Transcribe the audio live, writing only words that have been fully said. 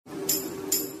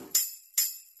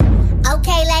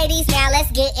ladies, now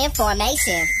let's get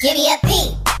information. Give me a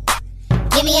P,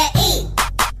 give me a E,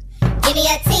 give me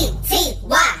a T, T,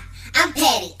 Y. I'm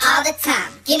petty all the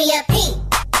time. Give me a P,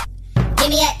 give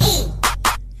me a E,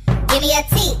 give me a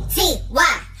T, T,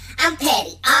 Y. I'm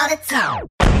petty all the time.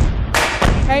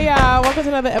 Hey y'all, welcome to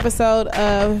another episode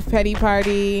of Petty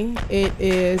Party. It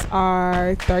is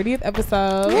our 30th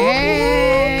episode.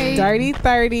 Hey! Dirty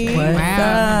 30.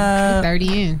 Wow.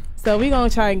 30 in. So we gonna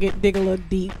try and dig a little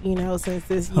deep, since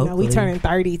this, we turning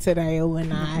 30 today or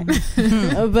whatnot.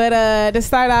 But to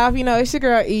start off, it's your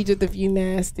girl Egypt if you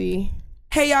nasty.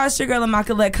 Hey y'all, it's your girl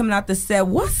Immaculate coming out the set.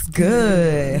 What's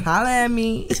good? Holla at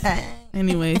me.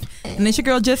 Anyways, and it's your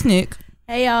girl Just Nick.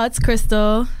 Hey y'all, it's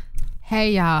Crystal.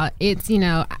 Hey y'all, it's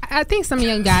I think some of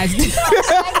you guys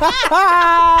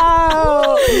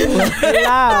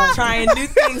Trying new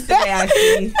things today, I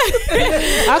see.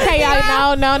 Okay,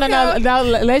 y'all, no.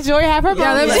 Let Joy have her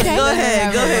moment. Go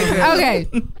ahead, girl. Okay.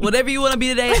 Whatever you want to be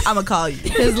today, I'm gonna call you.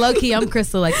 Because low key, I'm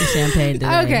Crystal like the champagne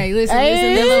today. Okay, listen.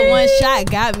 That little one shot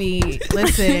got me.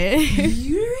 Listen.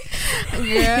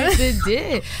 Girl, it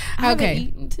did. I haven't Okay.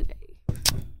 eaten today.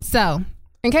 So,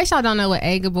 in case y'all don't know what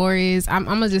A. Gabor is, I'm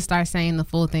going to just start saying the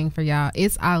full thing for y'all.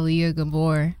 It's Aaliyah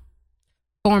Gabor.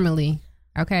 Formerly.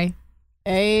 Okay?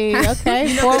 Hey,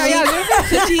 okay.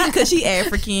 Because she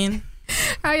African.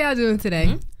 How y'all doing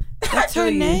today? That's her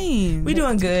name. We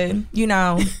doing good.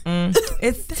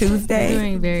 It's Tuesday. We're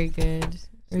doing very good.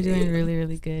 We're doing really,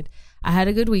 really good. I had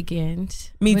a good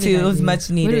weekend. Me What too. did I It was do? much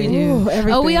needed. What did we do? Ooh,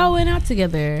 everything. We all went out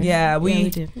together. Yeah, we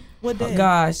did. What day? Oh,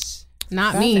 gosh.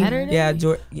 Not me. Saturday? Yeah,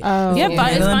 Oh, Yeah, it's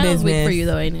handling finals week business. for you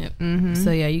though, ain't it? Mm-hmm.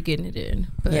 So yeah, you getting it in.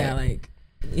 But Yeah,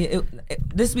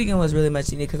 this weekend was really much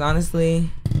needed because honestly,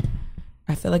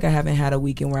 I feel like I haven't had a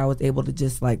weekend where I was able to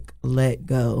just let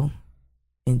go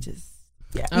and just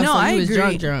Oh, No, so I you was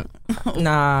agree. drunk.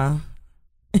 nah.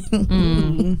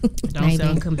 Don't Maybe.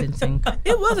 sound convincing.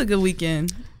 It was a good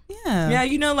weekend. Yeah.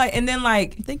 Yeah, and then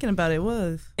Thinking about it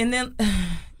was. and then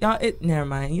y'all. Never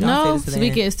mind. You No, don't say this to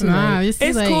speak the it. It's too Nah, late. it's too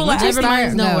It's late. cool, like, We just Never mind.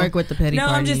 started, No though. work with the petty No,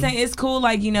 party. I'm just saying it's cool,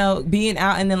 being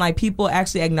out and then people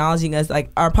actually acknowledging us,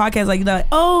 our podcast,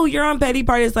 oh, you're on Petty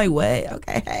Party. It's like, what?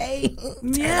 Okay, hey.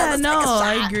 Yeah, Let's no, take a shot.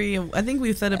 I agree. I think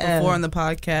we've said it before on the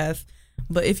podcast.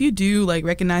 But if you do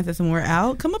recognize us when we're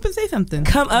out, come up and say something.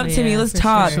 Come up to me. Yeah, Let's for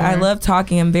talk. sure. I love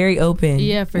talking. I'm very open.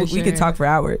 Yeah, for We sure. could talk for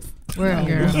hours. We're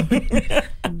girl.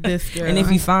 This girl. And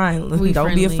if you find, We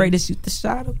don't be friendly. afraid to shoot the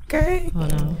shot, okay?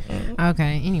 Hold on.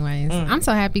 Okay, anyways. I'm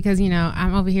so happy because,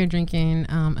 I'm over here drinking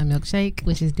a milkshake,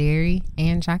 which is dairy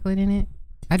and chocolate in it.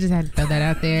 I just had to throw that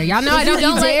out there. Y'all know I don't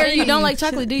eat dairy. You don't like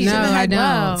chocolate, do you? No, I don't.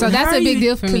 Wow. So that's How a are big you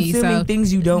deal for me. consuming So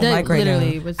things you don't like right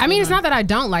literally. now. what's I mean, going it's on? not that I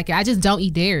don't like it. I just don't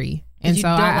eat dairy. And You so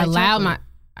don't I like allow chocolate?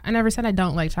 I never said I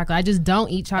don't like chocolate. I just don't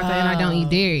eat chocolate and I don't eat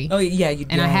dairy. Oh, yeah, you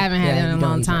And I don't. haven't had Yeah, it in you a don't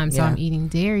long eat time. it. So Yeah. I'm eating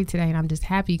dairy today and I'm just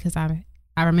happy because I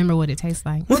remember what it tastes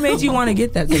like. What made you want to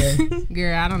get that today?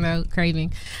 Girl, I don't know.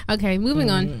 Craving. Okay,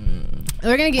 moving on.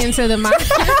 We're going to get into the...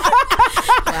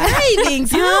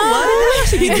 cravings, you know what?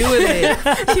 She be doing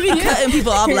it. She be cutting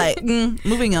people off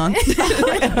moving on.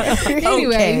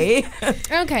 Anyways.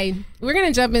 Okay, we're going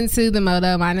to jump into the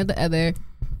motto, mine or the other.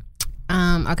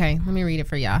 Okay, let me read it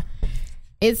for y'all.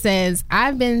 It says,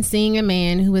 I've been seeing a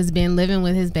man who has been living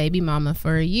with his baby mama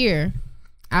for a year.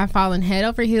 I've fallen head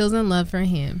over heels in love for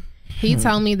him. He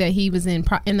told me that he was in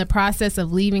the process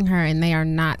of leaving her and they are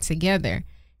not together.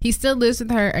 He still lives with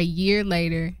her a year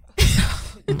later.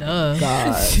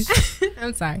 Gosh.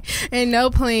 I'm sorry. And no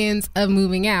plans of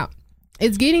moving out.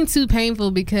 It's getting too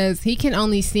painful because he can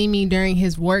only see me during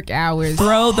his work hours.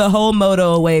 Throw the whole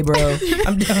moto away, bro.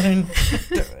 I'm done.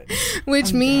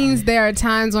 Which means there are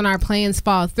times when our plans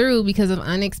fall through because of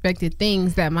unexpected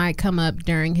things that might come up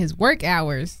during his work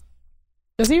hours.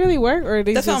 Does he really work, or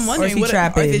That's what I'm wondering. Or is he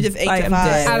trapping? Or is it just 8 Like, to I'm 5?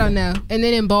 dead. I don't know. And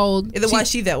then in bold, Is it why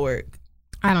she's at work?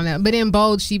 I don't know. But in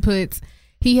bold, she puts,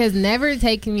 he has never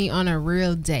taken me on a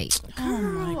real date. Oh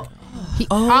my God.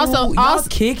 Y'all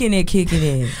kicking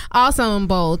it. Also in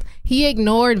bold, he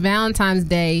ignored Valentine's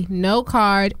Day, no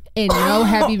card, and no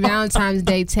happy Valentine's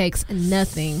Day text,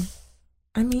 nothing.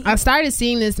 I mean, I started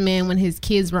seeing this man when his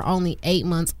kids were only 8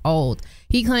 months old.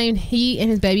 He claimed he and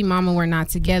his baby mama were not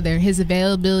together. His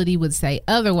availability would say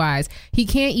otherwise. He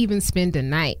can't even spend a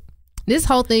night. This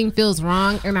whole thing feels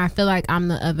wrong, and I feel like I'm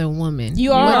the other woman.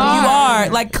 You are.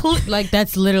 Like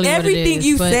that's literally everything what it is,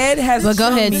 you but- said has but go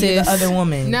shown ahead, me sis. the other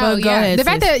woman. No, Well, go yeah. ahead, The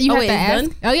fact sis. that you Oh, have wait, to it's ask.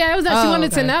 done? Oh yeah, it was that she Oh,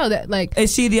 wanted to okay. know that, like.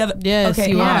 Is she the other? Yes, okay,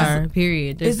 you yeah. are.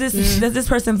 Period. Is this does this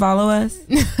person follow us?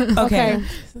 Okay.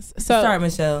 So Start,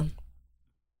 Michelle.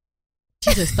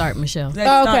 She's a start, Michelle. Okay.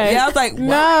 Yeah, I was like, what?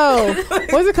 No.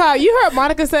 What's it called? You heard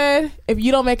Monica said, if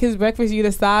you don't make his breakfast, you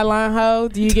the sideline hoe.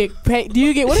 Do you get paid? Do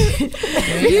you get, what is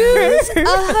it? Use a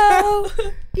hoe.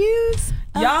 Use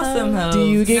a Y'all hoe. some hoes. Do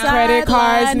you get credit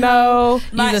cards? Sideline No.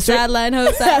 Use a sideline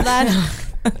hoe, sideline hoe.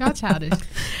 Y'all childish.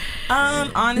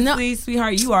 Honestly,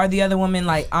 sweetheart, you are the other woman.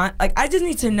 Like I just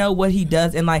need to know what he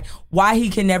does and like why he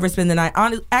can never spend the night.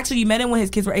 Actually, you met him when his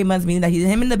kids were 8 months, meaning that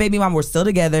him and the baby mom were still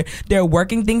together. They're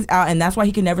working things out, and that's why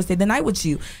he can never stay the night with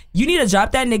you. You need to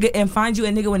drop that nigga and find you a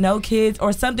nigga with no kids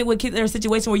or something with kids or a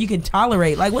situation where you can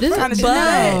tolerate. Like, what kind of shit is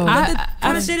that? What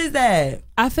kind of shit is that?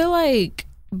 I feel like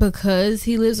because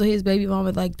he lives with his baby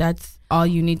mama, like that's all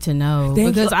you need to know.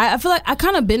 Because I feel like I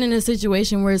kind of been in a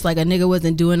situation where it's like a nigga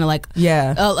wasn't doing a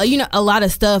lot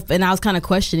of stuff, and I was kind of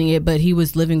questioning it, but he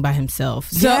was living by himself.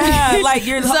 So like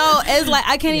you're so it's like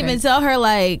I can't even tell her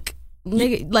like.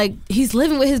 Nigga, like he's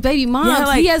living with his baby mom. Yeah,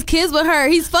 like, he has kids with her.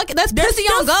 He's fucking. That's pussy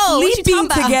on go. What you sleeping talking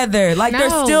about? together. Like they're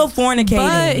still fornicating.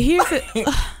 But here's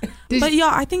but y'all,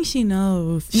 I think she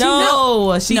knows. She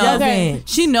doesn't. Okay.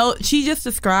 She just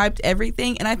described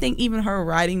everything, and I think even her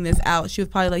writing this out, she was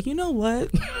probably like, you know what?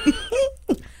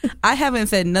 I haven't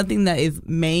said nothing that is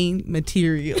main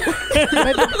material.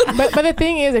 but the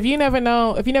thing is, if you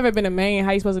never been a main,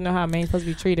 how you supposed to know how a main's supposed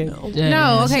to be treated?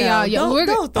 No, okay, y'all.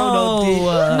 Don't throw no dick.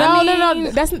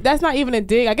 No. That's not even a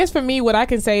dig. I guess for me, what I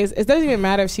can say is, it doesn't even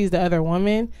matter if she's the other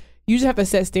woman. You just have to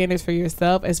set standards for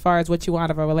yourself as far as what you want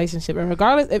out of a relationship. And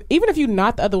regardless, even if you're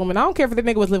not the other woman, I don't care if the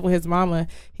nigga was living with his mama.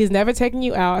 He's never taking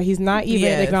you out. He's not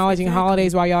even acknowledging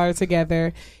holidays while y'all are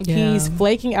together. Yeah. He's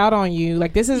flaking out on you.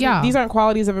 Like these aren't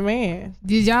qualities of a man.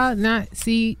 Did y'all not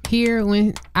here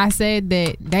when I said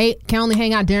that they can only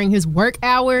hang out during his work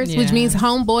hours, which means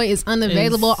homeboy is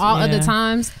unavailable all other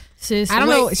times? Sis, I don't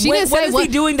know. She didn't say what is he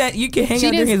doing that you can hang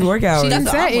out during his work hours? She didn't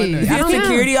say it. He's a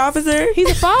security officer?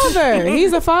 He's a father.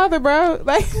 He's a father, bro.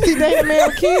 Like, he's dating a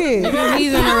male kid.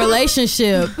 He's in a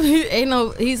relationship. He's in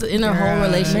a whole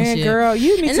relationship. Man, girl,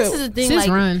 you need and to. This is the thing, like,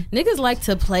 niggas like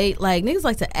to play, like, niggas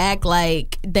like to act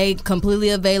like they completely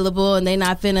available and they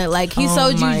not finna, like, he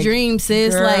sold you dreams,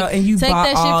 sis. Girl, like, and you take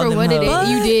that shit for what it is.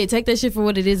 You did. Take that shit for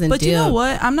what it is and But you know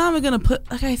what? I'm not even gonna put,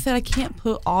 like I said, I can't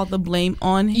put all the blame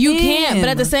on him. You can't, but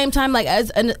at the same time, like, as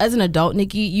an adult,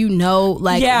 Nikki, you know,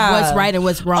 like, what's right and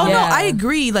what's wrong. Oh, no, I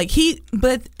agree. Like,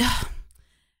 but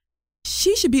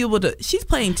she should be able to, she's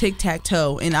playing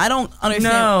tic-tac-toe, and I don't understand.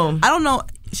 No. I don't know,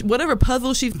 whatever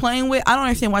puzzle she's playing with, I don't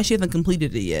understand why she hasn't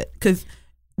completed it yet. Because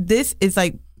this is,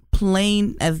 like,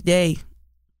 plain as day.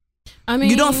 I mean,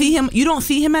 you don't see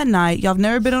him at night. Y'all have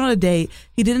never been on a date.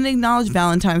 He didn't acknowledge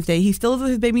Valentine's Day. He still lives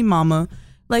with his baby mama.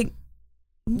 Like,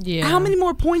 how many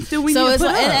more points do we need to put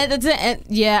up?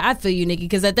 I feel you, Nikki,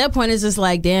 because at that point it's just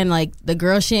like, damn, like the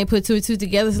girl, she ain't put two and two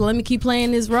together, so let me keep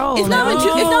playing this role. It's not even two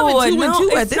and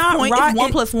two at this point. It's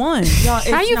 1 + 1.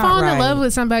 How you falling in love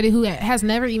with somebody who has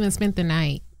never even spent the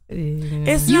night?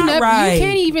 It's not right. You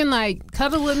can't even like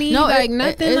cuddle with me, no, like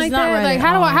nothing like that. Right, like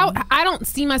how I don't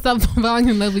see myself falling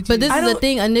in love with you. But this is the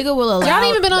thing: a nigga will allow. Y'all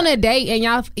ain't even been on a date, and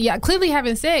y'all clearly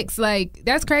having sex. Like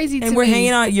that's crazy. And we're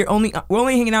hanging out. We're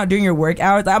only hanging out during your work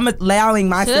hours. I'm allowing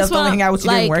myself to hang out with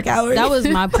you during work hours. That was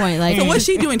my point. Like, so what's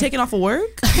she doing? Taking off of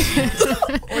work?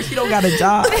 Or she don't got a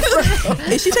job?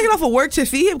 Is she taking off of work to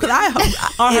see him? Because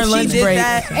on her lunch break.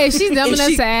 If she's dumb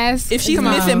enough to ask, if she's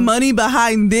missing money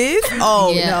behind this,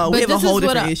 no, we have a whole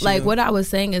different issue. Like what I was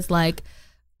saying is like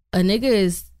a nigga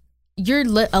is you're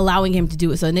allowing him to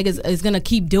do it, so a nigga is gonna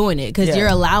keep doing it because you're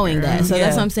allowing that. So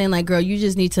that's what I'm saying. Like, girl, you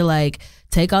just need to like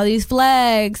take all these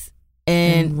flags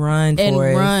and run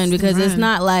because it's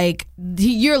not like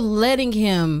you're letting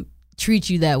him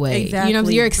treat you that way. Exactly. You know what I'm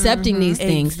saying? You're accepting these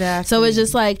things. Exactly. So it's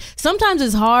just like sometimes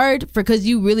it's hard because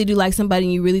you really do like somebody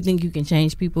and you really think you can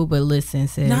change people, but listen,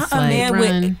 sis, not a man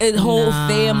with a whole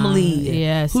family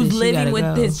who's living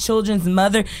with his children's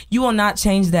mother. You will not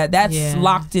change that. That's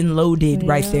locked and loaded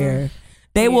right there.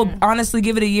 They will honestly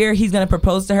give it a year. He's gonna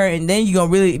propose to her, and then you're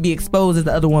gonna really be exposed as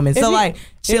the other woman. So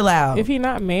chill out. If you're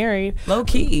not married, low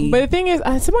key. But the thing is,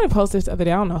 somebody posted this the other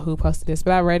day. I don't know who posted this,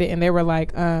 but I read it, and they were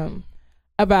like,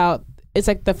 about it's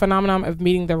like the phenomenon of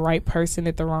meeting the right person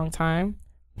at the wrong time.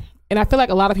 And I feel like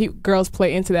a lot of girls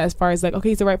play into that as far as like, okay,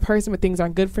 he's the right person, but things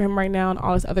aren't good for him right now and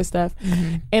all this other stuff.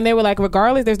 Mm-hmm. And they were like,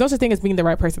 regardless, there's no such thing as being the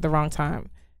right person at the wrong time.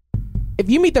 If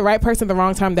you meet the right person at the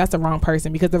wrong time, that's the wrong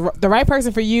person, because the right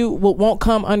person for you won't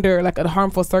come under like a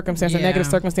harmful circumstance or negative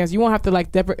circumstance. You won't have to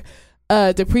like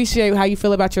depreciate how you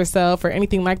feel about yourself or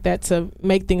anything like that to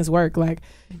make things work. Like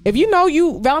if you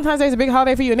know Valentine's Day is a big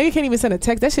holiday for you, a nigga can't even send a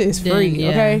text. That shit is free.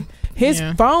 Okay, his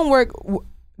phone work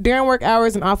during work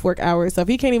hours and off work hours. So if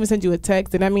he can't even send you a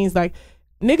text, then that means like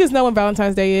niggas know when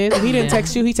Valentine's Day is. If he didn't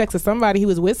text you, he texted somebody. He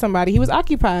was with somebody. He was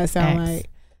occupied. Sound like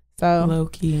so low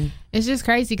key. It's just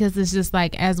crazy because it's just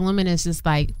like, as women, it's just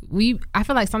like I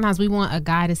feel like sometimes we want a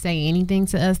guy to say anything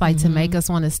to us, like to make us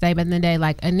want to stay. But in the day,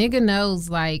 like a nigga knows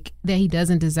like that he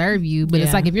doesn't deserve you. But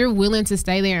it's like if you're willing to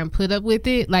stay there and put up with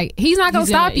it, like he's not gonna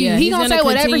stop you. He's gonna say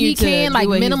whatever he can, like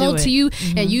minimal to you,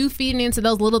 and you feeding into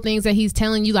those little things that he's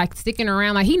telling you, like sticking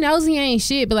around. Like he knows he ain't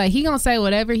shit, but like he gonna say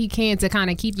whatever he can to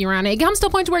kind of keep you around. It comes to a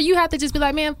point where you have to just be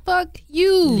like, man, fuck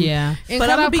you. Yeah. And but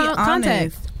cut I'm off gonna be contact.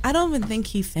 honest. I don't even think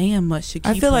he's saying much to keep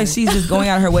I feel like him. she's just going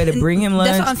out of her way to bring him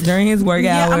lunch during his work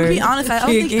Yeah, hours. I'm gonna be honest.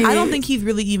 I don't think he's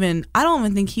really even. I don't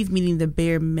even think he's meeting the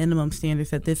bare minimum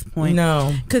standards at this point.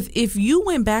 No, because if you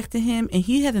went back to him and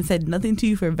he hasn't said nothing to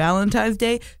you for Valentine's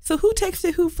Day, so who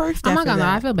texted who first? I'm not after gonna lie.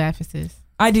 that? I feel bad for sis.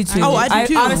 I do too. Oh, I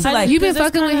do too. Honestly, like, You've been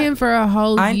fucking with him for a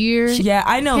whole year. Yeah,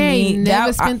 I know Hey, me.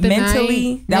 never That spent the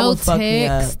mentally, night. that No would fuck me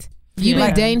up. text. You've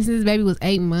been dating since this baby was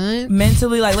 8 months.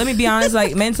 Mentally, like, let me be honest,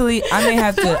 like, mentally, I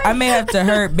may have to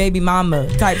hurt baby mama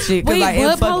type shit because like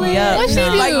it fucked me up. What she do?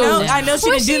 Like, no, I know she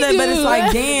didn't do that, but it's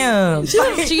like, damn.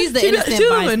 She's the innocent she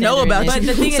don't even know about But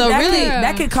the thing is, So that, really-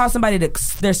 that could cause somebody to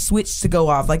their switch to go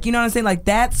off. Like, you know what I'm saying? Like,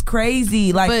 that's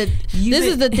crazy. Like, But this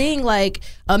is the thing, like,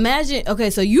 imagine, okay,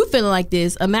 so you feeling like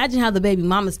this. Imagine how the baby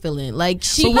mama's feeling. Like,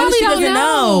 she But what if she doesn't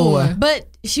know? But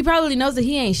she probably knows that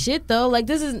he ain't shit, though. Like,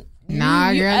 this is...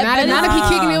 Nah, girl. Not if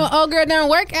he kicking me with old girl done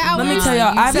workout. Let me tell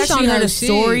y'all, I've Sis actually on heard her a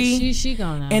story. She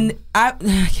gonna know. And I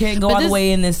can't go all the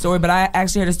way in this story, but I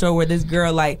actually heard a story where this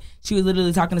girl, like, she was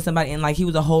literally talking to somebody and like he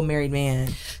was a whole married man.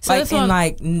 So Like, and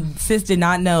like sis did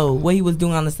not know what he was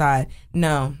doing on the side.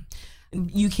 No.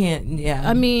 You can't, yeah.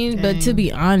 I mean, but to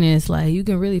be honest, like, you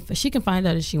can really, she can find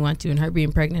out if she wants to, and her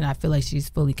being pregnant, I feel like she's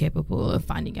fully capable of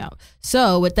finding out.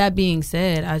 So with that being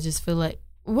said, I just feel like,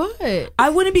 what? I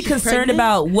wouldn't be concerned pregnant?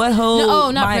 about what whole. No,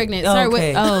 not pregnant. Sorry.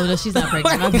 Okay. No, she's not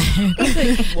pregnant. My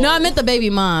bad. No, I meant the baby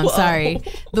mom. Sorry.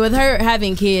 With her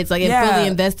having kids, like, and fully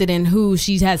invested in who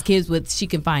she has kids with, she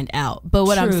can find out. But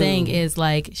what I'm saying is,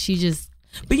 like, she just.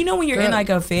 But you know, when you're in like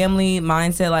a family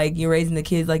mindset, like you're raising the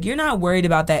kids, like you're not worried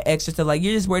about that extra stuff. Like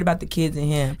you're just worried about the kids and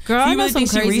him. Girl, so I know some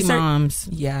crazy moms.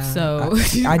 Yeah. So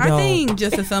I don't. I think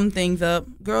just to sum things up,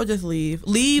 girl, just leave.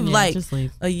 Like, just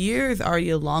leave. A year is already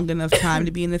a long enough time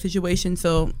to be in this situation.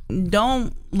 So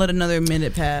don't let another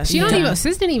minute pass. She don't even.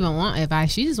 Sis didn't even want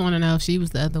advice. She just want to know if she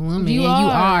was the other woman. You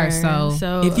are.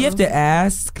 So if you have to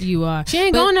ask, you are. She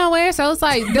ain't going nowhere. So it's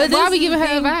like, but why are we giving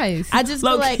her advice? I just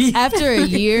feel like after a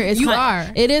year,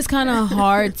 it is kind of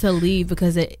hard to leave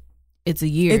because it's a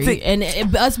year, and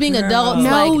us being adults,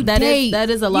 like that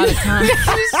is a lot of time.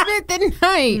 You spent the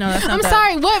night. No, that's not I'm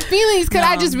sorry. What feelings could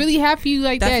I just really have for you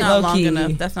like that's that? Not long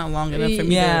enough. That's not long enough for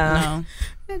me. Yeah.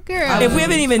 Girl, if we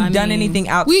haven't even done anything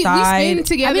outside, we spend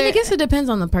together. I mean, I guess it depends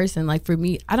on the person. Like for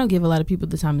me, I don't give a lot of people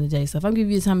the time of the day. So if I'm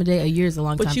giving you the time of day, a year is a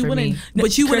long time for me.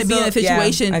 But you wouldn't be in a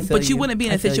situation. Yeah, but you wouldn't be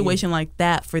in a situation like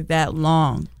that for that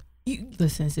long.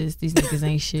 Listen, sis, these niggas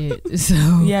ain't shit. So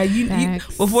yeah, you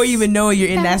before you even know it, you're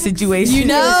in that situation. You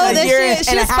know like that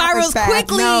shit spirals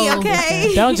quickly. No.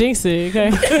 Okay, don't jinx it.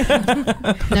 Okay.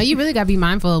 No, you really gotta be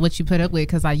mindful of what you put up with,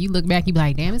 because like you look back, you be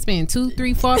like, damn, it's been 2,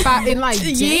 3, 4, 5 in like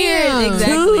years.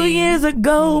 Exactly. 2 years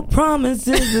ago,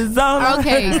 promises is all.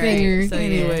 Okay, singer. So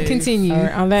anyway, continue.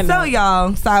 On that so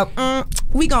note. y'all,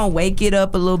 we gonna wake it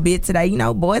up a little bit today. You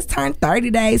know, boys turn 30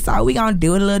 days, so we gonna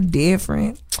do it a little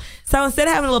different. So instead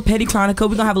of having a little petty chronicle,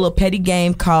 we're going to have a little petty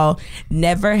game called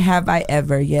Never Have I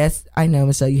Ever. Yes, I know,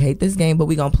 Michelle, you hate this game, but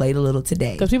we're going to play it a little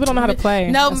today. Because people don't know how to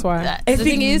play. No, that's why. The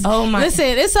thing is, listen,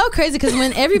 it's so crazy because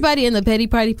when everybody in the petty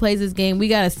party plays this game, we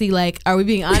got to see, like, are we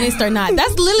being honest or not?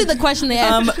 That's literally the question they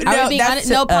ask. Are we being honest?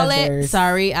 No, Paulette, others.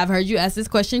 Sorry, I've heard you ask this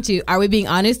question too. Are we being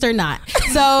honest or not?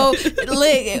 So,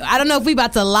 I don't know if we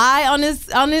about to lie on this.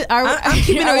 I'm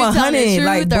keeping it 100.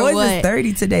 Like, boys what? is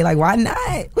 30 today. Like, why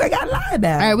not? We got to lie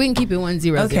about it. All right, we can keep it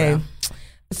 1-0. Okay.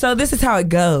 So this is how it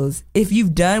goes. If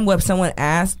you've done what someone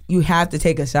asked, you have to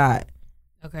take a shot.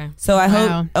 Okay. So I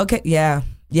hope. Okay. Yeah.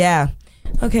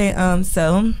 Okay.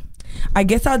 So I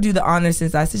guess I'll do the honors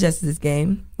since I suggested this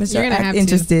game. Michelle, You're gonna have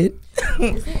interested.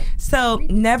 So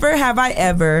never have I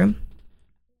ever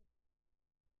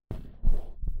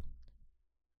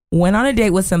went on a date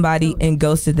with somebody and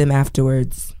ghosted them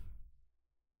afterwards.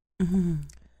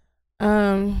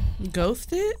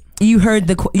 Ghosted? You heard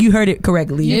it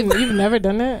correctly. You've never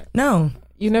done that? No.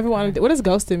 You never wanted. What does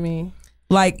ghosted mean?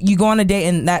 Like you go on a date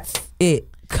and that's it.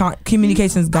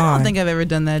 Communication's gone. I don't think I've ever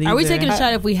done that either. Are we taking a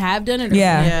shot if we have done it? Or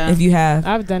yeah, if you have.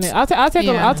 I've done it. I'll take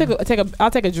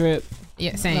a drip.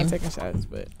 Yeah, I'm same. not taking shots,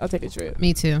 but I'll take a drip.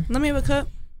 Me too. Let me have a cup.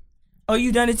 Oh,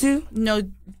 you done it too? No,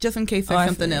 just in case there's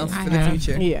something else for the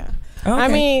future. Yeah. Okay. I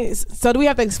mean, so do we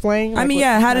have to explain? I mean,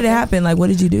 yeah. How did it happen? Like, what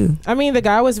did you do? I mean, the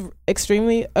guy was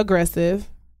extremely aggressive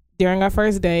during our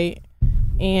first date,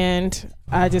 and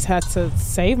I just had to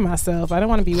save myself. I don't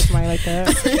want to be with somebody like that.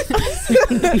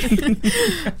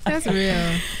 That's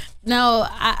real. No,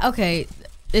 okay.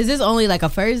 Is this only like a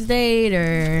first date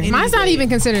or? Mine's not even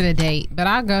considered a date, but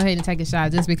I'll go ahead and take a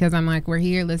shot just because I'm like, we're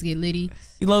here. Let's get litty.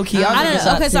 Low key. I don't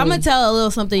know. Okay, so I'm gonna tell a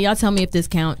little something. Y'all tell me if this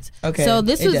counts. Okay. So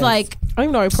this was like, I don't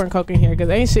even know why we're pouring coke in here because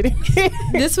ain't shit in here.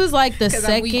 this was like the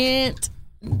second.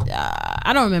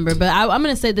 I don't remember, but I'm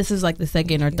gonna say this is like the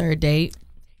second or third date.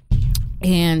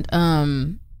 And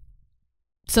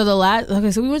so the last,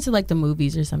 okay, so we went to like the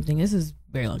movies or something. This is a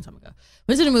very long time ago.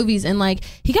 Went to the movies and like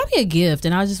he got me a gift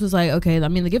and I just was like, okay, I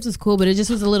mean the gift was cool, but it just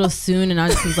was a little soon and I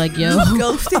just was like, yo,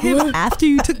 ghosted him after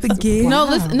you took the gift. no,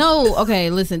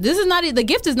 listen, this is not the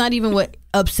gift is not even what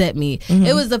upset me.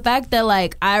 It was the fact that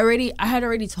like I had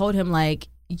already told him like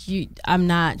I'm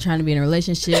not trying to be in a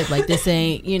relationship, like this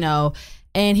ain't, you know.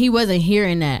 And he wasn't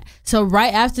hearing that. So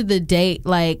right after the date,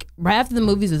 like right after the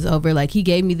movies was over, like he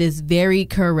gave me this very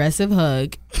caressive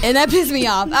hug. And that pissed me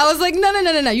off. I was like, no,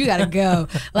 you gotta go.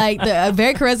 Like a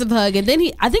very caressive hug. And then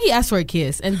I think he asked for a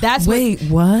kiss. And that's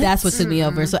what? That's what took me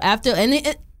over. So after, and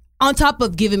it, on top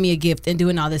of giving me a gift and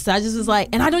doing all this, so I just was like,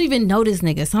 and I don't even know this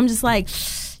nigga. So I'm just like,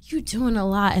 you doing a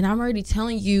lot. And I'm already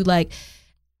telling you like,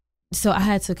 so I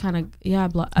had to kind of,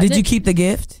 Did you keep the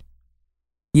gift?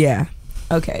 Yeah.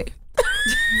 Okay.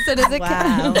 So does it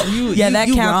count? That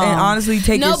counts. Wrong. And honestly,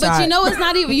 take your No, but shot. you know it's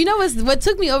not even. You know what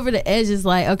took me over the edge is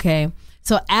like, okay.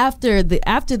 So after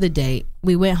the date,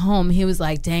 we went home. He was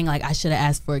like, "Dang, like I should have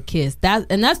asked for a kiss." That's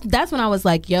when I was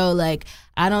like, "Yo, like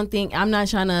I'm not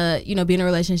trying to, be in a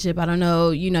relationship. I don't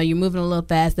know, you're moving a little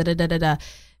fast." Da da da da da.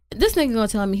 This nigga gonna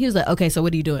tell me, he was like, "Okay, so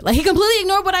what are you doing?" Like he completely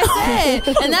ignored what I said,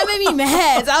 and that made me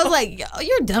mad. So I was like, "Yo,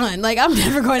 you're done. Like I'm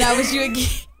never going out with you again."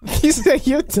 You said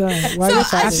you're done. Why you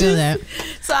I feel that.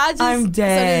 So I just. I'm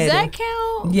dead. So does that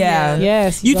count? Yeah.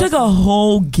 Yes. You took a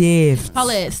whole gift.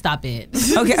 Paulette, stop it.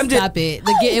 Okay, I'm just. Stop it.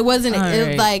 It wasn't.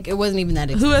 It wasn't even that.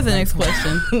 Who has the next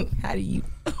question? How do you?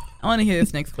 I want to hear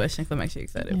this next question because I'm actually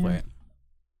excited for it.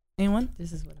 Anyone?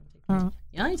 This is what I'm taking.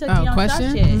 Y'all ain't Oh, y'all question?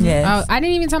 shot yet. Yes. Oh, I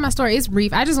didn't even tell my story. It's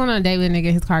brief. I just went on a date with a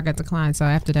nigga. His car got declined. So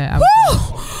after that, I was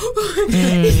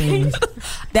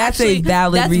That's a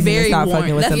valid reason to stop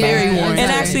fucking with somebody. Very And warranted.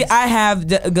 actually, I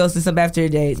have ghosted some after a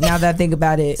date. Now that I think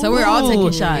about it, So we're all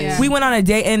taking shots. Yeah. we went on a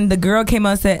date and the girl came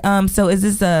up and said, "So is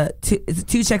this is it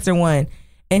 2 checks or 1?"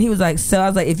 And he was like, "So I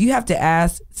was like, if you have to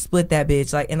ask, split that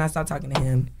bitch." Like, and I stopped talking to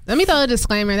him. Let me throw a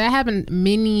disclaimer. That happened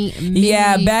many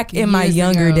Back in my years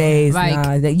younger ago. days,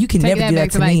 Like, that you can take never that do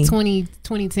back that to to me. like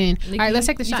 2010. All right, let's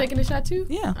take the You shot. taking the shot too?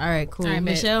 Yeah. All right, cool. All right, bet.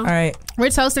 Michelle. All right, We're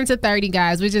toasting to 30,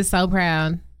 guys. We're just so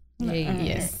proud. Hey.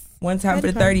 Yes. one time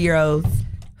for the 30-year-olds.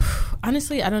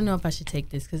 Honestly, I don't know if I should take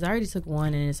this because I already took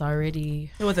one and it's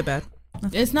already. It wasn't bad.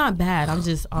 It's not bad. I'm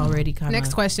just already kind of.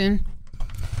 Next question.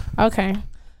 Okay.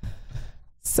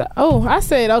 So, I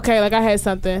said okay, like I had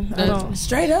something. I don't.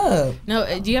 Straight up.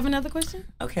 No, do you have another question?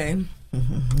 Okay.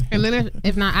 And then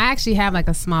if not, I actually have like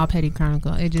a small petty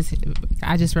chronicle. I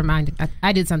just reminded.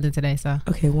 I did something today, so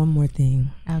Okay, one more thing.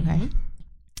 okay.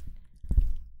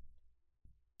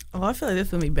 Oh, I feel like this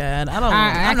is gonna be bad. I don't. I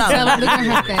I'm can not. tell look at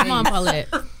her face. Come on, Paulette.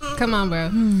 Come on, bro.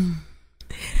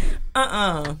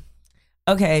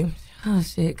 Okay. Oh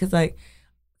shit. Cause like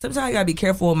sometimes I gotta be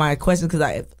careful with my questions because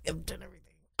I've done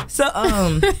everything. So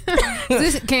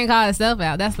This can't call itself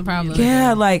out. That's the problem.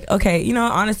 yeah, like okay,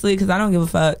 honestly, because I don't give a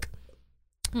fuck.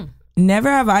 Never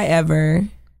have I ever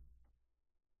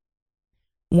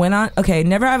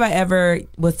never have I ever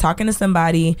was talking to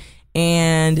somebody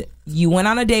and you went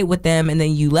on a date with them and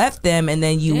then you left them and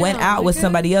then you went out with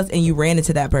somebody else and you ran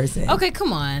into that person. Okay,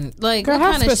 come on. Like, Girl, what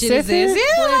how kind of shit is this?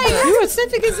 specific? Yeah, like, You how were-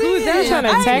 specific is who is this? that? Trying to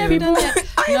I ain't attack never done people? that.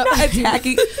 I'm not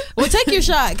attacking. Well, take your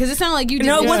shot because it sounded like you did.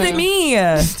 No, it your wasn't shot. me.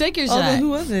 Take your Oh, then shot. who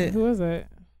was it? Who was it?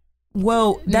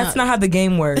 Well, that's No. not how the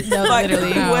game works. No, Like,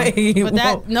 literally. wait, But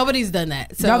that nobody's done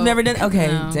that. So y'all never done. Okay,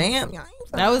 No. damn.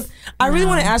 That was. I really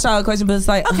want to ask y'all a question, but it's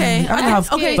like Okay, I don't know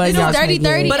how okay, fun you know, y'all dirty, trying to get.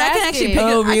 dirty. But I can Ask actually it. pick.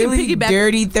 Oh I can really? piggyback.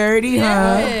 Dirty 30, huh?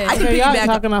 Yeah. I can So y'all piggyback.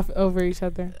 talking off over each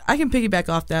other. I can piggyback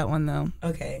off that one though.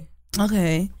 Okay.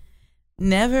 Okay.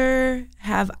 Never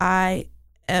have I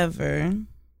ever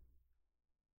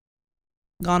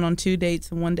gone on 2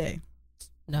 dates in one day.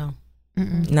 No.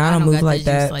 No, I don't move got like the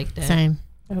that. juice like that. Same.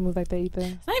 I don't move like that either.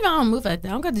 It's not even I don't move like that.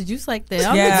 I don't got the juice like that. I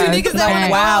don't Yeah, got two it's niggas that like, want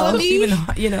to wow. go with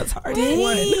It's me. even it's hard for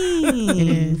one. It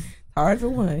is. Hard for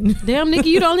one. Damn, Nikki,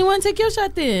 you the only one to take your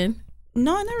shot then.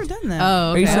 No, I never done that.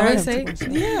 Oh, Are you okay. sure? I was gonna say-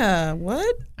 Yeah.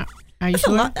 What? Are you That's a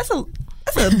sure? lot. That's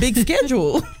That's a big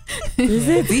schedule.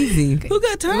 It's easy. Who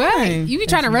got time? Right. You be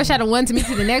trying to rush out of one to meet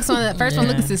to the next one. The first one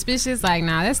looking suspicious. Like,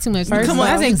 nah, that's too much. Come on.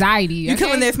 That's anxiety. You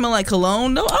come in there smell like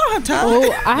cologne? No, I don't have time.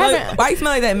 Oh, I haven't. Why you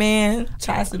smell like that, man?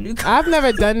 Try some new. I've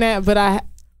never done that, but I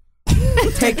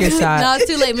Take a shot. No, it's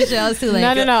too late, Michelle. It's too late.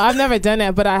 no. I've never done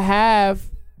that, but I have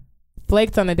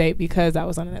flaked on a date because I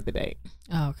was on another date.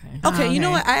 Oh, okay. Okay, you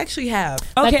know what? I actually have.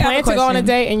 Like Okay, I have plan a to go on a question.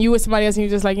 date and you with somebody else and you're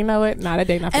just like, you know what? Nah, that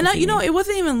date not. And for you know, me. it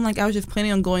wasn't even like I was just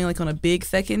planning on going like on a big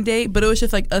second date, but it was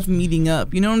just like us meeting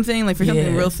up. You know what I'm saying? Like for something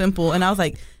Yeah. real simple. And I was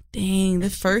like, dang,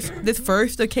 this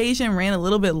first occasion ran a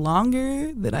little bit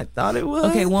longer than I thought it was.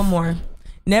 Okay, one more.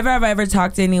 Never have I ever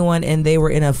talked to anyone and they were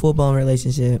in a full blown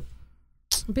relationship.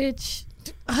 Bitch.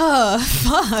 Oh,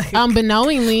 fuck.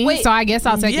 Unknowingly. Wait. So I guess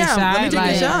I'll take a shot. Let me take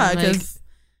like, a shot like,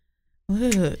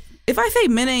 because if I say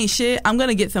men ain't shit, I'm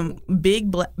gonna get some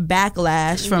big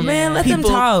backlash from Man, let people.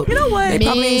 them talk. You know what? They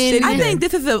probably ain't shit I either. think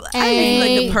this is like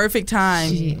the perfect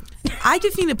time. Shit. I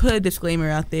just need to put a disclaimer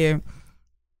out there.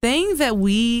 Things that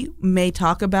we may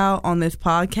talk about on this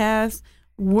podcast,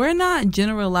 we're not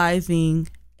generalizing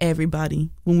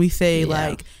everybody when we say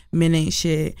like men ain't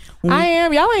shit. When I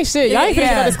am. Y'all ain't shit. Y'all ain't finna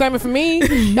Yeah. no disclaimer for me. Y'all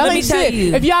Let me ain't tell shit.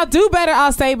 you. If y'all do better,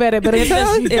 I'll say better. But If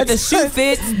the shoe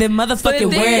fits, then motherfucking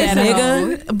wear it,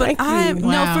 nigga. But Thank you. I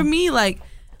Wow. no, for me, like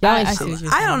Y'all I ain't shit.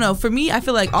 don't know. For me, I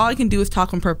feel like all I can do is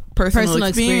talk from personal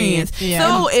experience. Yeah.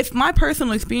 So if my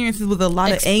personal experience is with a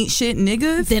lot of ain't shit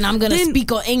niggas, Then I'm gonna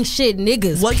speak on ain't shit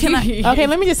niggas. what can I? Okay,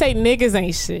 let me just say niggas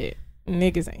ain't shit.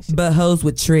 Niggas ain't shit. But hoes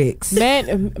with tricks.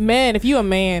 Man, if you a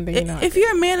man, then you know. If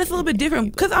you're a man, it's a little bit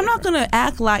different because I'm not gonna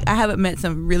act like I haven't met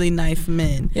some really nice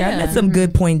men. Yeah, I met some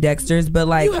good Poindexters, but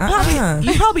like, You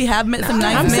probably have met some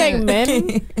nice I'm men. saying men.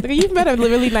 Nigga, you've met a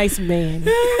really nice man.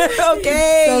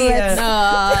 okay.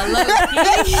 Look,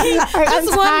 I'm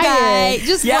just one guy. tired.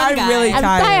 Just Yeah, one I'm guy. really I'm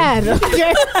tired. tired.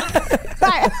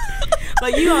 Okay.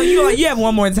 Like you have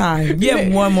one more time. You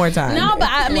have one more time. No, but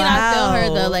I mean, I feel her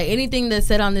Wow. though. Like anything that's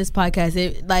said on this podcast,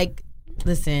 it like,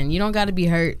 listen, you don't got to be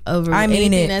hurt over I mean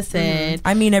anything it. that's said.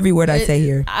 I mean every word I say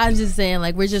here. I'm just saying,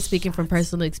 like, we're just speaking from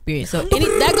personal experience. So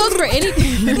that goes for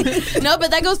anything. No, but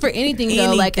that goes for anything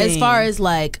though. Like as far as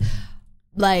like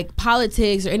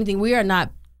politics or anything, we are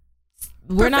not.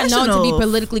 We're not known to be Professionals.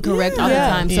 politically correct all the Yeah.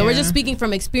 time. So we're Yeah. just speaking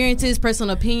from experiences,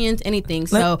 personal opinions, anything.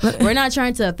 So we're not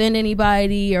trying to offend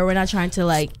anybody, or we're not trying to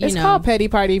like, you It's know. called petty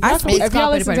party. If I y'all, speak- if It's y'all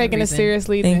called listen petty party taking it reason.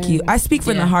 seriously, Thank then you. I speak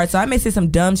from the Yeah. heart, so I may say some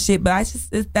dumb shit, but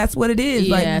that's what it is.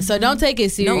 Yeah, Like, so don't take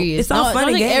it serious. it's all fun don't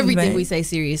and take games, everything man. we say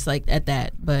serious like at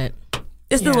that, but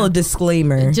it's a little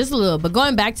disclaimer. just a little. But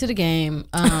going back to the game,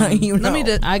 You know. Let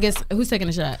me I guess who's taking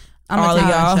a shot? I'm All gonna of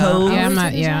take a y'all shot.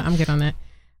 hoes. I'm good on that.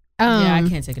 Yeah, I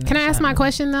can't take another Can I ask shot. my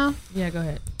question though? Yeah, go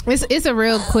ahead. It's a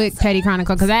real quick petty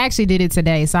chronicle because I actually did it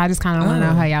today, so I just kind of want to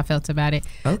know how y'all felt about it.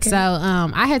 Okay. So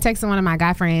I had texted one of my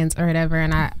guy friends or whatever,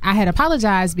 and I had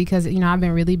apologized because I've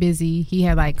been really busy. He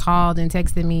had like called and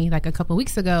texted me like a couple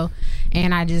weeks ago,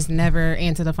 and I just never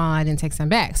answered the phone. I didn't text him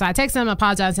back, so I texted him,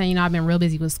 apologized, saying I've been real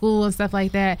busy with school and stuff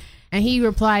like that. And he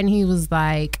replied, and he was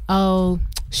like, "Oh,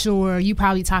 sure, you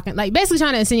probably talking like basically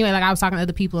trying to insinuate like I was talking to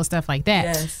other people and stuff like that."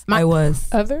 Yes, My- I was.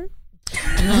 other.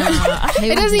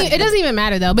 It doesn't even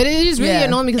matter though, but it just really Yeah.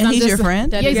 annoying me because And I'm he's just your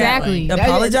friend? Yeah, exactly.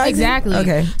 Apologizing? Exactly.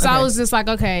 Okay. So I Okay. was just like,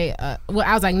 okay. Well,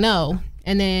 I was like, no,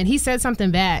 and then he said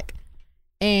something back,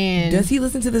 and Does he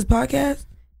listen to this podcast?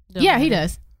 yeah, he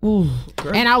does.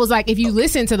 And I was like, if you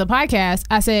listen to the podcast,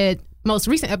 I said most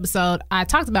recent episode, I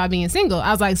talked about being single.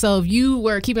 I was like, so if you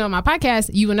were keeping on my podcast,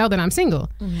 you would know that I'm single.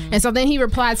 And so then he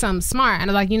replied something smart, and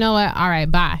I was like, you know what? All right,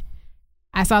 bye.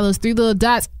 I saw those 3 little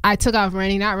dots. I took off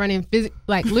running, not running,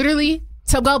 like literally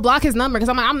to go block his number because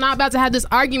I'm like, I'm not about to have this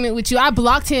argument with you. I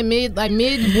blocked him mid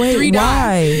Wait, 3 dots.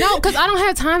 why? No, because I don't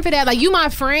have time for that. Like you, my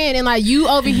friend, and like you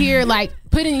over here, like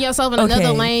putting yourself in another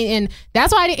Okay. lane, and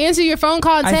that's why I didn't answer your phone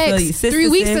call and I feel you. text Sister, 3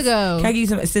 weeks sis, ago. Can I give you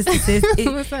some sister sis?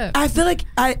 What's up? I feel like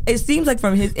it seems like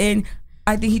from his end,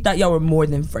 I think he thought y'all were more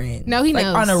than friends. No, he like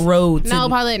knows. on a road. No,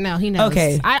 Paulette, no, he knows.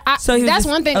 Okay. So he was that's just-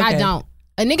 one thing I okay. don't.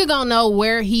 A nigga gonna know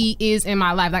where he is in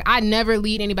my life. Like I never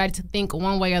lead anybody to think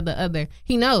one way or the other.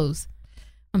 He knows.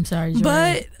 I'm sorry, Jordan.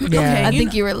 But Yeah. okay, I you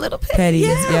think know- you were a little petty. petty.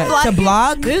 Yeah. To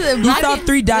block, you saw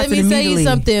 3 dots Let me and tell you immediately.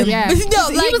 something. Yeah. No, He was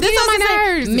like getting this on my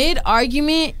nerves. Mid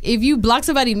argument, if you block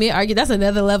somebody mid argument, that's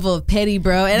another level of petty,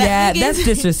 bro. And Yeah, I think that's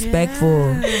it's-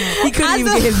 disrespectful. He couldn't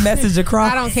even get his message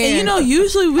across. I don't care. And you know,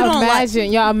 usually we don't like.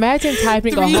 Imagine, y'all. Imagine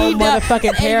typing a 3 whole dots motherfucking and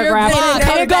you're paragraph blocked.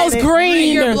 and it goes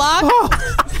green. You're blocked.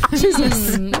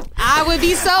 Jesus. I I would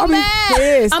be so mad.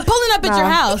 Pissed. I'm pulling up at your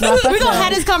house. We're gonna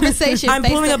have this conversation. I'm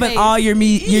pulling up at all your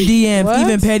DMs, What?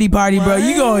 even petty party, bro.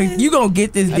 You gonna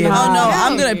get this damn. Oh no,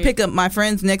 I'm gonna pick up my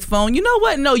friend's next phone. You know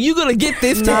what? No, you gonna get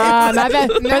this. Nah, not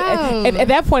that. No. At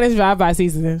that point, it's drive-by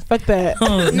season. Fuck that.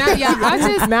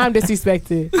 Now I'm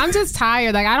disrespected. I'm just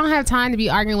tired. Like I don't have time to be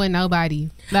arguing with nobody.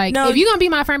 Like No, if you're gonna be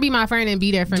my friend and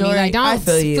be there for me. Jory, Like I don't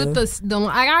feel you. flip the.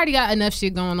 I already got enough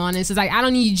shit going on. It's just like I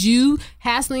don't need you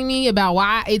hassling me about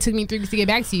why it took me 3 weeks to get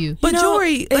back to you. But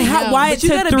Jory, why it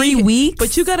took 3 weeks?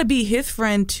 But you gotta be his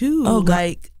friend too. Oh, God.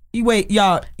 Like, wait,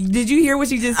 y'all. Did you hear what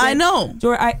she just said? I know.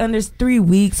 Jory, I understand 3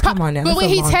 weeks. Come on now. But That's when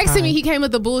a he long texted time. me, he came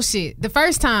with the bullshit. The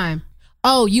first time,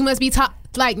 oh, you must be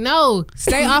like, no,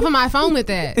 stay off of my phone with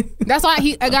that. That's why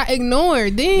I got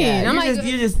ignored then. I'm like,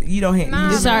 you don't hit.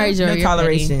 Nah. Sorry, Jory. No you're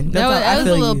toleration. petty. That's all- That I was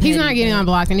feel a little you. he's not getting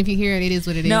unblocked, and if you hear it, it is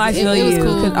what it is. No, I feel it was you,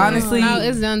 cool. 'cause honestly- no,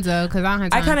 it's done though. Because I don't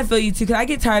have time. I kind of feel you too, because I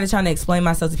get tired of trying to explain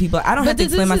myself to people. I don't have to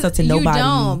explain myself to nobody. You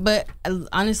don't, but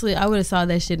honestly, I would have saw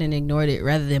that shit and ignored it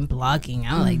rather than blocking.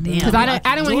 I'm like, damn. because I didn't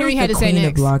want to hear what he had to say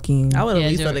next. Blocking. I would at Yeah,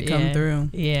 least let it come through.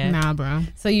 Yeah. Nah, bro.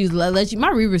 So you let you.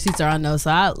 My read receipts are on though,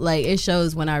 so I like it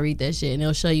shows when I read that shit, and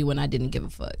it'll show you when I didn't give a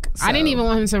fuck. I didn't So. even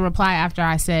want him to reply after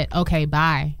I said, okay,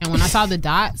 bye. And when I saw the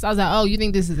dots, I was like, oh, you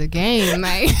think this is a game?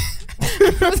 Like,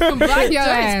 block your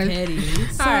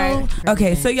ass. All right.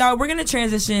 Okay, so y'all, we're gonna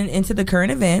transition into the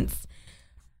current events.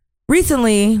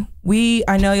 Recently,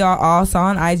 I know y'all all saw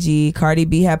on IG, Cardi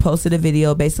B had posted a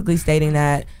video basically stating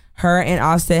that her and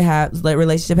Offset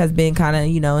relationship has been kind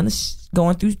of,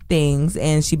 going through things,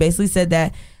 and she basically said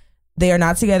that they are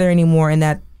not together anymore and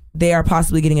that they are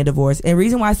possibly getting a divorce. And the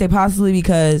reason why I say possibly,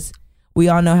 because we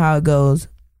all know how it goes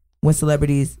when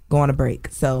celebrities go on a break.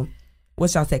 So,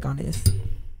 what's y'all take on this?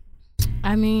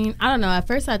 I mean, I don't know. At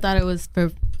first, I thought it was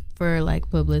for like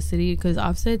publicity because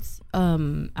Offset's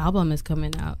album is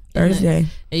coming out Thursday.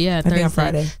 Thursday. think on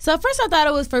Friday. So at first, I thought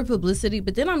it was for publicity,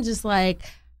 but then I'm just like,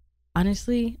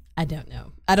 honestly, I don't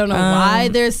know. I don't know why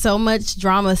there's so much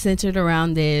drama centered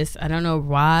around this. I don't know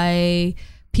why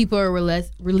people are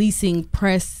releasing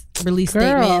press release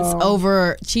statements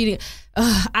over cheating.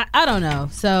 I don't know.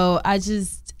 So I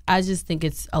just think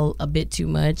it's a bit too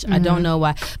much. I don't know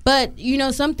why. But,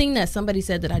 something that somebody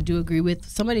said that I do agree with.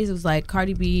 Somebody was like,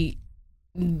 Cardi B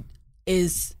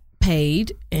is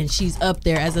paid and she's up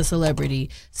there as a celebrity.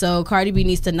 So Cardi B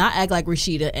needs to not act like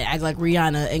Rashida and act like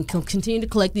Rihanna and continue to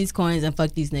collect these coins and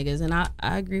fuck these niggas. And I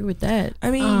agree with that.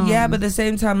 I mean, yeah, but at the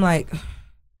same time, like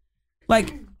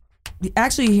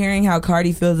actually hearing how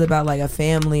Cardi feels about like a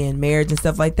family and marriage and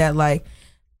stuff like that, like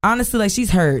honestly, like she's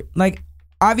hurt. Like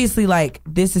obviously, like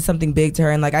this is something big to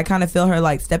her, and like I kind of feel her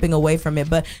like stepping away from it.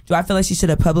 But do I feel like she should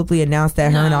have publicly announced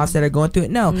that her and Offset are going through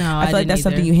it? No, I feel like that's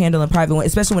something you handle in private,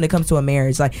 especially when it comes to a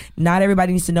marriage. Like not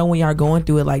everybody needs to know when y'all going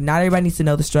through it. Like not everybody needs to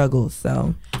know the struggles.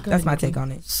 So that's my take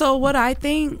on it. So what I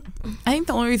think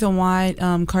the only reason why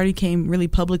Cardi came really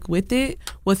public with it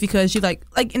was because she like,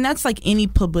 and that's like any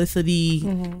publicity,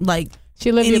 like. She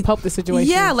Olivia Pope the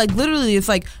situation. Yeah, like literally, it's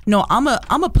like, no, I'm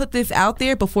a put this out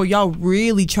there before y'all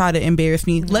really try to embarrass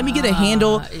me. Let me get a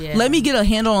handle. Yeah. Let me get a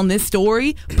handle on this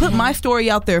story. Put my story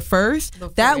out there first. Before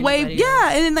that way, anybody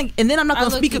else. and then I'm not I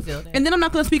gonna low-key speak. feel that. And then I'm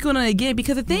not gonna speak on it again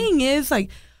because the thing is, like,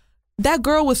 that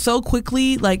girl was so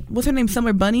quickly like, what's her name,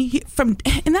 Summer Bunny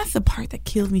and that's the part that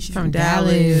kills me. She's from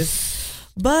Dallas,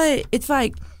 but it's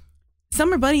like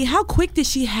Summer Bunny. How quick did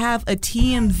she have a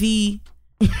TMZ?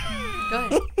 Go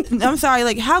ahead. I'm sorry,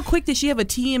 like how quick did she have a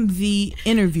TMZ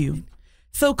interview?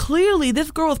 So clearly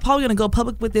this girl was probably gonna go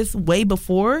public with this way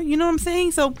before, you know what I'm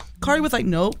saying? So Cardi was like,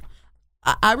 nope,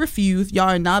 I refuse. Y'all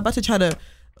are not about to try to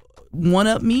one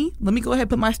up me. Let me go ahead and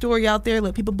put my story out there,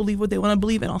 let people believe what they want to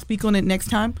believe, and I'll speak on it next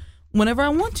time whenever I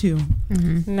want to.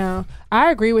 No, I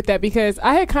agree with that because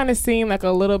I had kind of seen like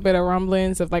a little bit of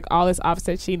rumblings of like all this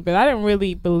Offset cheating, but I didn't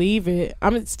really believe it.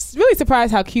 I'm really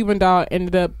surprised how Cuban Doll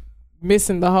ended up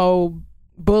missing the whole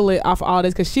bullet off all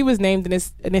this because she was named in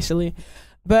this initially,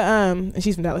 but and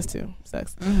she's from Dallas too.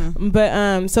 Sucks.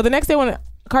 But so the next day when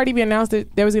Cardi B announced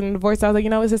that they was getting divorced, I was like,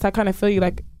 it's just I kind of feel you.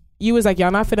 Like you was like,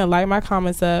 y'all not finna light my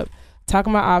comments up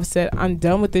talking about Offset. I'm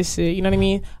done with this shit. You know what I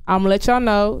mean? I'm gonna let y'all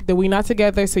know that we not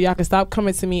together, so y'all can stop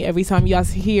coming to me every time y'all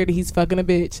hear that he's fucking a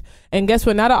bitch. And guess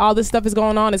what? Now that all this stuff is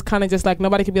going on, it's kind of just like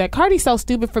nobody can be like, Cardi's so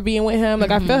stupid for being with him.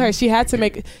 Like I feel her. She had to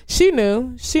make. She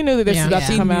knew that this was about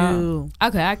to come out.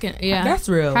 Okay, I can. Yeah, That's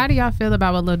real. How do y'all feel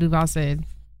about what Lil Duval said?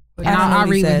 And I'll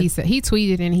read what he said. He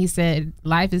tweeted and he said,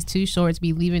 "Life is too short to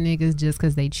be leaving niggas just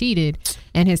because they cheated."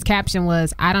 And his caption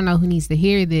was, "I don't know who needs to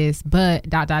hear this, but ...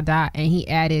 And he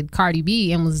added Cardi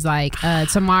B and was like,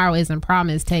 "Tomorrow isn't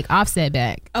promised. Take Offset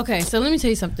back." Okay, so let me tell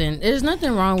you something. There's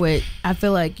nothing wrong with. I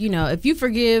feel like, you know, if you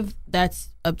forgive, that's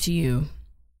up to you.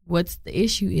 What's the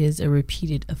issue is a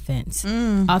repeated offense.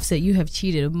 Offset, you have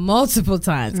cheated multiple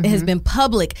times. It has been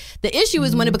public. The issue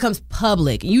is when it becomes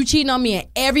public. You cheating on me and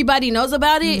everybody knows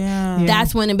about it.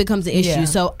 That's when it becomes an issue.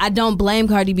 So I don't blame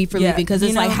Cardi B for leaving, because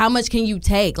it's like, how much can you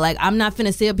take? Like, I'm not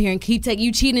finna sit up here and keep taking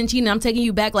you cheating. I'm taking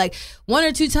you back like 1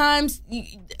 or 2 times.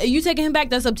 You taking him back,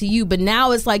 that's up to you. But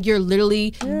now it's like you're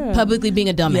literally publicly being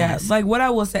a dumbass. Yeah, like what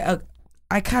I will say,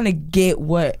 I kind of get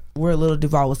where Lil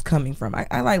Duval was coming from.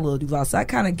 I like Lil Duval, so I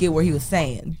kind of get where he was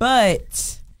saying.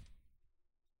 But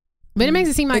it makes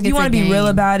it seem like if you want to be real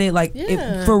about it, like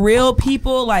if, for real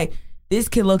people, like this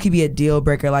could low-key be a deal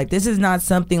breaker. Like this is not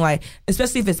something like,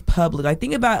 especially if it's public. Like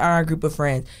think about our group of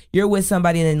friends. You're with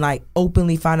somebody and then like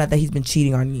openly find out that he's been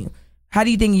cheating on you. How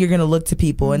do you think you're going to look to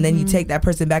people? And then you take that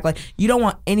person back. Like you don't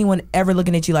want anyone ever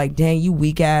looking at you like, dang, you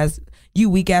weak ass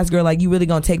girl, like you really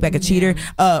gonna take back a cheater,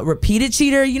 repeated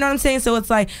cheater, you know what I'm saying? So it's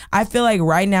like, I feel like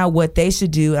right now what they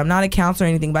should do, I'm not a counselor or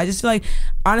anything, but I just feel like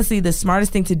honestly the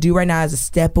smartest thing to do right now is a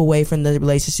step away from the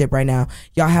relationship right now.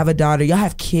 Y'all have a daughter, y'all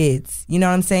have kids, you know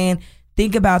what I'm saying?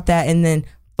 Think about that and then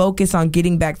focus on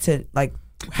getting back to like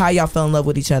how y'all fell in love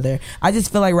with each other. I just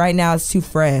feel like right now it's too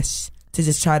fresh to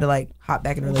just try to like hop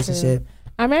back in a relationship.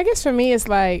 I mean, I guess for me it's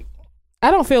like, I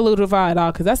don't feel Lil Duval at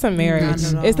all, because that's a marriage.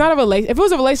 It's not a relationship. If it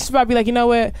was a relationship, I'd be like, you know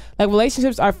what? Like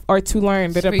relationships are to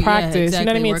learn, they're to practice. Exactly. You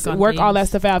know what I mean? Work all that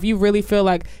stuff out. If you really feel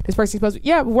like this person's supposed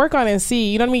to, work on it and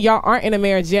see. You know what I mean? Y'all aren't in a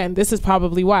marriage yet, and this is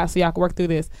probably why. So y'all can work through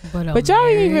this. But y'all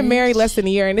ain't even married less than a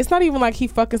year, and it's not even like he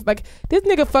fucking like this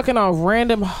nigga fucking on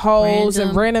random hoes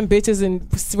and random bitches in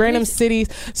random cities.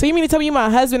 So you mean to tell me you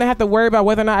my husband and have to worry about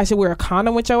whether or not I should wear a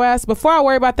condom with your ass? Before I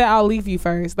worry about that, I'll leave you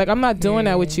first. Like I'm not doing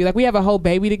that with you. Like we have a whole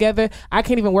baby together. I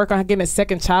can't even work on getting a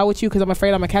second child with you because I'm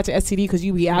afraid I'm gonna catch an STD because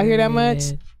you be out here that much.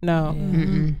 No,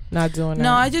 not doing that.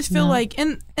 No, I just feel like,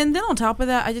 and then on top of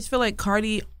that, I just feel like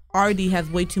Cardi already has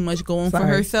way too much going for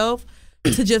herself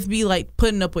to just be like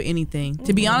putting up with anything.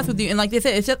 To be honest with you, and like they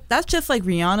said, that's just like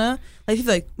Rihanna. Like she's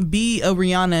like, be a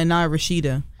Rihanna and not a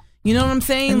Rashida. You know what I'm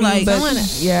saying? I mean,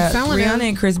 Rihanna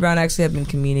and Chris Brown actually have been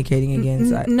communicating again.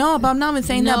 So no, but I'm not even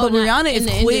saying that. But Rihanna is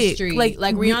quick. Industry. Like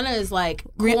Rihanna is like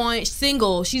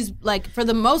single. She's like for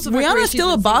the most of her Rihanna's career,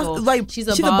 still a boss. Single. Like she's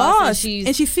a boss,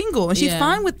 and she's single, and she's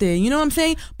fine with it. You know what I'm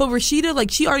saying? But Rashida, like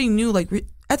she already knew. Like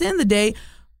at the end of the day,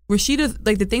 Rashida,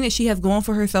 like the thing that she has going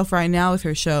for herself right now is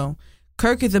her show.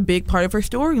 Kirk is a big part of her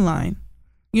storyline.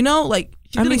 You know, like.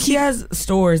 She has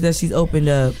stores that she's opened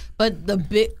up. But the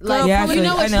big, like, you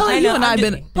know what?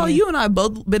 Paul, you and I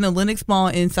both been in Lenox Mall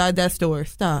inside that store.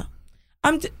 Stop.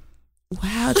 Wow,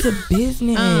 it's a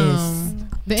business.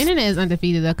 The internet is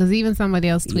undefeated though, because even somebody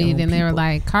else tweeted and they were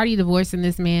like, Cardi divorcing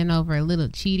this man over a little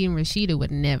cheating. Rashida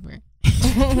would never.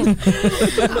 I'm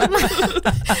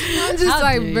just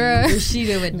like, bruh.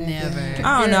 Rashida would never.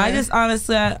 I don't know. I just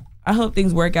honestly, I hope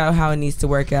things work out how it needs to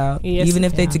work out. Yes, even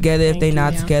if they together, if they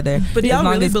not together. But as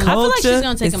long as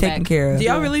culture is taken care of. Do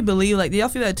y'all really believe? Like, do y'all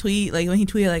see that tweet? Like when he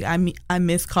tweeted, like I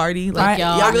miss Cardi. Like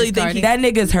y'all really think that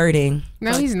nigga's hurting?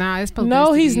 No, he's not. It's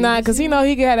no, he's not, because he know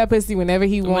he can have that pussy whenever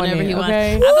he wanted.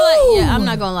 Okay, I feel like I'm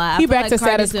not gonna lie. He back to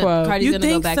status quo. Cardi's gonna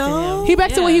go back to him. He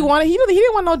back to what he wanted. He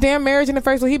didn't want no damn marriage in the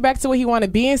first place. He back to what he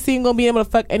wanted: being single, being able to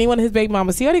fuck anyone of his baby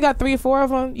mamas. He already got 3 or 4 of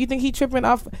them. You think he tripping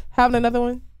off having another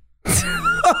one?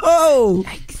 Oh,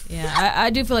 yeah,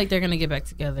 I do feel like they're gonna get back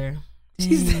together.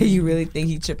 She said, "You really think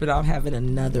he tripping off having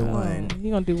another one? He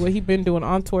gonna do what he been doing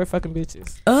on tour, fucking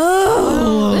bitches."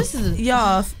 Oh, this is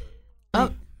y'all.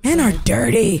 Men are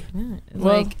dirty.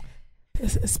 Well,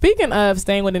 speaking of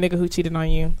staying with a nigga who cheated on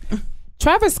you,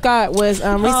 Travis Scott was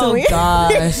recently. Oh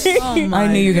gosh, I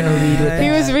knew you were gonna read with that. He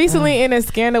was recently in a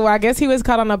scandal where I guess he was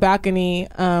caught on a balcony.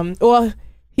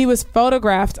 He was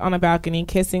photographed on a balcony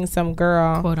kissing some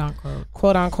girl,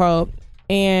 quote unquote.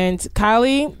 And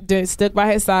Kylie stood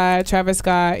by his side. Travis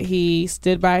Scott, he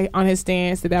stood by on his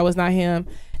stance that was not him.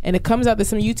 And it comes out that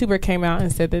some YouTuber came out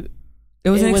and said that it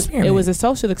was a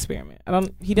social experiment.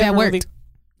 He didn't really.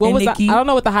 What was I don't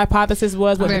know what the hypothesis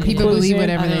was. What people believe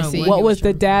whatever they see. What was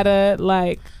the data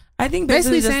like? I think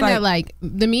basically saying that like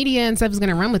the media and stuff is going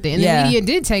to run with it, and the media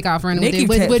did take off running with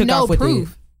it with no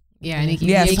proof. Yeah, Nikki.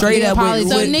 Yeah, straight up.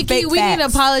 So Nikki, we need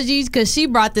apologies because she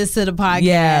brought this to the podcast.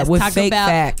 Yeah, with fake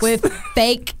facts. With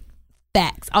fake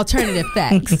facts, alternative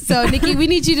facts. So Nikki, we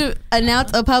need you to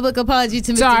announce a public apology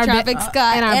to Mr. Travis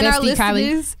Scott and our bestie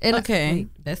Kylie. And okay,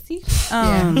 bestie.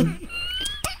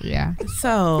 Yeah.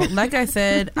 So, like I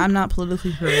said, I'm not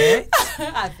politically correct.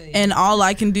 And all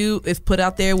I can do is put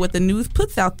out there what the news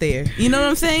puts out there. You know what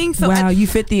I'm saying? So wow, you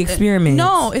fit the experiment.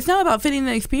 No, it's not about fitting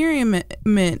the experiment.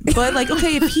 But like,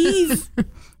 okay,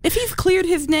 if he's cleared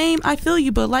his name, I feel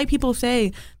you. But like people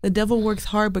say, the devil works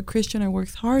hard, but Kris Jenner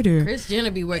works harder. Kris Jenner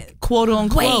be working. Quote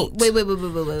unquote.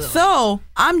 Wait. So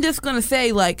I'm just going to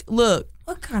say, like, look.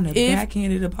 What kind of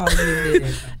backhanded apology is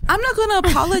this? I'm not going to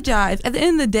apologize. At the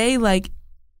end of the day, like,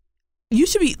 you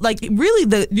should be, like, really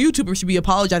the YouTuber should be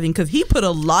apologizing because he put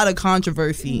a lot of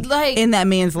controversy in that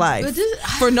man's life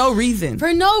for no reason.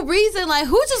 For no reason. Like,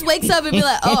 who just wakes up and be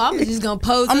like, oh, I'm just going to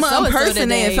pose I'm going to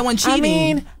impersonate someone cheating. I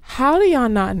mean, how do y'all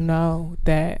not know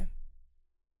that?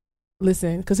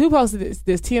 Listen, because who posted this?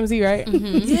 This TMZ, right?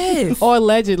 Mm-hmm. Yes. Or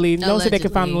allegedly. Don't say they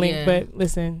can find the link, yeah. but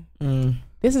listen.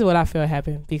 This is what I feel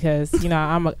happened because, you know,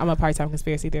 I'm a part-time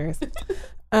conspiracy theorist.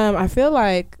 I feel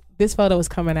like this photo was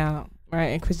coming out, right?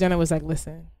 And Kris Jenner was like,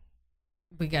 listen.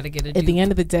 We got to get it. At the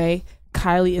end of the day,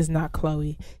 Kylie is not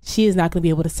Khloe. She is not going to be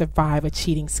able to survive a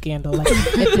cheating scandal. Like,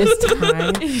 at this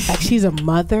time, like, she's a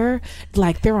mother.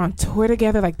 Like, they're on tour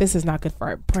together. Like, this is not good for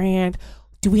our brand.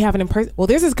 Do we have an in-person? Well,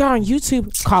 there's this guy on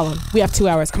YouTube. Call him. We have 2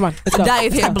 hours. Come on. Let's go. Dye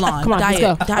his hair blonde. Come on. Diet.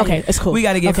 Let's go. Okay, it's cool. We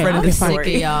got to get Fred of the Sick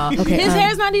story. of y'all. Okay, His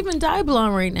hair's not even dye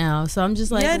blonde right now. So I'm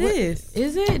just like, Yeah, it is.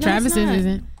 Is it? No, Travis's it's not.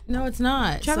 isn't. No, it's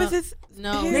not. Travis's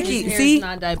No, Nikki, his hair see? is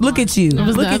not dye blonde. Look at you.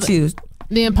 was Look the at other- you.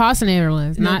 The impersonator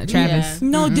was, not Travis. Yeah.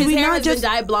 No, did His we hair not has just? been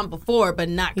dye blonde before, but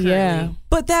not currently. Yeah.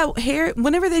 But that hair,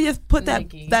 whenever they just put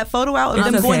Nikki. that photo out of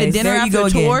It's them going okay. to dinner There you after go the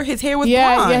tour, again. his hair was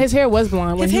Yeah, blonde. yeah, his hair was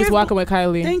blonde when His he was hair's walking with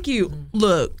Kylie. Thank you.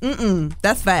 Look,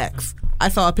 that's facts. I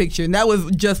saw a picture, and that was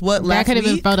just what That last could have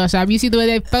been week. Photoshop. You see the way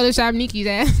they Photoshop Nikki's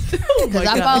ass? Because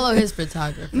I follow his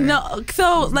photographer. No,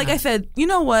 so like I said, you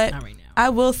know what? Not right now. I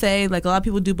will say, like, a lot of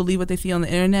people do believe what they see on the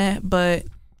internet, but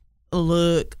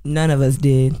look, None of us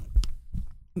did.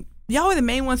 y'all were the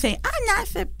main ones saying, "I'm not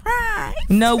surprised."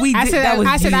 No, we I did. said that was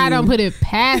I said you. I don't put it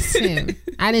past him.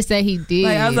 I didn't say he did.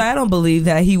 Like, I was like, I don't believe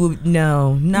that he would.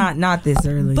 No, not this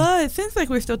early. But since like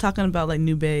we're still talking about like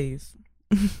new bays,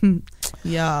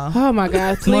 yeah. Oh my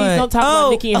God! Please What? don't talk about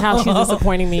Nikki and how she's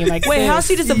disappointing me. Like, Wait, sis. how's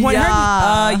she disappointed?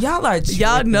 Yeah. Y'all are.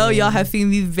 Y'all know tripping. y'all have seen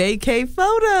these vacay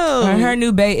photos. Her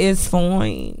new bae is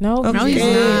fine. No, No, he's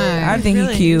Okay. not. I think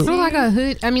Really? he cute. He look like a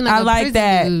hood. I mean, like I a like prison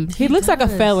that. dude. He looks like a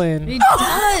felon. He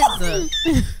does.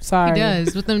 Sorry. He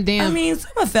does with them damn. I mean,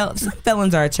 some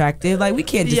felons are attractive. Like, we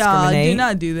can't Y'all discriminate. do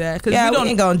not do that because Yeah, we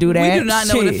ain't gonna do that. We do not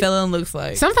know what a Shit. felon looks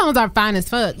like. Some felons are fine as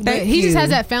fuck, but Thank he just you. has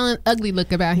that felon ugly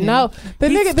look about him. No, the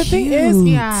thing is,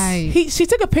 Yeah. she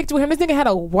took a picture with him. This nigga had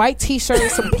a white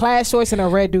T-shirt, some plaid shorts, and a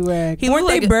red do-rag. He Weren't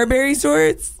looked they like Burberry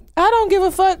shorts? I don't give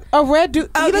a fuck. A red do.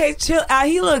 Okay, chill out.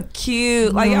 He look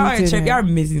cute. Like, No, y'all he are didn't. tripping. Y'all are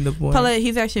missing the point. Paulette,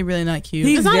 he's actually really not cute.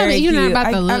 He's It's not very even cute.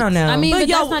 about the I looks. don't know. I mean, But but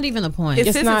y'all- that's not even the point. if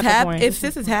It's sis not is the happy, point. if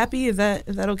sis is happy, is that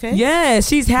okay? yeah,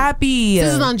 she's happy.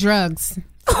 This is on drugs.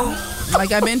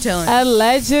 Like I've been telling.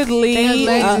 Allegedly.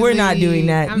 We're not doing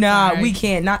that. I'm Nah, sorry. we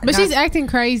can't. Not. But not- she's acting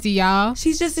crazy, y'all.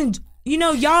 She's just in. You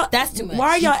know, y'all. That's too much. Why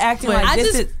are y'all acting like I this?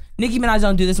 just- Is Nicki Minaj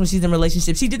don't do this when she's in a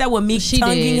relationship. She did that with Meek, She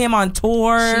tonguing did. him on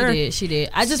tour. She did.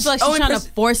 I just feel like Oh, she's and trying to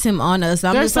force him on us.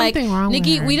 I'm There's just like, something wrong with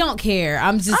Nikki, her. we don't care.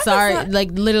 I'm just sorry.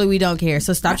 Like, literally, we don't care.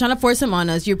 So stop trying to force him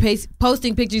on us. You're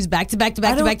posting pictures back to back to I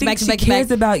back to don't back to think back to she back to cares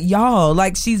back. about y'all.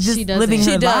 Like, she's just She doesn't. living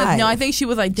She her does. life. No, I think she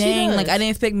was like, dang, does. like I didn't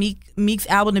expect Meek's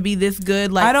album to be this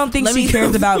good. Like I don't think let she me-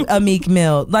 cares about a Meek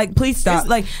Mill. Like, please stop.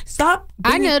 Like, stop. I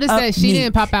bringing noticed up that she Meek.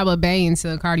 didn't pop out with Bey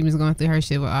until Cardi was going through her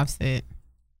shit with Offset.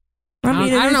 I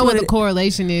it don't is know what the it-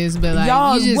 correlation is, but like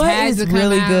y'all, you just what had is to come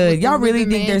really out good? with Y'all the really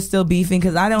Rhythm think Man. they're still beefing?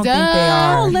 Because I don't think they Duh.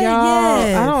 are. Like, Y'all,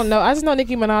 yes. I don't know. I just know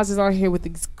Nicki Minaj is out here with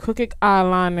this crooked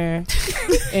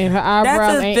eyeliner and her eyebrows.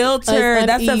 That's a ain't filter. as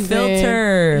That's a uneven.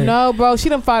 filter. No, bro, she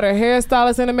done fought her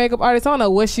hairstylist and a makeup artist. I don't know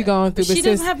what she going through. She but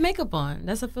doesn't sis, have makeup on.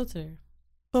 That's a filter.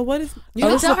 But what is? You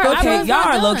can tell her okay, eyebrows y'all not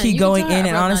are done. low key You can going tell her in,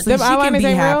 and eyebrows honestly, not she Them can be eyeliners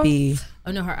ain't real? happy. done.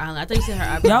 Oh no, her eyeliner. I thought you said her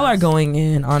eyebrows. Y'all are going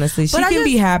in, honestly. She But I can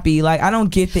be just- happy. Like, I don't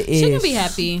get the ish. She can be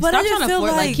happy. But Stop I just trying to feel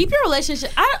force. Like, like- keep your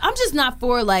relationship. I'm just not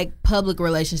for like public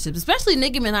relationships, especially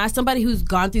Nicki Minaj, somebody who's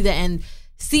gone through that and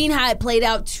seen how it played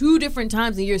out 2 different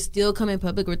times, and you're still coming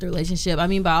public with the relationship. I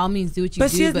mean, by all means, do what you But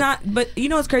do. she's not. But you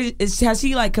know what's crazy? Has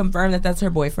she like confirmed that that's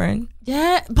her boyfriend?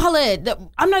 Yeah, Paulette,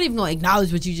 I'm not even going to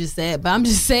acknowledge what you just said, but I'm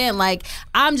just saying, like,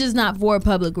 I'm just not for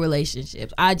public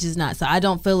relationships. I just not. So I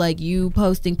don't feel like you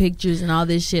posting pictures and all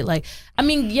this shit. Like, I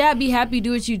mean, yeah, be happy,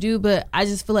 do what you do, but I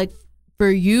just feel like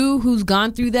for you who's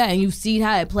gone through that and you've seen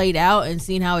how it played out and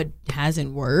seen how it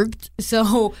hasn't worked.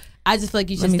 So I just feel like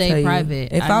you should Let me tell stay you,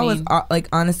 private. If I was mean, like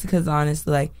honestly,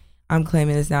 like I'm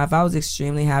claiming this now. If I was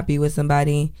extremely happy with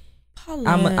somebody,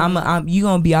 You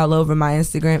gonna be all over my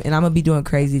Instagram, and I'm gonna be doing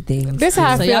crazy things. This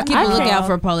how I feel. y'all keep a lookout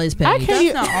for Paulette's page.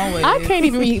 I can't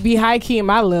even be high key in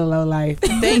my little low life.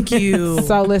 Thank you.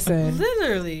 So listen,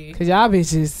 Literally, cause y'all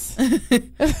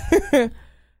bitches.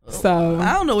 So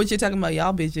I don't know what you're talking about,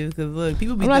 y'all bitches. Because look,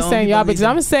 people be. I'm not saying y'all bitches.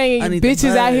 I'm saying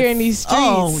bitches out here in these streets.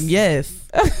 Oh yes,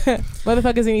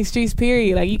 motherfuckers in these streets.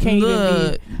 Period. Like you can't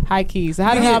even be high key. So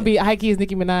how the hell be high key as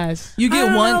Nicki Minaj? You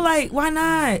get one. Like why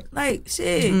not? Like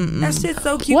shit. That shit's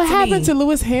so cute. What happened to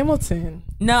Lewis Hamilton?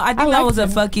 No, I think that was a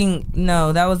fucking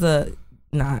no. That was a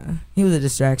nah. He was a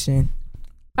distraction.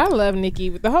 I love Nicki,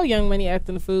 but the whole Young Money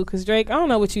acting the fool. Cause Drake, I don't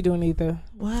know what you doing either.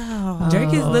 Wow,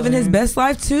 Drake is living his best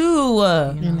life too.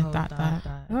 I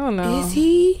don't know. Is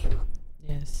he?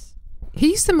 yes. He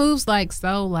used to move like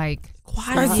so like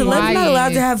Are celebs not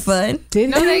allowed to have fun?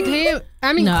 No, they can't.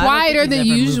 I mean, quieter than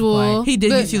usual. He did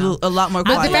get you a lot more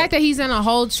quiet. The fact that he's on a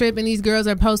whole trip and these girls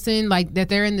are posting like that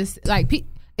they're in this like.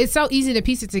 It's so easy to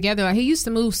piece it together. Like he used to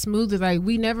move smoother. Like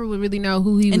we never would really know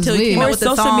who he until was he with. came out Or with the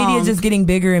social song. media just getting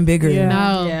bigger and bigger. Yeah.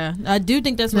 No. Yeah, I do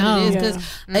think that's what it is. Because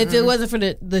if it wasn't for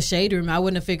the shade room, I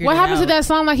wouldn't have figured. What it happened out. to that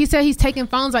song? Like he said, he's taking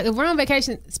phones. Like if we're on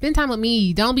vacation, spend time with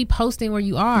me. Don't be posting where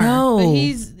you are. No, But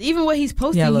he's even what he's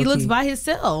posting. Yeah, he looks low-key. by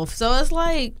himself. So it's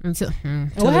like Until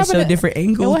What happened show to different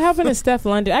angles. What happened to Steph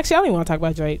London? Actually, I don't even want to talk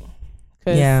about Drake.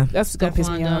 Yeah. That's gonna piss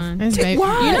me off. It's babe,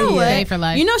 Why? You know what? Babe for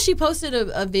life. You know, she posted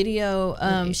a video.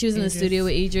 She was in the studio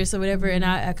with Idris or whatever, and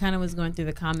I kind of was going through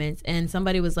the comments, and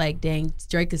somebody was like, "Dang,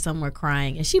 Drake is somewhere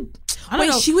crying," and she. I don't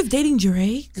know. she was dating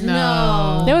Drake?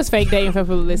 No. There was fake dating for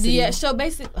publicity. Yeah, so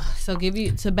basically,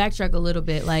 to backtrack a little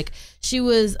bit, like she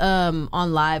was on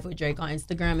live with Drake on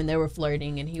Instagram, and they were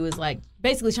flirting, and he was like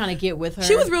basically trying to get with her.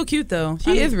 She was real cute though.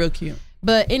 She is real cute.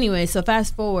 But anyway, so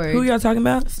fast forward. Who y'all talking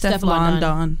about? Steph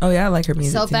London. Oh yeah, I like her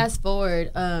music. So too. fast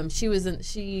forward, she was in the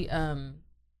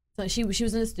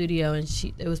studio,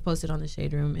 and it was posted on the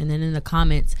Shade Room, and then in the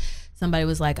comments, somebody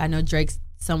was like, "I know Drake's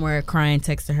somewhere crying,"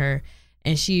 texted her,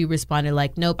 and she responded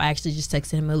like, "Nope, I actually just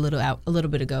texted him a little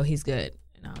bit ago. He's good."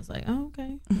 And I was like, "Oh,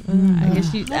 okay." I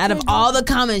guess out of all the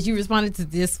comments, you responded to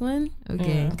this one,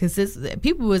 okay? Because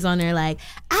people was on there like,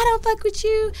 "I don't fuck with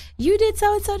you. You did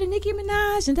so and so to Nicki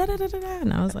Minaj," and da da da da da.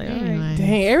 And I was like, "All right."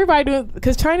 Dang, everybody doing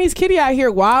because Chinese Kitty out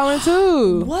here wilding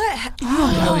too. What?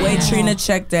 The way Trina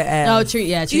checked that ass. Oh,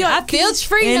 Trina. I feel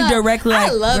Trina. Indirectly, I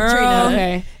like, love girl. Trina.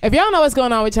 Okay, if y'all know what's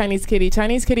going on with Chinese Kitty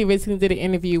recently did an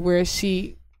interview where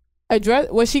she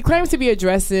she claims to be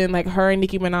addressing like her and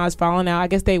Nicki Minaj falling out. I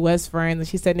guess they was friends, and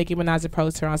she said Nicki Minaj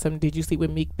approached her on something. Did you sleep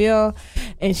with Meek Mill?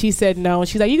 And she said no. And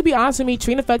she's like, you can be honest with me.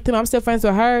 Trina fucked him. I'm still friends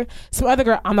with her. Some other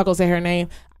girl. I'm not gonna say her name.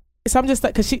 So I'm just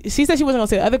like, because she said she wasn't gonna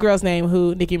say the other girl's name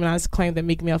who Nicki Minaj claimed that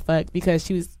Meek Mill fucked because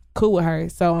she was cool with her.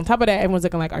 So on top of that, everyone's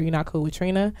looking like, are you not cool with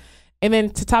Trina? And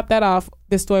then to top that off,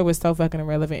 this story was so fucking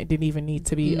irrelevant. It didn't even need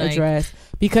to be addressed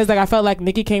because like I felt like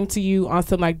Nicki came to you on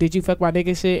some like, did you fuck my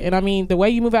nigga shit? And I mean, the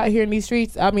way you move out here in these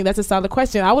streets, I mean, that's a solid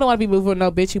question. I wouldn't want to be moving with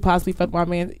no bitch who possibly fucked my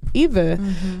man either.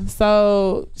 Mm-hmm.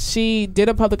 So she did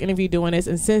a public interview doing this,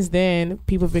 and since then,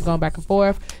 people have been going back and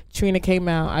forth. Trina came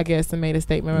out, I guess, and made a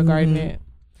statement regarding it.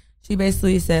 She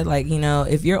basically said, like, you know,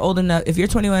 if you're old enough, if you're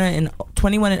 21 and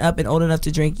up and old enough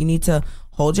to drink, you need to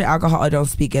hold your alcohol or don't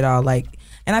speak at all. Like,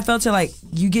 and I felt her like,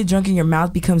 you get drunk and your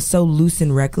mouth becomes so loose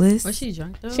and reckless. Was she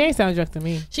drunk though? She ain't sound drunk to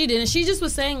me. She didn't. She just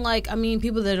was saying like, I mean,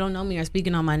 people that don't know me are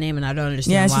speaking on my name, and I don't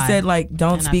understand. Yeah, why. she said like,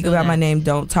 don't And speak about my name,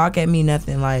 don't talk at me,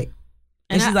 nothing like.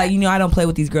 And she's like, you know, I don't play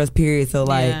with these girls, period. So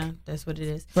like, yeah, that's what it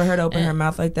is. For her to open her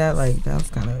mouth like that, like that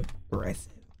was kind of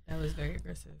aggressive. That was very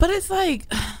aggressive. But it's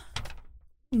like,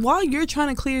 while you're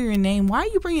trying to clear your name, why are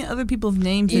you bringing other people's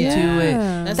names into it?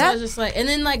 That's what I was just like, and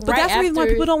then like, but right that's the reason why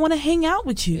after- people don't want to hang out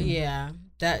with you. Yeah,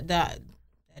 that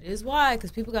is why,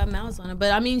 because people got mouths on it.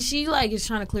 But I mean, she like is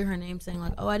trying to clear her name, saying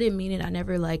like, "Oh, I didn't mean it. I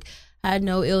never like had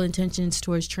no ill intentions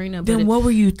towards Trina." Then what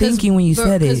were you thinking when you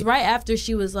said it? Because right after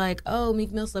she was like, "Oh,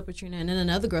 Meek Mill slept with Trina," and then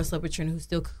another girl slept with Trina who's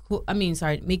still cool.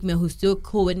 Meek Mill who's still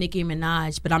cool with Nicki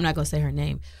Minaj, but I'm not gonna say her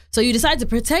name. So you decide to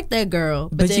protect that girl,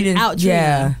 but then you didn't out Trina.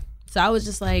 Yeah. So I was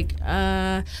just like,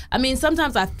 I mean,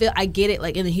 sometimes I get it,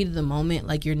 like in the heat of the moment,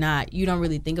 like you don't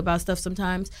really think about stuff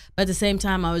sometimes. But at the same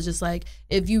time, I was just like,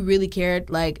 if you really cared,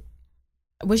 like,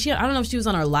 was she? I don't know if she was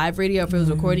on our live radio or if it was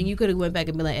recording. You could have went back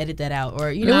and been like, edit that out,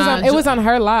 or you know, it was on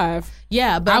her live.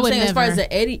 Yeah, but I I'm would saying as far as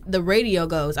never. the radio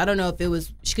goes, I don't know if it was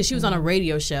because she was on a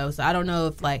radio show, so I don't know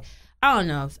if like I don't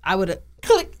know. I would have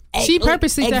clicked. She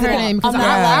purposely said her name because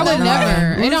I would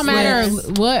never. It don't matter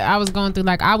what I was going through.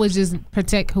 Like I would just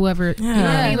protect whoever. You know what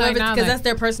I mean? Like, because that's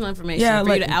their personal information. Yeah, for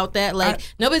like, you to out that, like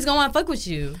nobody's gonna want to fuck with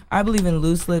you. I believe in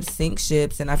loose lips sink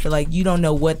ships, and I feel like you don't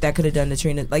know what that could have done to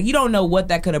Trina. Like you don't know what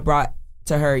that could have brought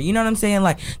to her. You know what I'm saying?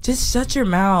 Like, just shut your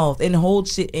mouth and hold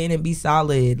shit in and be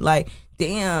solid. Like,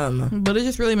 damn. But it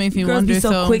just really makes me Girls wonder. Be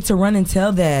so quick to run and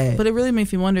tell that. But it really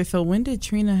makes me wonder. So when did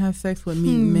Trina have sex with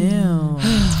Meek Mill?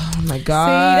 Oh my God.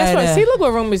 See, that's what. See, look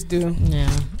what rumors do. Yeah.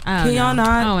 Can y'all not?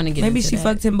 I don't want to get Maybe into she that.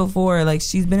 fucked him before. Like,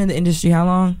 she's been in the industry how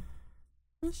long?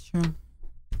 That's true.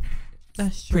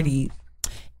 That's true. Pretty.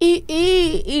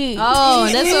 Oh,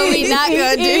 that's what we not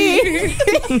gonna do.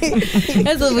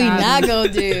 That's what we not gonna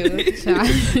do.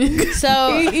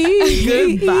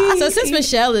 So since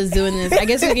Michelle is doing this, I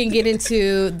guess we can get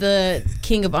into the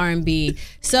king of R&B.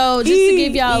 So just to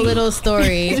give y'all a little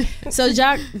story. So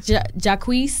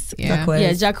Jacquees. Yeah.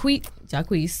 Jacquees.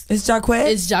 It's Jacquees?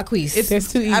 It's Jacquees.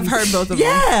 It's too easy. I've heard both of them.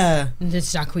 Yeah.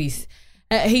 It's Jacquees.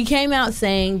 He came out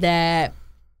saying that,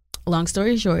 long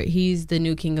story short, he's the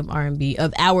new king of R&B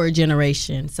of our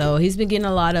generation. So he's been getting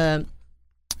a lot of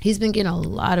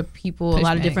people, a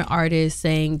lot of different artists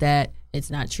saying that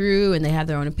it's not true and they have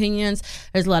their own opinions.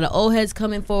 There's a lot of old heads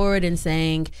coming forward and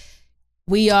saying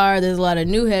there's a lot of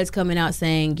new heads coming out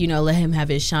saying, let him have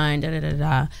his shine, da da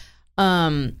da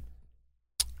da.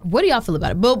 What do y'all feel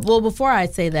about it? Well, before I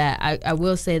say that, I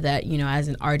will say that, as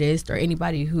an artist or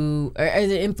anybody who, or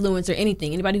as an influencer,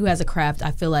 anybody who has a craft, I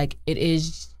feel like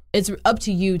it's up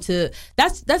to you to,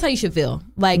 that's how you should feel.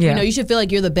 Like, you should feel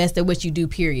like you're the best at what you do,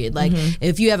 period. Like,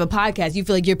 if you have a podcast, you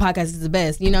feel like your podcast is the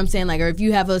best. You know what I'm saying? Like, or if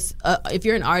you have if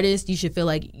you're an artist, you should feel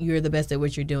like you're the best at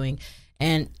what you're doing.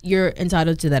 And you're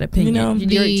entitled to that opinion. To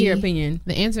your opinion.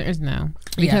 The answer is no.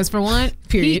 Because for one,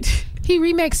 period. He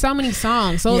remakes so many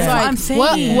songs. So it's like, I'm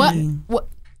saying. what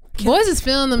boys is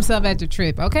feeling themselves at the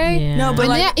trip, okay? Yeah. No, but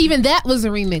and even that was a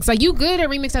remix. Like, you good at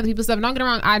remix other people's stuff. Don't get me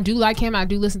wrong, I do like him. I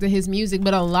do listen to his music,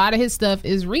 but a lot of his stuff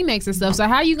is remakes and stuff. So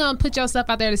how you gonna put yourself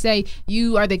out there to say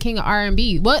you are the king of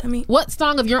R&B? What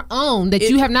song of your own that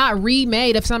you have not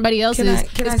remade of somebody else's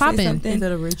is popping? Is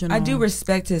that original? I do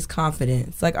respect his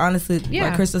confidence. Like, honestly,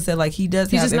 like Crystal said, like, he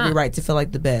does have every right to feel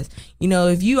like the best.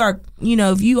 If you are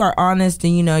honest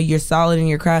and you're solid in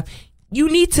your craft, you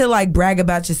need to like brag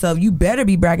about yourself. You better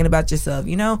be bragging about yourself,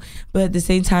 But at the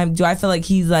same time, do I feel like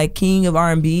he's like king of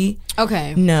R&B?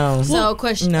 Okay. No. So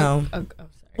question. No.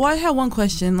 Well, I have one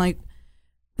question. Like,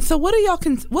 so what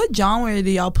genre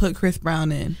do y'all put Chris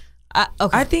Brown in?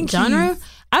 I think genre.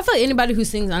 I feel like anybody who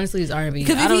sings honestly is R&B.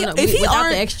 Because I don't know. Without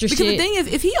the extra because shit. the thing is,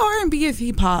 if he R&B, is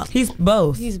hip hop? He's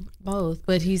both. He's both,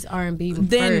 but he's R&B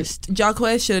then first.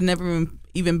 Jacquees should have never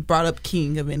even brought up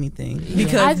king of anything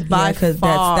because because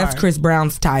that's Chris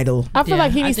Brown's title. I feel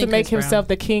like he needs to make himself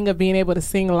the king of being able to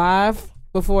sing live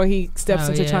before he steps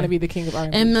into trying to be the king of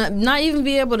R&B. And not even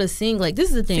be able to sing. Like, this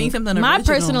is the thing. Sing something My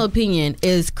original. personal opinion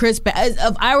is Chris Brown.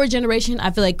 Of our generation,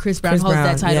 I feel like Chris Brown holds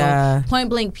that title. Point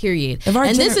blank, period.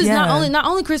 And this is not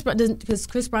only Chris Brown, because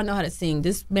Chris Brown knows how to sing.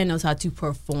 This man knows how to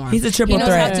perform. He's a triple threat.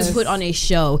 threat. He knows how to put on a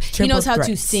show. He knows how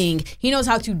to sing. He knows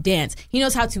how to dance. He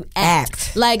knows how to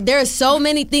act. Like, there are so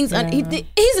many things.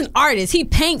 He's an artist. He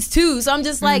paints too. So I'm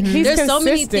just like, there's so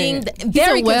many things.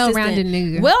 Very well-rounded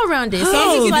nigga. Well-rounded. So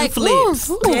I'm just like, flips.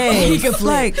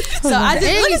 Like, so I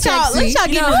just look at y'all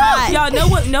getting hot.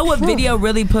 Y'all know what video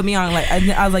really put me on? Like,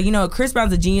 I was like, Chris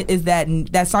Brown's a genius. Is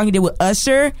that song he did with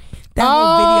Usher? That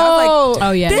whole video,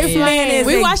 I was like, this man is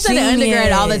we a watched that in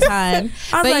undergrad all the time.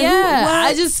 But like,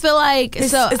 I just feel like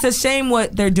it's a shame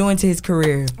what they're doing to his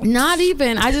career. Not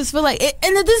even. I just feel like,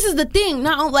 and this is the thing.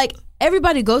 Not like.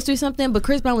 Everybody goes through something, but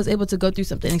Chris Brown was able to go through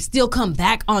something and still come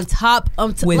back on top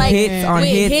with hits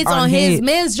on hits.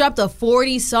 Man's dropped a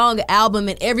 40-song album,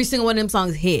 and every single one of them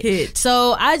songs hit.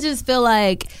 So I just feel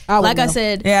like I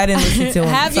said, I didn't listen to him.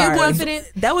 Have your confidence.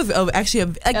 That was actually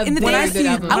in the when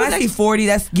I see 40,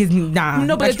 that's gives me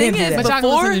No, but the thing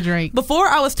is, before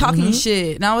I was talking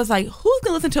shit, and I was like, who's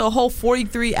gonna listen to a whole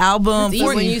 43 album?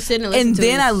 When you sit and listen and to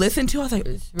then it, I listened to, I was like,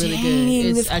 it's really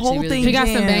good. It's actually really good. He got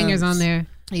some bangers on there.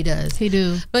 He does. He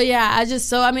do. But yeah, I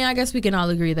guess we can all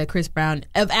agree that Chris Brown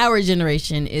of our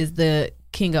generation is the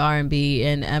king of R&B,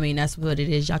 and I mean that's what it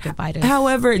is. Y'all can fight us.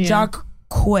 However,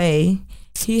 Jacquees,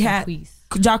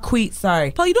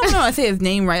 sorry. Paul, you don't know how to say his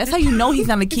name right. That's how you know he's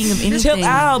not the king of anything. Chill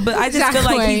out, but I just feel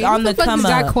like he's on the come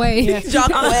up.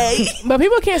 Jacquees. But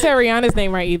people can't say Rihanna's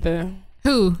name right either.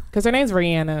 Who? Because her name's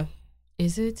Rihanna.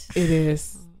 Is it? It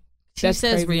is. She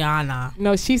says crazy. Rihanna.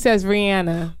 No, she says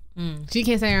Rihanna. She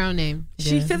can't say her own name.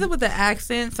 She says it with an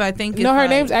accent, so I think it's her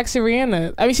name's actually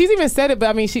Rihanna. I mean, she's even said it, but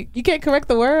I mean, you can't correct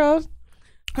the world.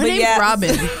 Her name's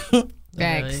Robin.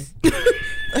 Facts.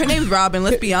 Her name's Robin.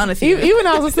 Let's be honest. Even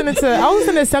I was listening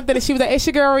to something, and she was like, "It's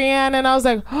your girl Rihanna," and I was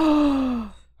like,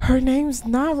 "Oh, her name's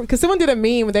not." Because someone did a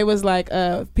meme where they was like,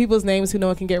 people's names who no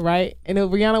one can get right, and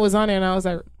Rihanna was on there, and I was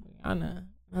like, Rihanna.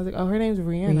 I was like, "Oh, her name's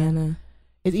Rihanna."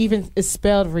 It's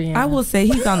spelled Rihanna. I will say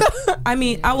he's on.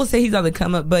 I will say he's on the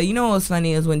come up. But you know what's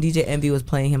funny is when DJ Envy was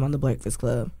playing him on the Breakfast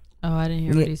Club. Oh, I didn't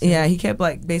hear what he said. Yeah, he kept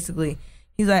like basically.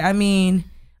 He's like,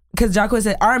 because Jacquees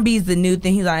said R&B is the new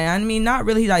thing. He's like, not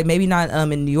really. He's like, maybe not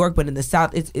in New York, but in the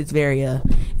South, it's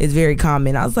very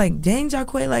common. I was like, dang,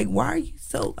 Jacquees, like, why are you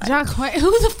so? Jacquees,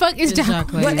 who the fuck is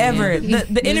Jacquees? Whatever.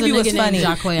 The interview was funny.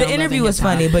 The interview was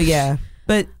funny, but yeah.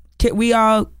 But we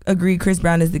all agree Chris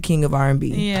Brown is the king of R&B.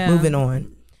 Yeah. Moving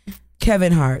on.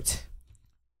 Kevin Hart.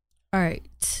 All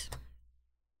right.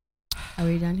 Are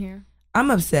we done here?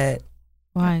 I'm upset.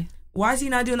 Why? Why is he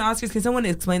not doing the Oscars? Can someone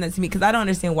explain that to me? Because I don't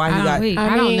understand why he got.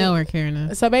 I don't know where Karen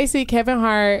is. So basically, Kevin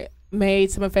Hart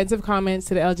made some offensive comments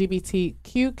to the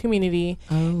LGBTQ community,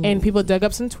 and people dug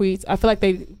up some tweets. I feel like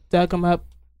they dug them up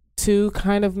to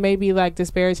kind of maybe like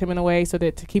disparage him in a way so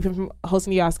that to keep him from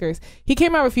hosting the Oscars. He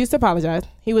came out, refused to apologize.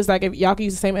 He was like, if y'all can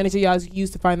use the same energy y'all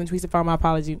used to find the tweets to find my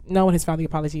apology. No one has found the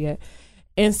apology yet.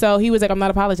 And so he was like, I'm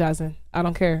not apologizing. I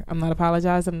don't care. I'm not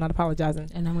apologizing.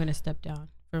 And I'm going to step down.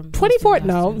 24th,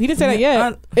 no, he didn't say that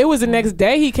yet. It was the next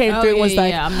day he came through and was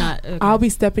like, I'm not. Okay. I'll be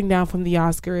stepping down from the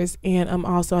Oscars, and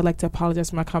also I'd like to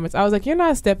apologize for my comments. I was like, you're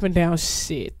not stepping down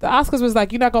shit. The Oscars was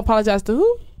like, you're not gonna apologize to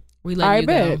who? We let you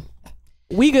go.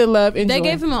 We good love. Enjoy. They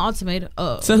gave him an ultimatum.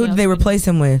 So who did they replace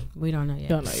him with? We don't know yet.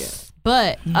 Don't know yet.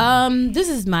 But this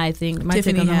is my thing. My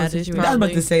Tiffany take on the whole Haddish, situation. I was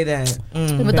about to say that.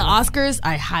 With the Oscars,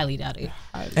 I highly doubt it.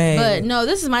 Hey. But no,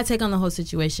 this is my take on the whole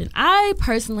situation. I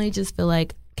personally just feel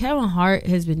like Kevin Hart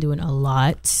has been doing a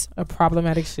lot of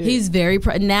problematic shit. He's very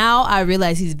now I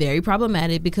realize he's very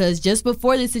problematic because just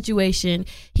before this situation,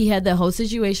 he had the whole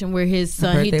situation where his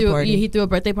son he threw a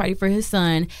birthday party for his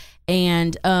son,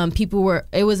 and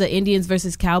it was an Indians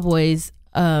versus Cowboys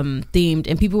themed,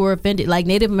 and people were offended. Like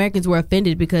Native Americans were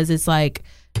offended because it's like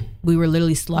we were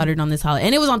literally slaughtered on this holiday,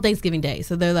 and it was on Thanksgiving Day.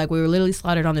 So they're like, we were literally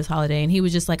slaughtered on this holiday, and he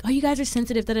was just like, oh, you guys are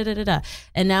sensitive, da da da da da.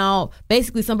 And now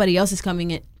basically somebody else is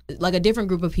coming in. Like a different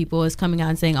group of people is coming out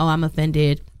and saying, oh, I'm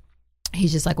offended.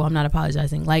 He's just like, well, I'm not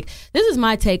apologizing. Like, this is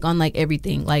my take on like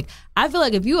everything. Like, I feel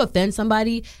like if you offend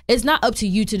somebody, it's not up to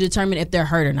you to determine if they're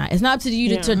hurt or not. It's not up to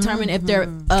you to determine if they're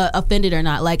offended or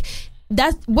not. Like,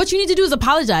 that's what you need to do is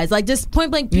apologize. Like, just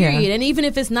point blank period. Yeah. And even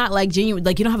if it's not like genuine,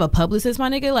 like you don't have a publicist, my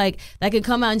nigga, like that could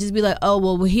come out and just be like, oh,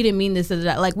 well he didn't mean this or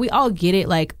that. Like, we all get it.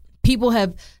 Like, people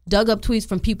have dug up tweets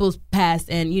from people's past,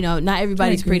 and you know, not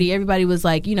everybody's pretty. Everybody was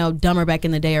like, you know, dumber back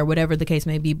in the day or whatever the case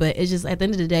may be. But it's just at the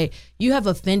end of the day, you have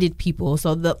offended people.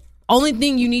 So the only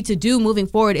thing you need to do moving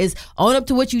forward is own up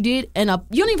to what you did, and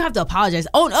you don't even have to apologize.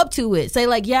 Own up to it. Say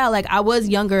like, yeah, like I was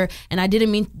younger and I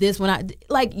didn't mean this when I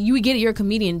like. You get it. You're a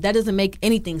comedian. That doesn't make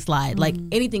anything slide. Like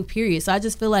anything. Period. So I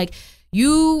just feel like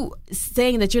you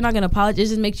saying that you're not going to apologize,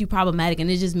 it just makes you problematic,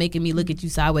 and it's just making me look at you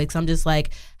sideways. Cause I'm just like,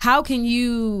 how can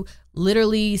you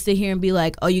literally sit here and be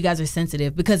like, oh, you guys are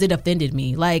sensitive because it offended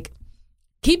me? Like,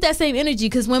 keep that same energy,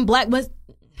 because when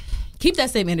keep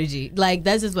that same energy. Like,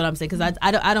 that's just what I'm saying, because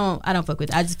I don't fuck with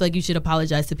it. I just feel like you should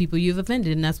apologize to people you've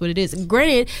offended, and that's what it is.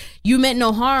 Granted, you meant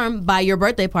no harm by your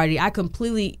birthday party. I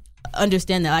completely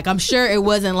understand that. Like, I'm sure it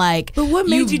wasn't like, but what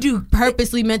made you do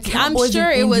purposely meant to. I'm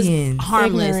sure it was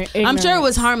harmless. Ignorant. I'm sure it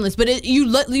was harmless, but it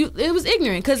was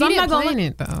ignorant, because I'm not going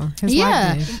it though.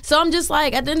 So I'm just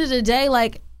like, at the end of the day,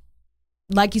 like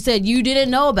you said, you didn't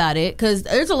know about it, because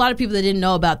there's a lot of people that didn't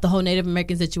know about the whole Native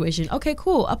American situation. Okay,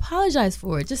 cool. Apologize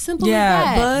for it. Just simple as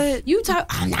that. But you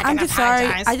I'm just sorry.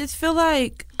 I just feel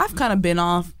like I've kind of been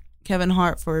off Kevin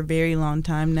Hart for a very long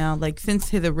time now. Like, since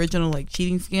his original like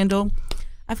cheating scandal,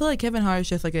 I feel like Kevin Hart is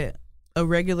just like a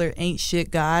regular ain't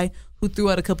shit guy who threw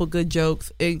out a couple good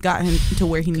jokes. It got him to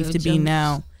where he needs to be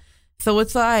now. So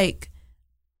it's like,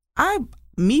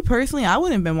 me personally, I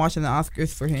wouldn't have been watching the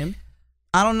Oscars for him.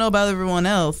 I don't know about everyone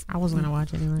else. I wasn't gonna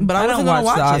watch anyway, but I don't watch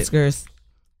the Oscars.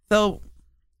 So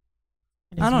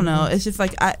I don't know. It's just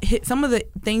like some of the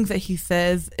things that he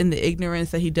says and the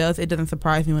ignorance that he does, it doesn't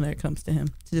surprise me when it comes to him,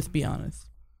 to just be honest.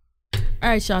 All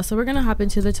right, y'all. So we're gonna hop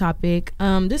into the topic.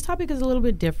 This topic is a little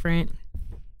bit different.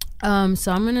 So I'm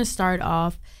gonna start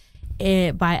off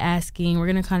by asking. We're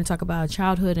gonna kind of talk about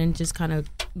childhood and just kind of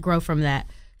grow from that.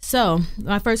 So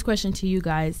my first question to you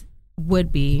guys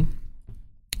would be,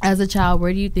 as a child,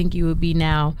 where do you think you would be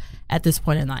now at this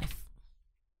point in life?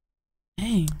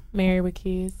 Dang. Married with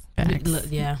kids.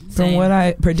 Yeah. From what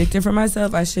I predicted for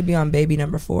myself, I should be on baby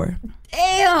number 4.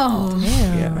 Damn.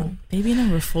 Yeah. Baby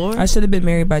number 4? I should have been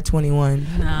married by 21.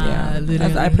 Nah,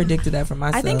 yeah. I predicted that for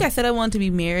myself. I think I said I wanted to be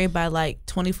married by like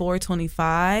 24,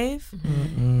 25.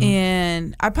 Mm-hmm.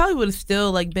 And I probably would have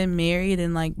still like been married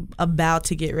and like about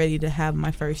to get ready to have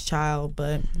my first child.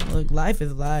 But look, life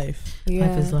is life. Yeah.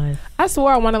 Life is life. I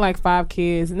swore I wanted like 5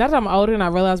 kids. Now that I'm older and I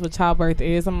realize what childbirth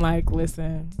is, I'm like,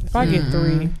 listen, if I get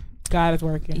 3, God is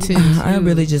working. I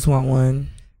really just want 1.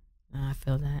 I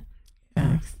feel that.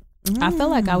 I feel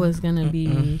like I was gonna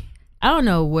be. I don't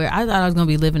know where. I thought I was gonna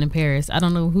be living in Paris. I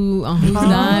don't know who on whose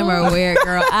dime or where,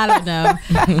 girl. I don't know.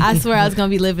 I swear I was gonna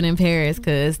be living in Paris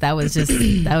because that was just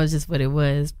what it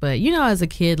was. But you know, as a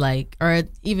kid, like, or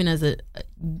even as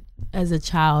a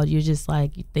child, you're just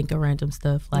like, you think of random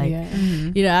stuff. Like,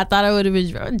 you know, I thought I would have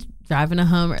been driving a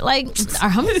Hummer. Like, are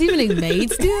Hummers even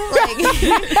made still?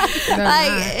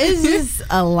 Like, it's just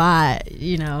a lot,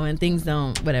 you know, and things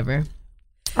don't, whatever.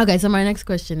 Okay, so my next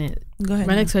question is, Go ahead.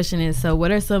 My next question is, so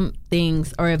what are some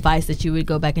things or advice that you would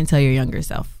go back and tell your younger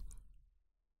self?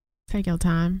 Take your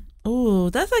time. Ooh,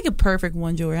 that's like a perfect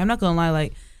one, Jory. I'm not gonna lie.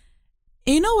 Like,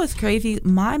 you know what's crazy?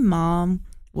 My mom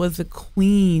was the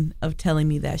queen of telling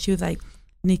me that. She was like,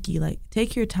 Nikki, like,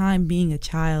 take your time being a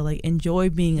child. Like, enjoy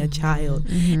being a child.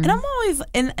 And I'm always,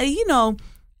 and you know,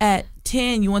 at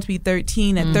 10, you want to be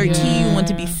 13. At 13, you want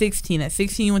to be 16. At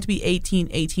 16, you want to be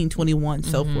 18, 21,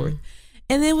 so forth.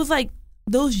 And it was like,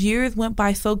 those years went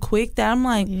by so quick that I'm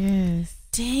like,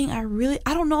 dang,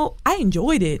 I don't know. I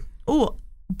enjoyed it. Oh,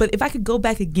 but if I could go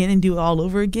back again and do it all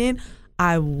over again,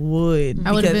 I would.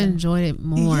 I would have enjoyed it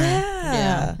more.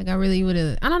 Yeah. Like I really would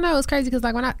have. I don't know. It's crazy because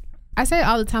like when I say it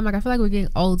all the time, like I feel like we're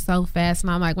getting old so fast.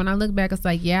 And I'm like, when I look back, it's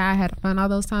like, yeah, I had fun all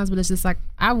those times, but it's just like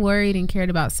I worried and cared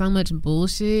about so much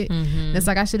bullshit. It's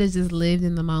like I should have just lived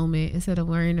in the moment instead of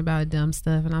worrying about dumb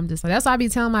stuff. And I'm just like, that's why I be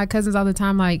telling my cousins all the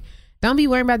time, like, don't be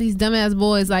worrying about these dumbass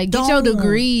boys. Like, get your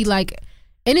degree. Like,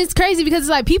 and it's crazy because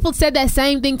it's like people said that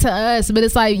same thing to us, but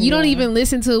it's like you don't even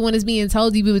listen to it when it's being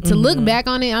told you. But to look back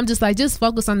on it, I'm just like, just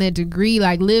focus on that degree.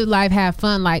 Like, live life, have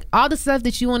fun. Like, all the stuff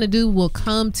that you want to do will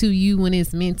come to you when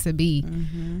it's meant to be.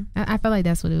 I feel like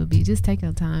that's what it would be. Just take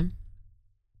your time.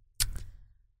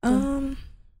 I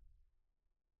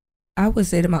would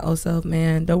say to my old self,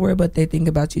 man, don't worry about what they think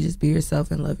about you. Just be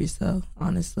yourself and love yourself,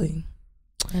 honestly.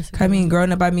 I mean,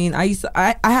 growing up,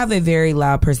 I have a very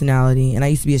loud personality, and I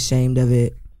used to be ashamed of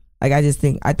it. Like, I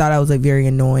thought I was like very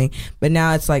annoying, but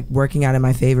now it's like working out in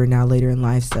my favor now later in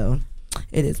life. So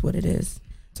it is what it is.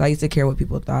 So I used to care what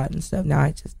people thought and stuff. Now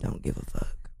I just don't give a fuck.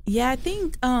 Yeah, I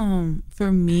think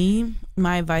for me,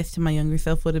 my advice to my younger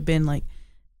self would have been like,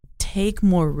 take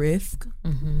more risk.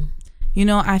 You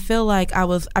know, I feel like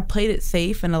I played it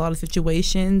safe in a lot of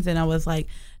situations, and I was like,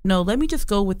 no, let me just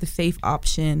go with the safe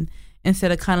option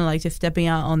instead of kind of like just stepping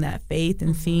out on that faith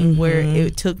and seeing where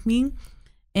it took me.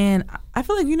 And I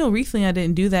feel like, you know, recently I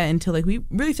didn't do that until like we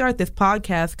really started this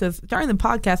podcast, because starting the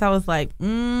podcast, I was like,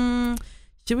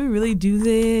 should we really do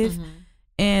this?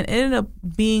 And it ended up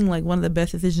being like one of the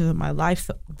best decisions of my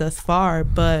life thus far.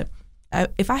 But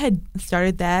if I had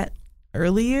started that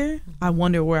earlier, I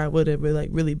wonder where I would have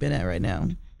really been at right now.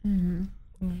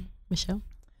 Michelle?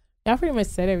 Y'all pretty much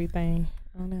said everything.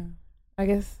 I don't know. I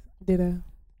guess ditto.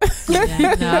 No,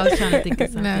 I was trying to think of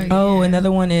something.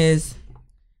 Another one is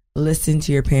listen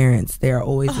to your parents. They are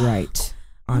always right,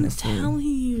 honestly. I'm telling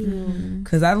you.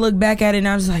 Because I look back at it and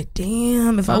I'm just like,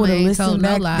 damn, if I would have listened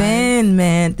back then,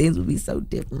 man, things would be so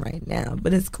different right now.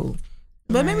 But it's cool.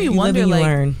 But it made me wonder,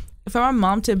 like, if my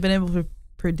mom to have been able to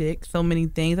predict so many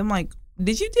things, I'm like,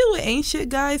 did you deal with ancient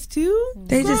guys too?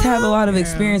 They just have a lot of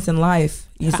experience in life.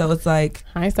 So it's like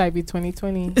hindsight be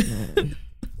 20/20.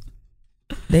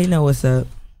 They know what's up.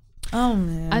 Oh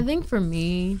man. I think for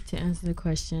me, to answer the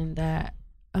question, that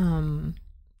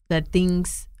that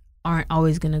things aren't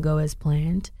always gonna go as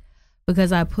planned,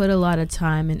 because I put a lot of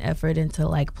time and effort into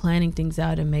like planning things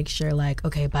out and make sure like,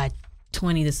 okay, by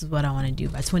 20 this is what I want to do,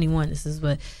 by 21 this is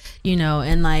what, you know,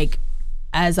 and like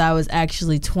as I was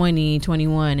actually 20,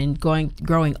 21 and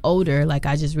growing older, like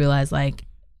I just realized like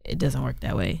it doesn't work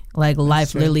that way. Like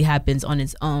life literally happens on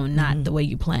its own, not the way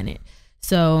you plan it.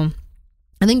 So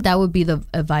I think that would be the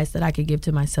advice that I could give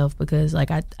to myself, because like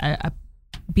I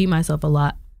beat myself a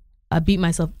lot. I beat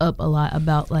myself up a lot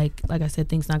about like I said,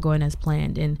 things not going as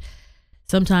planned. And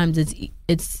sometimes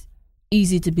it's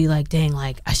easy to be like, dang,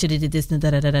 like I should have did this and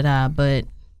da. But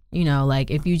you know,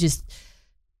 like if you just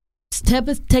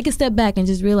take a step back and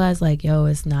just realize like, yo,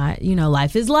 it's not, you know,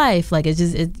 life is life. Like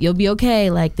you'll be okay.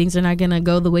 Like things are not gonna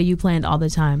go the way you planned all the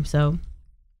time. So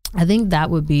I think that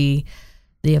would be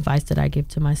the advice that I give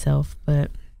to myself.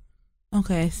 But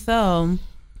okay, so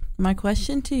my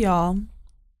question to y'all,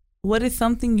 what is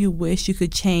something you wish you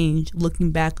could change looking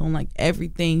back on like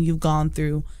everything you've gone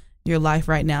through your life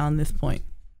right now in this point?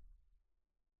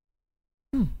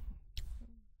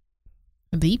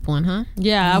 A deep one, huh?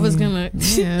 Yeah, I was gonna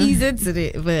ease into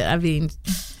it, but I mean,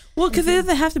 well, because it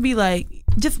doesn't have to be like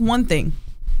just one thing.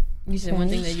 You said one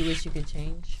thing that you wish you could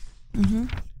change.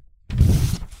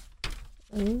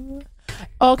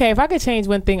 Okay, if I could change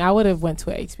one thing, I would have went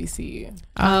to a HBCU.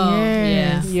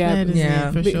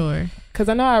 Yeah, for sure. Because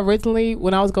I know originally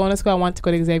when I was going to school, I wanted to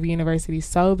go to Xavier University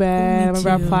so bad. I remember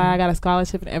I applied, I got a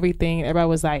scholarship and everything. Everybody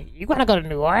was like, "You want to go to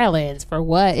New Orleans for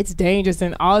what? It's dangerous."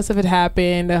 And all this stuff had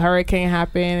happened. The hurricane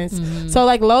happened. So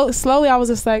like slowly, I was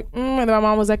just like, and then my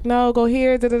mom was like, "No, go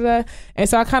here." Da, da, da. And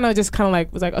so I kind of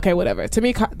like was like, okay, whatever. To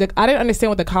me, I didn't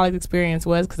understand what the college experience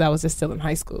was because I was just still in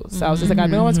high school. So I was just like, I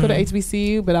know I want to go to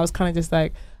HBCU, but I was kind of just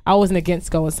like, I wasn't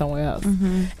against going somewhere else.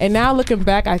 And now looking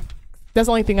back, that's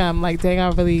the only thing I'm like, dang, I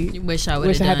really wish I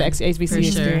had the HBCU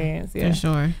experience. Yeah. For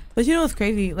sure. But you know what's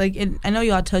crazy? Like, I know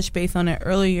y'all touched base on it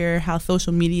earlier, how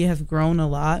social media has grown a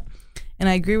lot. And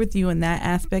I agree with you in that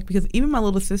aspect because even my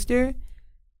little sister,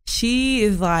 she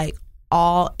is like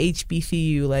all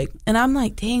HBCU. Like, and I'm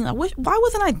like, dang, why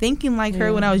wasn't I thinking like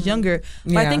her when I was younger?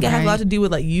 But I think it has a lot to do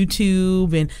with like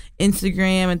YouTube and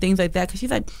Instagram and things like that. Because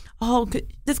she's like, oh,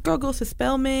 this girl goes to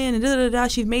Spelman and da-da-da-da.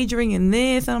 She's majoring in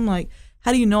this. And I'm like,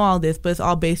 how do you know all this? But it's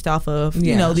all based off of,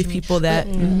 you know, these people that...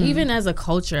 Even as a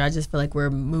culture, I just feel like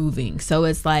we're moving. So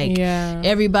it's like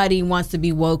everybody wants to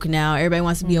be woke now. Everybody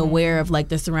wants to be aware of like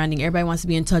their surrounding. Everybody wants to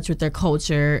be in touch with their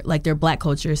culture, like their Black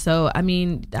culture. So, I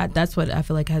mean, that's what I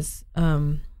feel like has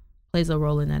plays a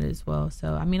role in that as well.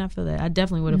 So, I mean, I feel that I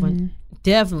definitely would have went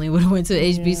to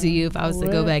HBCU if I was to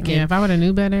go back in. Yeah, if I would have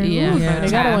knew better. I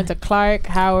gotta went to Clark,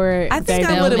 Howard. I think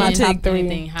I would have went to top three.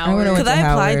 Because I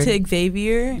applied to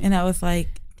Xavier and I was like,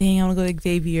 dang, I want to go to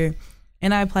Xavier.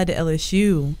 And I applied to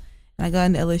LSU. And I got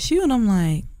into LSU and I'm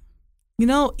like, you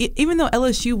know, even though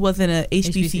LSU wasn't a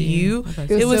HBCU,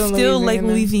 it was still like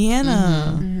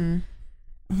Louisiana.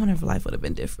 I wonder if life would have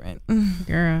been different.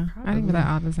 Girl, I think of that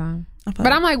all the time.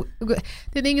 But I'm like,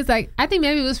 the thing is, like, I think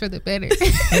maybe it was for the better.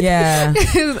 Yeah.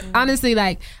 Honestly,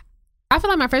 like, I feel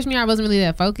like my freshman year I wasn't really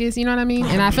that focused, you know what I mean?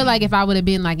 And I feel like if I would have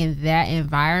been, like, in that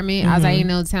environment, I was like, you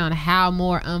know, telling how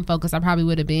more unfocused I probably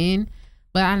would have been.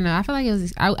 But I don't know. I feel like it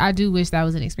was, I do wish that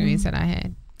was an experience that I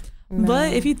had.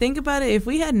 But if you think about it, if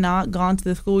we had not gone to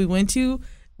the school we went to,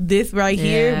 this right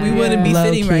here, we wouldn't be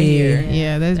sitting right here.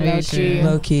 Yeah, that's very true.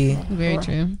 Low key. Very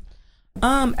true.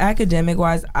 Academic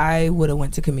wise, I would have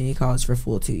went to community college for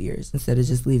full 2 years instead of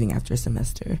just leaving after a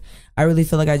semester. I really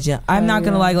feel like I'm not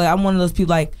gonna like I'm one of those people,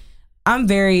 like, I'm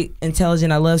very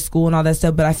intelligent. I love school and all that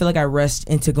stuff, but I feel like I rushed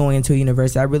into going into a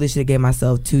university. I really should have gave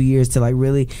myself 2 years to like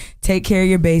really take care of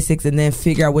your basics and then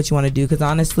figure out what you want to do. Because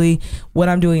honestly, what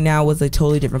I'm doing now was a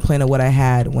totally different plan of what I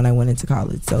had when I went into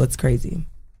college. So it's crazy.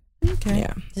 Okay.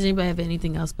 Yeah. Does anybody have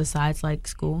anything else besides like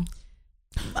school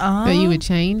that you would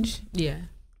change? Yeah.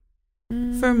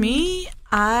 For me,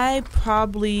 I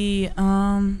probably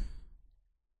I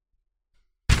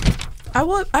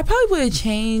probably would have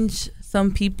changed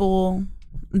some people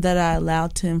that I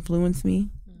allowed to influence me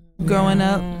growing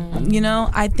up. You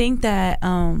know, I think that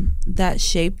that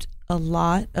shaped a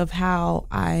lot of how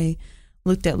I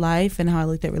looked at life and how I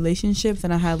looked at relationships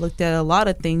and how I looked at a lot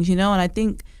of things, you know, and I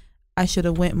think I should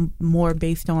have went more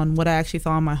based on what I actually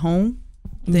saw in my home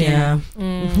than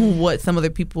what some other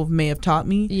people may have taught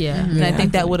me. Yeah. And I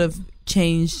think that would have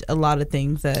changed a lot of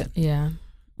things that... Yeah.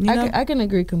 You know? I can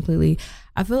agree completely.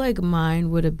 I feel like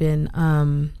mine would have been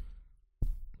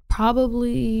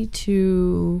probably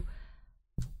to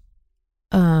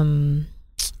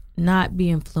not be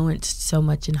influenced so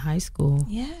much in high school.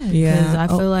 Yeah. Because I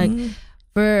feel like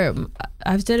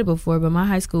I've said it before, but my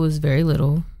high school was very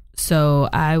little. So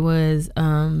I was,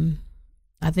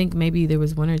 I think maybe there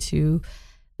was one or two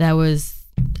that was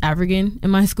African in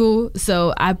my school.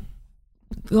 So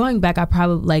going back, I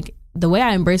probably, like, the way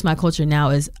I embrace my culture now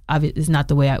is not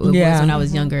the way it was when I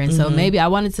was younger. And so maybe I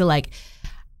wanted to, like,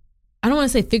 I don't want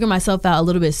to say figure myself out a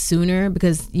little bit sooner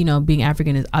because, you know, being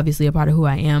African is obviously a part of who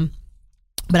I am.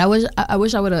 But I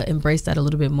wish I would have embraced that a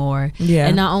little bit more. Yeah.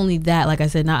 And not only that, like I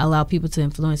said, not allow people to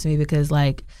influence me because,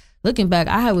 like, looking back,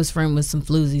 I was friends with some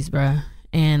floozies, bruh.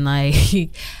 And,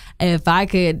 like, if I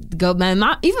could go, man,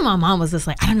 even my mom was just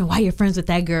like, I don't know why you're friends with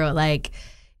that girl. Like,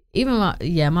 even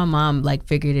my mom, like,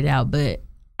 figured it out. But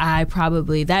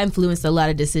that influenced a lot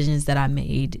of decisions that I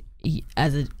made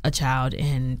as a child.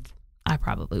 And I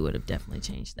probably would have definitely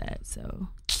changed that. So,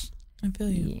 I feel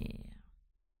you. Yeah.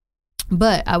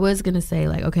 But I was going to say,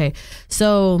 like, okay,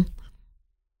 so,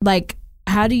 like,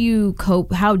 how did you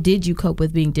cope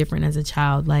with being different as a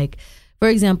child? Like, for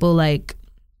example, like,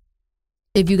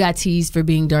 if you got teased for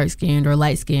being dark skinned or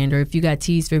light skinned, or if you got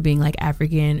teased for being like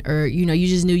African, or, you know, you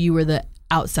just knew you were the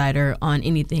outsider on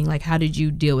anything? Like, how did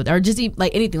you deal with, or just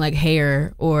like anything like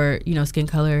hair or, you know, skin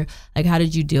color? Like, how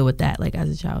did you deal with that, like, as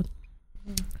a child?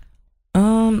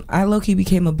 I low-key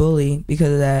became a bully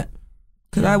because of that.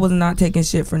 Because I was not taking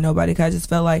shit for nobody. Because I just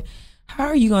felt like, how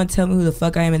are you going to tell me who the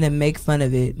fuck I am and then make fun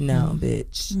of it? No,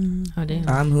 bitch. Oh, damn.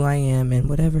 I'm who I am and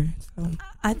whatever. So.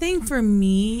 I think for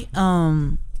me,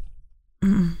 how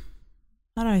do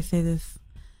I say this?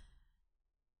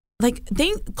 Like,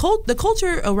 the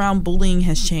culture around bullying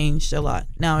has changed a lot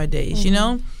nowadays, you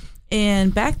know?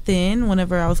 And back then,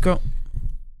 whenever I was growing...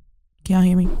 Can y'all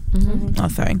hear me? Oh,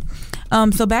 sorry.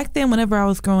 So back then, whenever I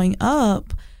was growing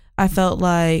up, I felt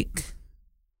like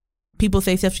people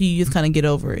say stuff to you, you just kind of get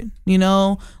over it, you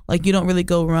know? Like, you don't really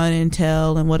go run and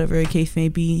tell and whatever the case may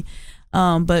be.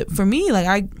 But for me,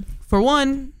 like, for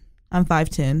one, I'm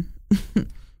 5'10", so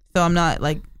I'm not,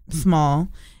 like, small.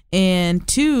 And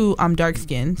two, I'm dark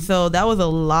skinned. So that was a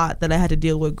lot that I had to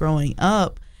deal with growing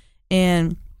up.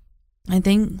 And I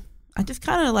think I just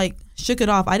kind of, like, shook it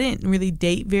off. I didn't really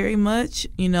date very much,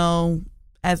 you know,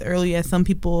 as early as some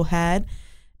people had.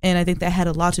 And I think that had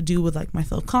a lot to do with, like, my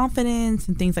self-confidence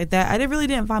and things like that. I really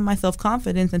didn't find my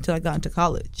self-confidence until I got into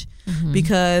college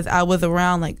because I was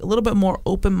around, like, a little bit more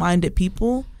open-minded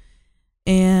people.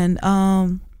 And,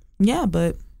 yeah,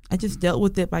 but I just dealt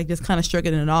with it by just kind of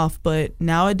shrugging it off. But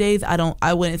nowadays,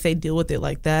 I wouldn't say deal with it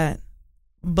like that.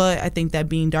 But I think that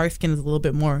being dark-skinned is a little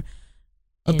bit more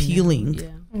appealing.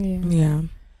 Yeah.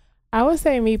 I would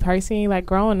say me personally, like,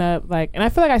 growing up, like, and I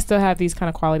feel like I still have these kind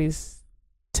of qualities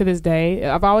to this day.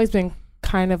 I've always been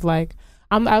kind of like,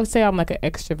 I would say I'm like an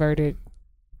extroverted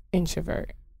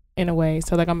introvert in a way.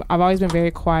 So like I've always been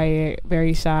very quiet,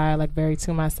 very shy, like very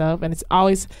to myself, and it's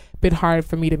always been hard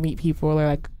for me to meet people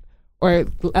or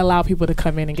allow people to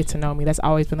come in and get to know me. That's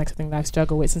always been like something that I've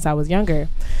struggled with since I was younger.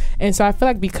 And so I feel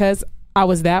like because I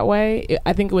was that way,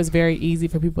 I think it was very easy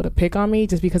for people to pick on me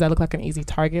just because I look like an easy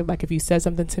target. Like if you said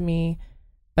something to me,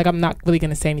 like I'm not really going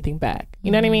to say anything back.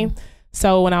 You know what I mean?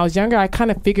 So when I was younger, I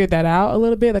kind of figured that out a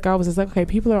little bit. Like I was just like, okay,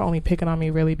 people are only picking on me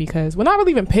really because, well, not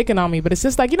really even picking on me, but it's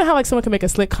just like, you know how like someone can make a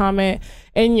slick comment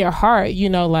in your heart, you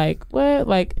know, like, what?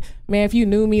 Like, man, if you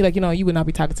knew me, like, you know, you would not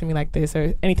be talking to me like this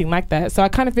or anything like that. So I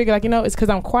kind of figured like, you know, it's because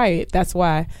I'm quiet. That's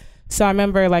why. So I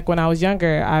remember like when I was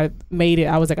younger, I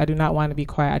was like, I do not want to be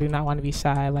quiet. I do not want to be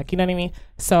shy. Like, you know what I mean?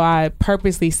 So I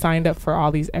purposely signed up for all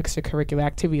these extracurricular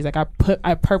activities. Like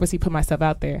I purposely put myself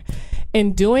out there.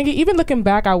 In doing it, even looking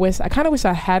back, I kind of wish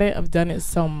I hadn't have done it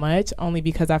so much, only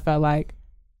because I felt like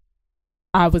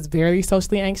I was very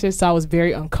socially anxious. So I was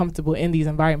very uncomfortable in these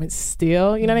environments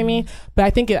still, you know what I mean? But I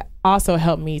think it also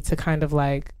helped me to kind of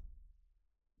like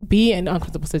be in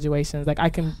uncomfortable situations. Like I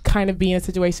can kind of be in a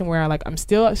situation where I'm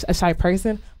still a shy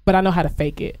person, but I know how to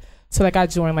fake it. So like I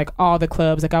joined like all the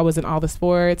clubs. Like I was in all the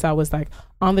sports. I was like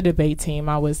on the debate team.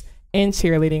 I was in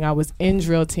cheerleading. I was in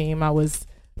drill team. I was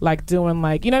like doing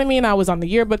like, you know what I mean? I was on the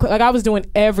yearbook. Like I was doing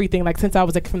everything. Like since I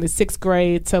was like from the 6th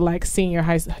grade to like senior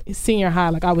high,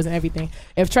 like I was in everything.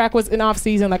 If track was in off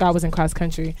season, like I was in cross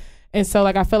country. And so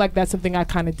like I feel like that's something I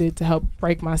kind of did to help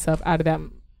break myself out of that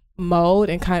mode,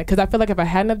 and kind of because I feel like if I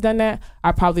hadn't have done that,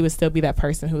 I probably would still be that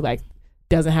person who like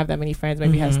doesn't have that many friends,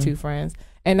 maybe has 2 friends.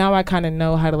 And now I kind of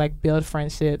know how to like build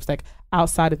friendships like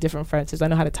outside of different friendships. I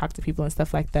know how to talk to people and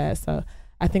stuff like that. So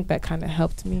I think that kind of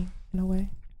helped me in a way.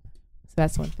 So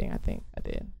that's one thing I think I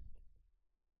did.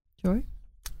 Joy?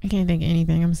 I can't think of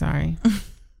anything. I'm sorry.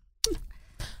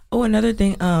 Oh, another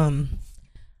thing.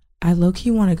 I low-key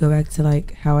want to go back to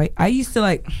like how I used to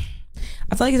like.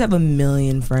 I feel like I have a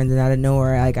million friends, and out of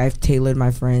nowhere, like I've tailored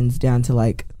my friends down to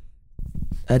like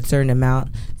a certain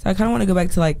amount. So I kind of want to go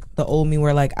back to like the old me,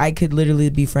 where like I could literally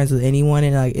be friends with anyone,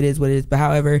 and like it is what it is. But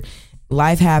however,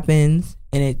 life happens,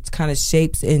 and it kind of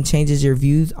shapes and changes your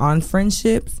views on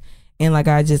friendships. And like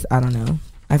I don't know.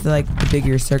 I feel like the bigger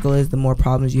your circle is, the more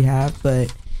problems you have.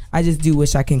 But I just do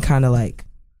wish I can kind of like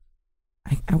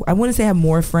I wouldn't say have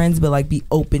more friends, but like be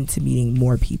open to meeting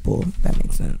more people. If that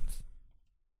makes sense.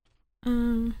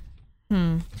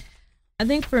 I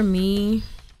think for me,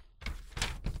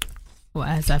 well,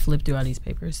 as I flip through all these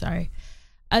papers, sorry.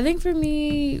 I think for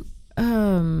me,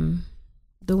 the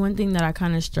one thing that I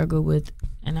kind of struggled with,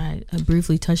 and I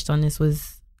briefly touched on this,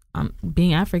 was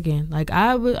being African. Like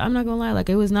I'm not gonna lie, like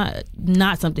it was not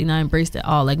something I embraced at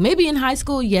all. Like maybe in high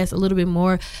school, yes, a little bit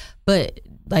more, but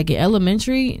like in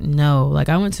elementary, no. Like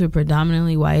I went to a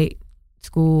predominantly white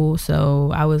school,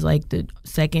 so I was like the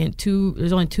second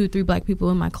there's only 2-3 black people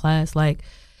in my class. Like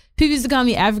people used to call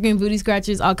me African booty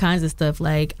scratchers, all kinds of stuff.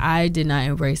 Like I did not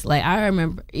embrace, like I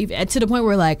remember even to the point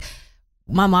where like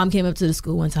my mom came up to the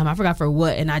school one time, I forgot for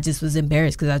what, and I just was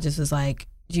embarrassed because I just was like,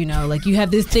 you know, like you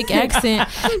have this thick accent.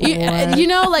 You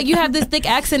know, like you have this thick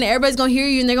accent and everybody's going to hear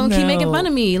you and they're going to keep making fun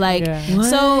of me. Like,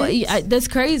 so that's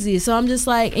crazy. So I'm just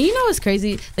like, and you know what's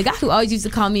crazy? The guy who always used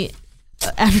to call me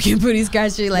African booty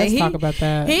scratcher, like Let's talk about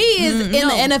that. He is in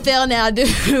the NFL now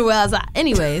doing well. So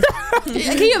anyways, can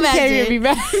you imagine? Can't even be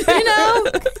back. You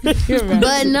know?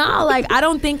 But no, like I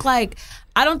don't think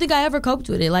I ever coped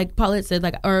with it. Like Paulette said,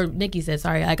 like, or Nikki said,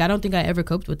 sorry. Like, I don't think I ever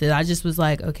coped with it. I just was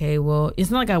like, okay, well,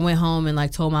 it's not like I went home and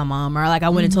like told my mom, or like I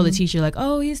went and told the teacher, like,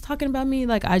 oh, he's talking about me.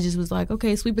 Like, I just was like,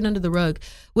 okay, sweep it under the rug,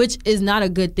 which is not a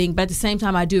good thing. But at the same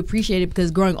time, I do appreciate it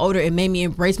because growing older, it made me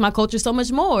embrace my culture so much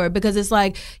more. Because it's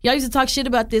like y'all used to talk shit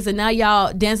about this, and now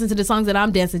y'all dancing to the songs that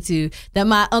I'm dancing to that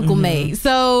my uncle made.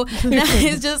 So now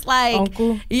it's just like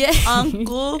uncle,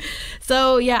 uncle.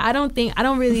 So yeah, I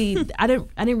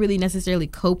didn't really necessarily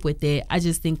cope with it. I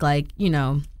just think like, you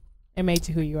know, it made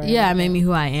you who you are. Yeah, it made me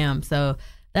who I am. So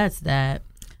that's that.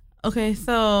 Okay,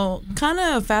 so kind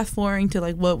of fast forwarding to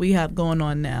like what we have going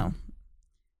on now.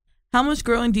 How much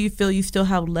growing do you feel you still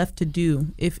have left to do,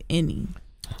 if any?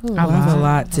 I have a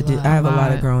lot to do. I have a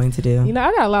lot of growing to do. You know,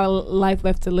 I got a lot of life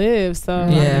left to live. So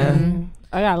yeah.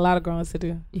 I got a lot of growing to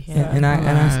do. Yeah, and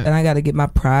I got to get my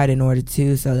pride in order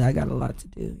too. So I got a lot to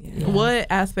do. Yeah. What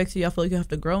aspects do y'all feel like you have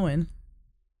to grow in?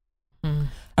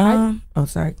 Sorry. I'm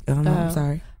sorry.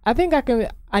 I think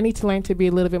I need to learn to be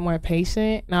a little bit more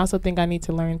patient, and I also think I need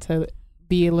to learn to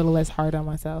be a little less hard on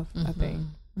myself. I think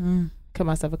cut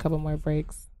myself a couple more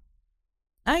breaks.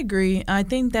 I agree. I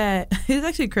think that it's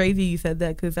actually crazy you said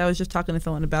that because I was just talking to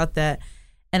someone about that,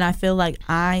 and I feel like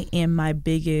I am my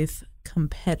biggest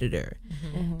competitor.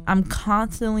 I'm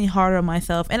constantly hard on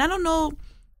myself, and I don't know.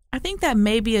 I think that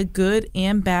may be a good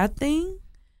and bad thing.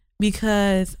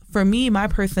 Because for me, my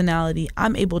personality,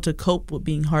 I'm able to cope with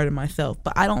being hard on myself.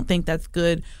 But I don't think that's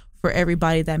good for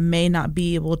everybody that may not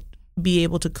be able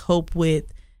to cope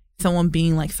with someone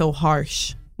being like so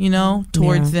harsh, you know,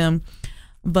 towards them.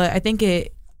 But I think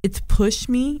it's pushed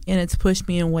me, and it's pushed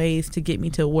me in ways to get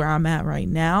me to where I'm at right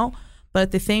now. But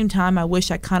at the same time, I wish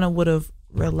I kind of would have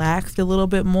relaxed a little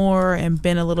bit more and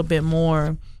been a little bit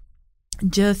more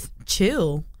just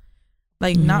chill.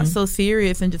 Like not so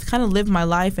serious, and just kind of lived my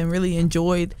life and really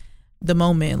enjoyed the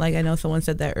moment. Like I know someone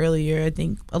said that earlier. I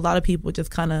think a lot of people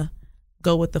just kind of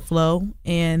go with the flow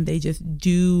and they just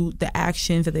do the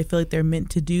actions that they feel like they're meant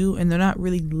to do, and they're not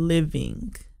really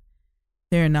living.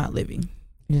 They're not living.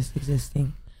 Just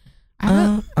existing.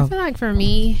 I feel like for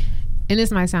me, and this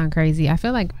might sound crazy, I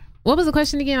feel like, what was the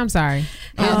question again? I'm sorry.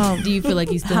 Do you feel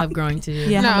like you still have growing to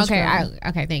do? Yeah. No, okay.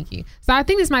 Okay, thank you. So I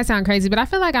think this might sound crazy, but I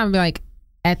feel like I'm like,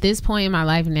 at this point in my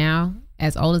life now,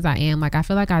 as old as I am, like I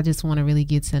feel like I just want to really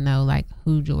get to know like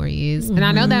who Jory is. And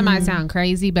I know that might sound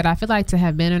crazy, but I feel like to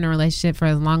have been in a relationship for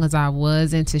as long as I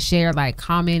was and to share like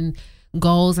common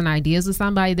goals and ideas with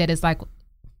somebody that is like,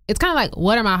 it's kind of like,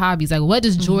 what are my hobbies? Like, what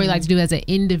does Jory like to do as an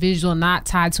individual, not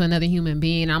tied to another human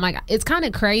being? I'm like, it's kind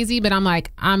of crazy, but I'm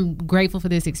like, I'm grateful for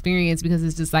this experience because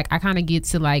it's just like, I kind of get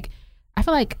to like, I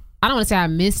feel like, I don't want to say I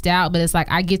missed out, but it's like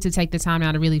I get to take the time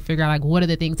now to really figure out like what are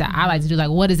the things that I like to do, like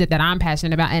what is it that I'm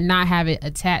passionate about, and not have it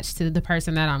attached to the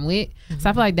person that I'm with. So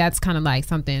I feel like that's kind of like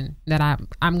something that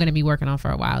I'm going to be working on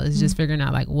for a while. Is just figuring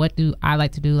out like what do I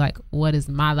like to do, like what is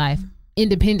my life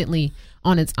independently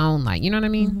on its own, like, you know what I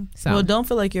mean? So well, don't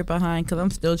feel like you're behind because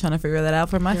I'm still trying to figure that out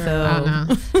for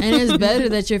myself. And it's better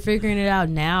that you're figuring it out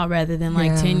now rather than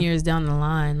like 10 years down the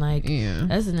line. Like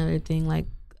that's another thing. Like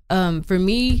for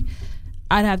me,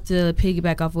 I'd have to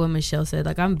piggyback off what Michelle said.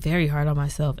 Like, I'm very hard on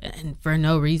myself, and for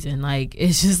no reason. Like,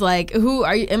 it's just like, who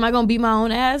are you? Am I gonna beat my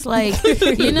own ass? Like,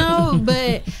 you know.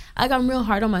 But like, I'm real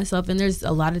hard on myself, and there's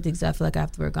a lot of things that I feel like I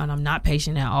have to work on. I'm not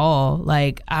patient at all.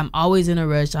 Like, I'm always in a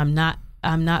rush. I'm not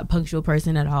a punctual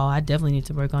person at all. I definitely need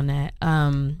to work on that.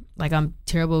 Like I'm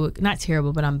not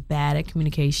terrible, but I'm bad at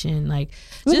communication. Like,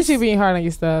 look at you being hard on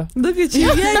your stuff. Look at you.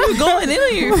 Yeah, you're going in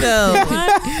on yourself.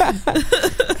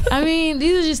 I mean,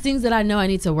 these are just things that I know I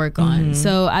need to work on.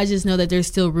 So I just know that there's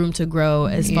still room to grow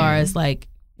as far as like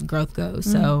growth goes.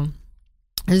 So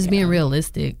I'm just being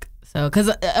realistic. So, because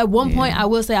at one point, I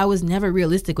will say I was never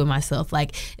realistic with myself.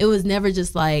 Like, it was never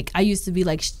just like, I used to be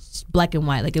like black and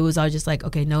white. Like, it was all just like,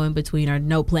 okay, no in between or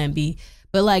no plan B.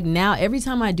 But like now, every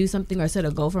time I do something or set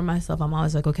a goal for myself, I'm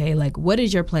always like, okay, like, what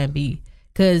is your plan B?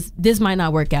 Because this might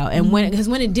not work out. And when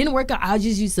it didn't work out, I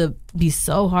just used to be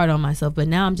so hard on myself. But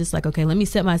now I'm just like, okay, let me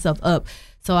set myself up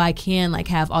so I can like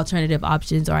have alternative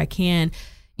options, or I can,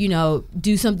 you know,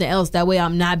 do something else. That way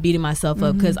I'm not beating myself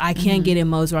up, because I can get in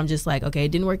modes where I'm just like, okay,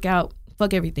 it didn't work out.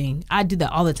 Fuck everything. I do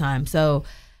that all the time. So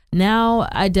now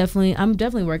I'm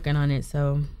definitely working on it.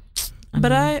 So,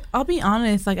 but I'll be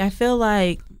honest. Like, I feel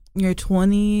like your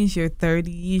 20s, your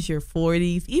 30s, your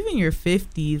 40s, even your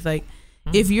 50s, like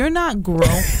if you're not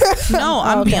growing, no,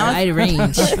 I'm being honest.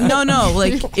 Range. No,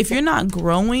 like if you're not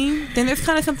growing, then there's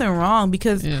kind of something wrong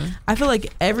because I feel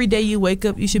like every day you wake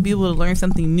up, you should be able to learn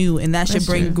something new, and that should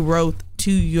bring growth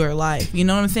to your life. You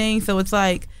know what I'm saying? So it's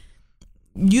like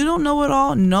you don't know it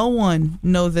all. No one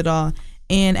knows it all.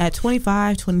 And at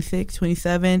 25, 26,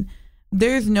 27,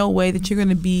 there's no way that you're going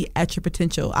to be at your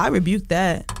potential. I rebuke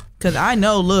that because I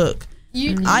know, look,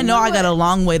 I know I got a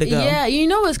long way to go. Yeah, you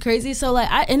know what's crazy? So like,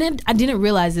 I didn't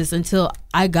realize this until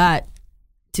I got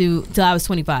till I was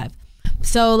 25.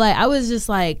 So like, I was just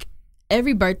like,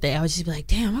 every birthday I would just be like,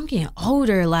 damn, I'm getting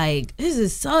older. Like it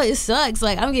sucks.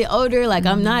 Like I'm getting older. Like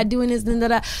I'm not doing this and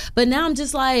that. But now I'm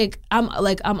just like,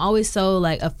 I'm always so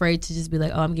like afraid to just be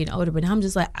like, oh, I'm getting older. But now I'm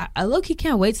just like, I low-key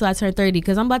can't wait till I turn 30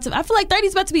 because I feel like 30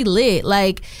 is about to be lit.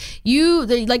 Like like your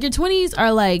 20s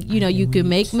are like, you know, you can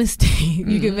make mistakes.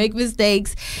 You can make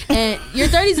mistakes, and your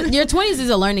 20s is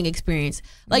a learning experience.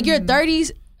 Like your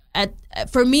 30s.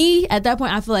 For me, at that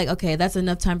point, I feel like, okay, that's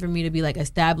enough time for me to be like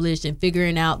established and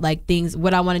figuring out like things,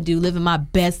 what I want to do, living my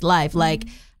best life. Like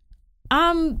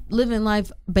I'm living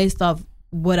life based off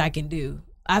what I can do.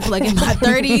 I feel like in my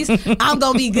 30s, I'm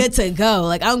going to be good to go.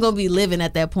 Like I'm going to be living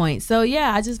at that point. So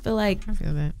yeah, I just feel like, I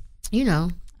feel that. You know,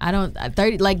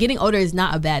 30, like getting older is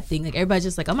not a bad thing. Like everybody's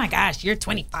just like, oh my gosh, you're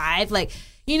 25. Like,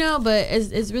 you know, but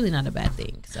it's really not a bad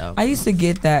thing. So I used to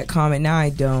get that comment. Now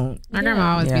I don't. My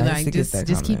grandma always be like,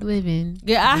 just keep living.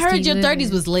 Yeah, I heard your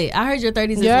 30s was lit. I heard your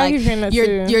 30s is like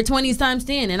your 20s times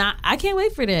 10, and I can't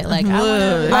wait for that. Like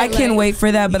I can't wait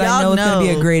for that, but I know it's gonna be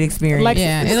a great experience. Like,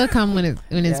 yeah, it'll come when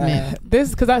it's meant.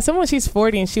 This because someone she's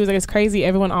 40 and she was like, it's crazy.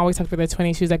 Everyone always talks about their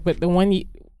 20s. She was like, but the one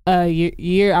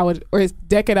year I would, or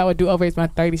decade I would do over is my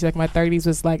 30s. Like my 30s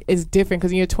was like, it's different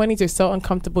because in your 20s you're so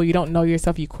uncomfortable, you don't know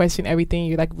yourself, you question everything,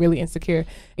 you're like really insecure.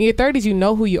 In your 30s you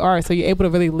know who you are, so you're able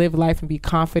to really live life and be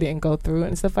confident and go through it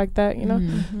and stuff like that, you know.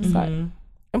 So,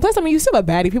 and plus, I mean, you still a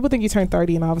baddie. People think you turn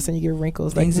 30 and all of a sudden you get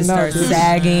wrinkles. Things just start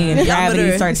sagging and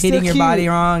gravity starts hitting your body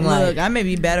wrong. Look, I may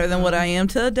be better than what I am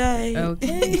today.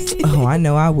 Okay. Oh, I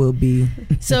know I will be.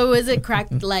 So is it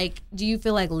cracked? Like, do you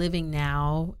feel like living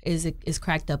now is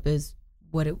cracked up as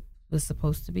what it was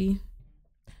supposed to be?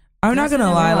 I'm not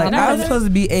gonna lie, like I was supposed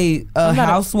to be a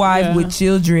housewife with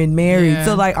children, married. Yeah.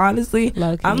 So like honestly,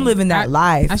 I'm living that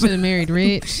life. I should have married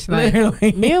rich. Like,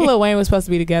 literally. Me and Lil Wayne was supposed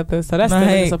to be together, so that's still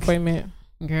a disappointment.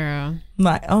 Girl,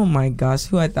 like oh my gosh,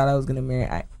 who I thought I was gonna marry?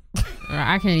 I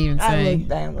can't even say.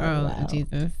 Wow.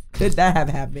 Jesus, could that have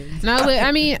happened? No, but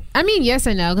I mean, yes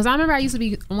and no. Because I remember I used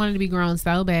to wanted to be grown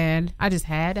so bad. I just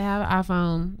had to have an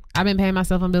iPhone. I've been paying my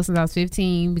cell phone bill since I was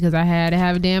 15 because I had to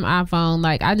have a damn iPhone.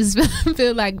 Like I just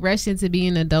feel like rushing to be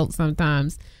an adult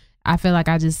sometimes. I feel like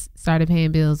I just started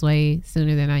paying bills way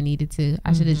sooner than I needed to.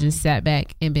 I should have just sat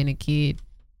back and been a kid.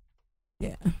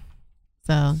 Yeah.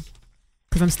 So.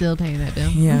 Because I'm still paying that bill.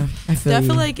 Yeah, I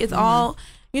feel like it's all.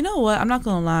 You know what? I'm not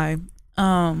gonna lie.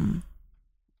 I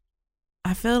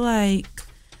feel like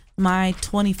my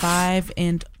 25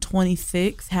 and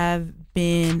 26 have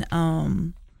been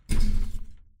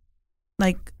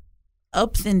like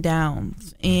ups and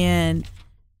downs, and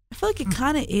I feel like it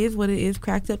kind of is what it is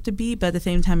cracked up to be, but at the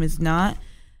same time, it's not.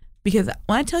 Because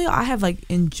when I tell you, I have like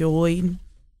enjoyed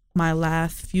my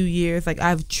last few years. Like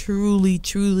I've truly,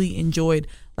 truly enjoyed.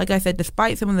 Like I said,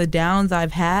 despite some of the downs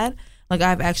I've had, like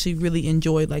I've actually really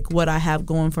enjoyed like what I have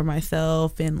going for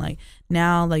myself, and like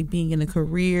now like being in a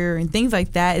career and things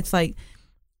like that. It's like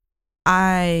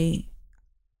I'll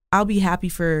be happy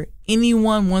for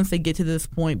anyone once they get to this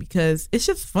point because it's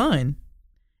just fun.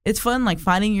 It's fun like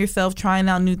finding yourself, trying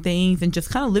out new things, and just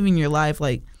kind of living your life.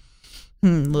 Like,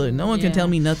 look, no one can tell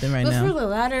me nothing right now. But for the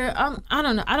latter, I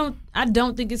don't know. I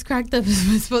don't think it's cracked up.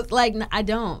 Like I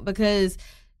don't, because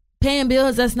paying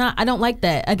bills, I don't like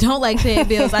that. I don't like paying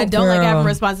bills. I don't like having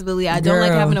responsibility. I don't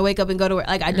like having to wake up and go to work.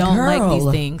 Like I don't like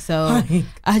these things. So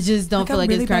I just don't feel like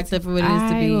really it's cracked up for what it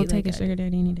is to be. I will take a sugar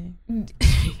daddy any day.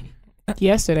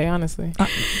 Yesterday, honestly.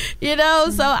 You know,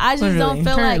 so I just don't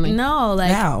feel like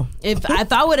now. If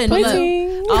I would have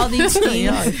known all these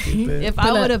things, if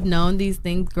I would have known these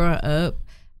things growing up,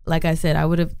 like I said, I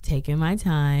would have taken my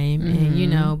time, and you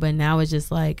know. But now it's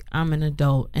just like I'm an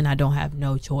adult, and I don't have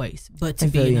no choice but to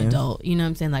be an adult. You know what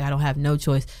I'm saying? Like I don't have no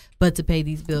choice but to pay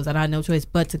these bills. I don't have no choice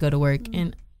but to go to work,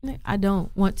 and I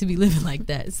don't want to be living like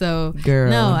that. So,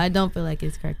 no, I don't feel like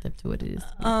it's cracked up to what it is.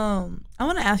 I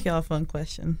want to ask y'all a fun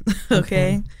question.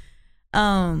 Okay.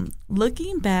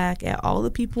 Looking back at all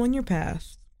the people in your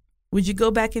past, would you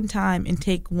go back in time and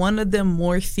take one of them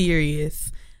more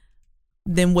serious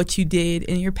than what you did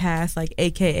in your past, like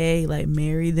AKA like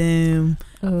marry them,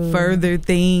 further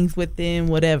things with them,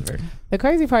 whatever. The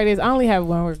crazy part is I only have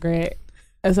one regret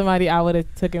of somebody I would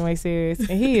have taken way serious,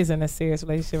 and he is in a serious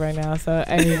relationship right now. So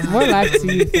hey, more life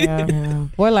to you, fam. Yeah.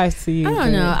 More life to you. I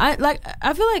don't know.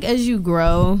 I feel like as you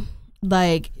grow,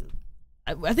 like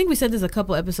I think we said this a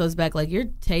couple episodes back, like your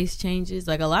taste changes,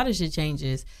 like a lot of shit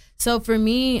changes. So for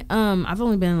me, I've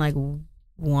only been in like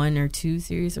 1 or 2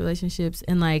 serious relationships,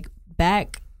 and like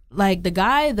back, like the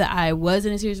guy that I was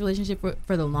in a serious relationship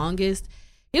for the longest,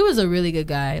 he was a really good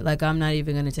guy. Like I'm not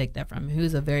even gonna take that from him. He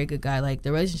was a very good guy. Like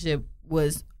the relationship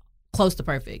was close to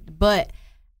perfect, but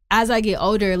as I get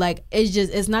older, like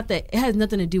it's not that, it has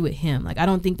nothing to do with him. Like I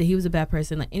don't think that he was a bad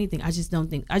person, like anything. I just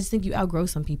think you outgrow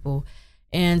some people,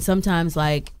 and sometimes,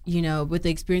 like, you know, with the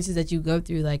experiences that you go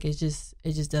through, like it just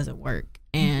doesn't work.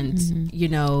 And you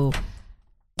know,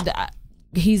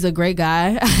 he's a great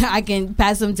guy. I can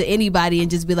pass him to anybody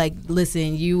and just be like,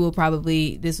 listen, this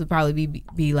would probably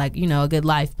be like, you know, a good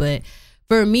life. But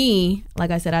for me,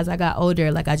 like I said, as I got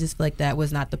older, like I just feel like that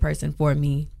was not the person for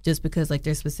me, just because like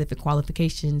there's specific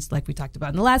qualifications, like we talked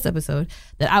about in the last episode,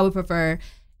 that I would prefer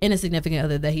in a significant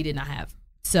other that he did not have.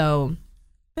 So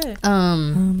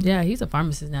yeah, he's a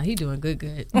pharmacist now. He's doing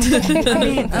good. I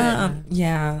mean,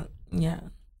 yeah.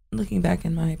 Looking back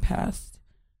in my past,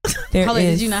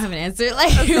 did you not have an answer?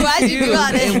 Like, why'd you do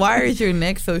all this? And why is your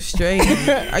neck so straight?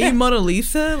 Are you Mona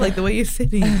Lisa? Like the way you're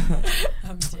sitting.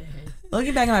 I'm dead.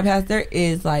 Looking back in my past, there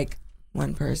is like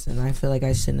one person I feel like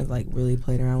I shouldn't have like really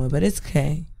played around with, but it's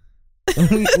okay.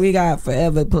 we got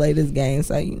forever play this game,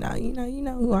 so you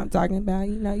know who I'm talking about.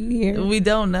 You know, you hear. We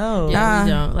don't know. Yeah, we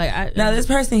don't. Like, now this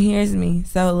person hears me.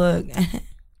 So look,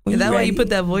 is that why you put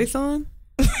that voice on?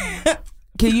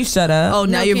 Can you shut up? Oh,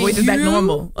 now your voice is back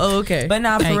normal. Oh, okay. But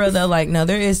not for real though. Like, no,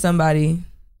 there is somebody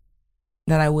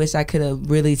that I wish I could have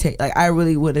really like I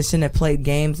really shouldn't have played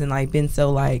games and like been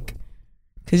so like,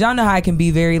 because y'all know how I can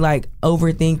be very like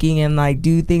overthinking and like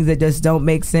do things that just don't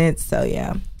make sense. So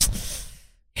yeah.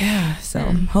 So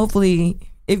hopefully,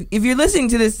 if you're listening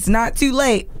to this, it's not too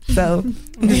late. So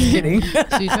just kidding.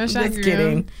 Shoot your shot, just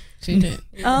kidding. Shoot it.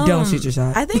 Don't shoot your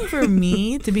shot. I think for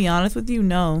me, to be honest with you,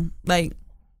 no. Like,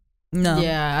 no.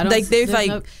 Yeah, I don't. Like, there's like,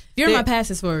 if you're in my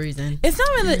past, it's for a reason. It's not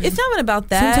really about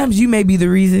that. Sometimes you may be the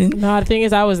reason. No, the thing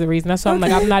is, I was the reason. That's why I'm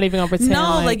like, I'm not even gonna pretend.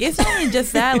 No, like it's not even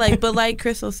just that. Like, but like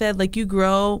Crystal said, like you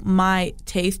grow. My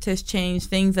taste has changed.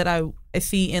 Things that I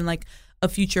see in like a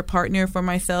future partner for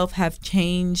myself have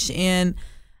changed, and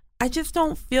I just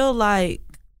don't feel like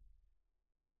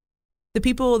the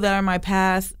people that are my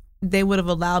past, they would have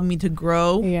allowed me to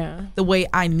grow the way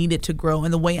I needed to grow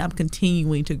and the way I'm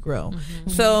continuing to grow.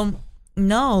 So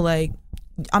no, like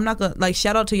I'm not gonna, like,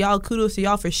 shout out to y'all, kudos to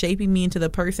y'all for shaping me into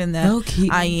the person that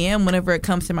I am whenever it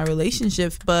comes to my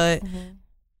relationships, but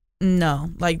no,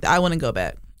 like I wouldn't go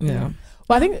back. Well,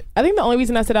 I think the only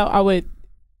reason I said I would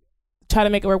try to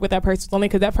make it work with that person was only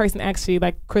because that person actually,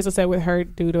 like Crystal said with her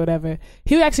dude or whatever,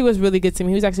 he actually was really good to me.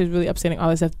 He was actually really upsetting, all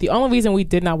this stuff. The only reason we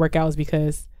did not work out was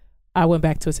because I went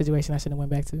back to a situation I shouldn't have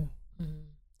went back to.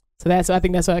 So I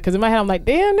think that's why, because in my head I'm like,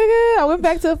 damn nigga, I went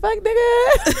back to a fuck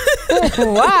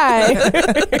nigga. Why?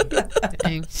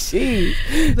 Jeez.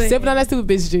 Sipping on that stupid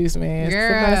bitch juice, man.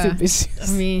 Sipping on that stupid bitch juice.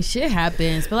 I mean, shit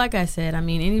happens. But like I said, I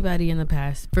mean, anybody in the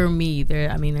past, for me,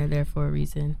 they're there for a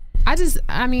reason.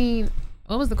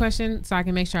 What was the question, so I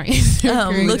can make sure I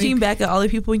answer? Looking back at all the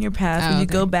people in your past, would you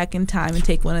go back in time and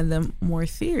take one of them more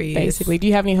serious? Basically, do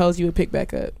you have any hoes you would pick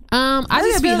back up? I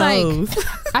just feel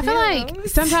like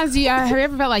sometimes have you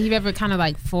ever felt like you've ever kind of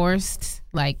like forced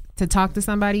like to talk to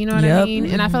somebody? You know what I mean?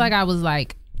 And I feel like I was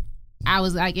like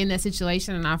in that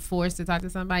situation and I forced to talk to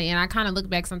somebody, and I kind of look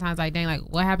back sometimes like, dang, like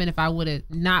what happened if I would have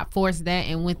not forced that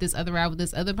and went this other route with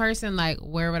this other person? Like,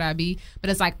 where would I be?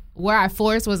 But it's like where I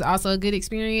forced was also a good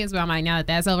experience, but I'm like, now that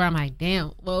that's over, I'm like, damn,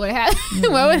 what would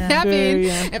happen? What would happen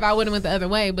if I would have went the other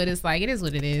way? But it's like, it is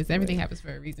what it is. Everything happens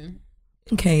for a reason.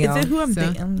 Okay, y'all. Is it who I'm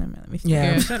dating? Let me see.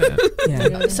 Girl, shut up.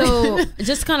 So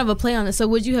just kind of a play on it. So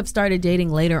would you have started dating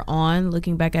later on,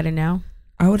 looking back at it now?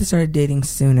 I would have started dating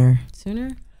sooner.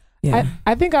 Yeah.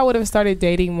 I think I would have started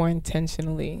dating more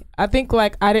intentionally. I think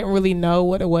like I didn't really know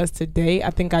what it was to date.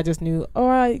 I think I just knew, all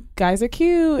right, guys are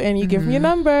cute, and you give them your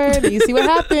number, and you see what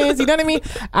happens. You know what I mean?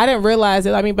 I didn't realize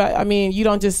it. You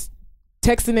don't just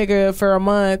text a nigga for a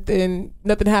month and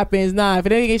nothing happens. Nah, if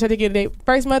it ain't trying to get a date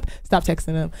first month, stop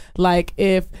texting them. Like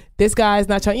if this guy's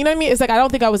not trying, you know what I mean? It's like I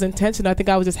don't think I was intentional. I think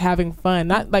I was just having fun,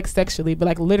 not like sexually, but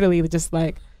like literally just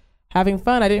like having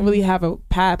fun. I didn't really have a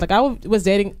path. Like I would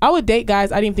date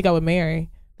guys I didn't even think I would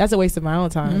marry. That's a waste of my own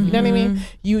time. You know what I mean?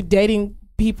 You dating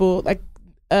people, like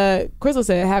Crystal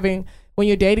said, when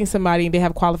you're dating somebody and they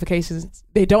have qualifications,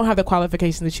 they don't have the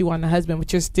qualifications that you want in a husband,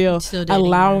 but you're still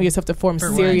allowing yourself to form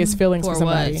serious feelings for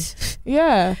somebody.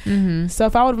 Yeah. Mm-hmm. So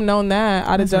if I would have known that,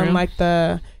 I'd have done like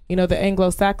the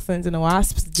Anglo-Saxons and the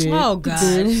Wasps did. Oh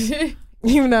God.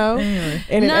 You know,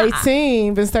 and at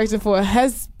 18, been searching for a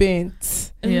husband.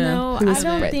 Yeah. No, I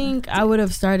don't think I would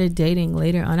have started dating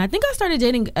later on. I think I started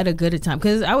dating at a good time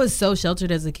because I was so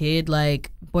sheltered as a kid.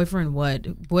 Like, boyfriend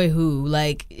what? Boy who?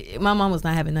 Like, my mom was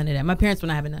not having none of that. My parents were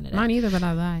not having none of that. Mine either, but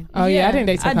I lied. Oh, yeah, I didn't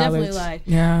date till college. I definitely lied.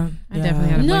 Yeah. I definitely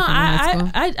had a boyfriend in high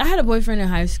school. I had a boyfriend in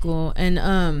high school.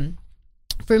 And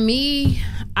for me,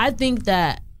 I think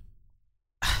that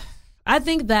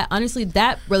honestly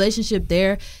that relationship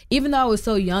there, even though I was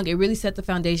so young, it really set the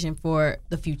foundation for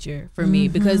the future for me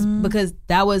because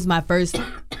that was my first,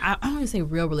 I don't want to say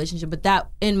real relationship, but that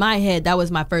in my head, that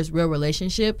was my first real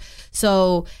relationship.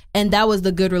 So, and that was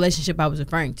the good relationship I was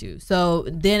referring to. So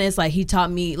then it's like he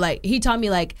taught me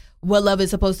what love is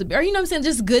supposed to be, or you know what I'm saying,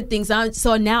 just good things.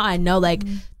 So now I know like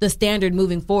the standard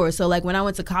moving forward. So like when I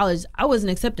went to college, I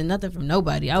wasn't accepting nothing from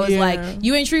nobody. I was like,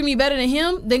 you ain't treat me better than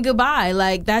him, then goodbye.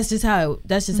 Like that's just how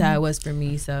it was for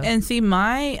me. So and see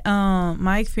my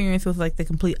experience was like the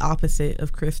complete opposite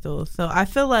of Crystal. So I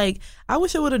feel like I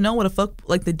wish I would have known what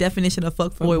the definition of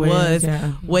fuckboy was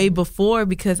way before,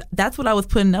 because that's what I was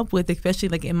putting up with, especially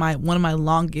like in one of my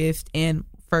longest and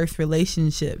first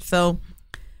relationships. So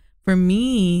for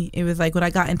me, it was like when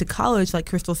I got into college, like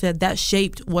Crystal said, that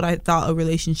shaped what I thought a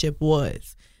relationship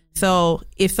was. So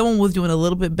if someone was doing a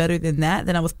little bit better than that,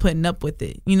 then I was putting up with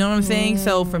it. You know what I'm saying?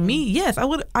 So for me, yes,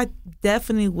 I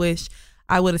definitely wish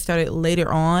I would have started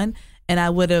later on, and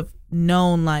I would have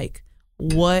known like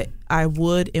what I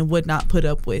would and would not put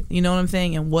up with. You know what I'm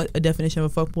saying? And what a definition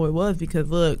of a fuckboy was, because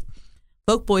look,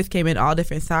 fuckboys came in all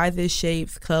different sizes,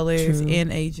 shapes, colors,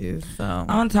 and ages. So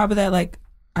on top of that, like,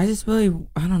 I just really,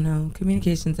 I don't know,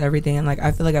 communication's everything. And like,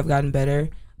 I feel like I've gotten a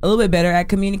little bit better at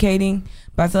communicating,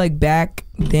 but I feel like back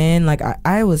then, like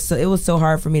it was so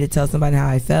hard for me to tell somebody how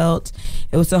I felt.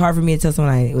 It was so hard for me to tell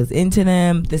someone I was into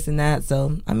them, this and that.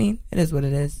 So, I mean, it is what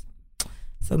it is.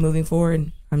 So moving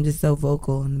forward, I'm just so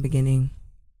vocal in the beginning.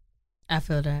 I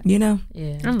feel that. You know?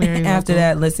 Yeah. I'm very After vocal.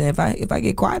 that, listen, if I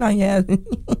get quiet on you,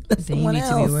 that's someone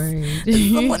else. To be worried. That's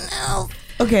someone else.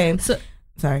 Okay. So,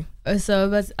 sorry.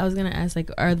 So I was gonna ask,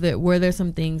 like, were there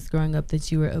some things growing up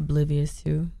that you were oblivious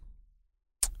to?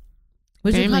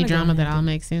 Family drama that all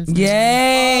makes sense.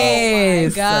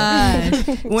 Yes. Oh my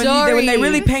gosh. when they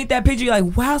really paint that picture, you're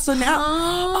like, wow. So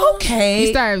now, okay. You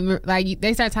start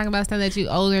they start talking about stuff that you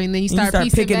older, and then you start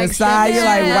picking back the side. You're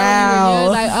like, wow.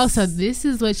 You're like, oh, so this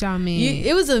is what y'all mean.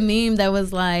 It was a meme that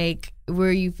was like,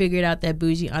 where you figured out that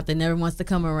bougie aunt that never wants to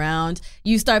come around.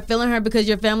 You start feeling her because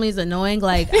your family is annoying.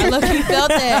 Like, I love you felt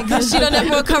that because she don't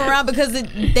ever come around because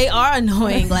they are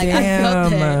annoying. Like, damn. I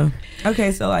felt that.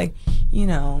 Okay, so like, you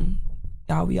know,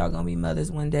 we all gonna be mothers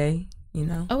one day, you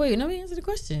know. Oh wait, nobody answered the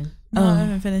question. No, I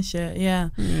haven't finished yet. Yeah.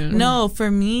 No,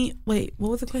 for me, wait,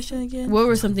 what was the question again? What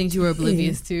were some things you were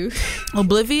oblivious to?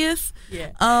 Oblivious?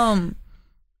 Yeah.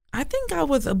 I think I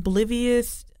was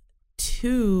oblivious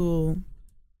to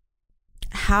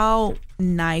how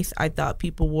nice I thought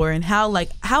people were, and how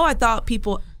I thought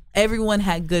everyone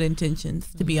had good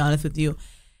intentions, to be honest with you.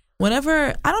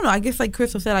 Whenever, I don't know, I guess like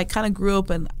Crystal said, I kind of grew up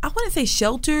in, I wouldn't say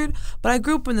sheltered, but I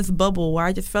grew up in this bubble where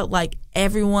I just felt like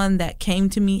everyone that came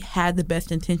to me had the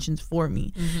best intentions for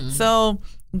me. Mm-hmm. So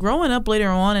growing up later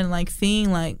on and like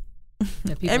seeing like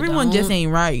everyone just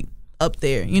ain't right up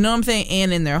there, you know what I'm saying,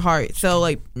 and in their heart. So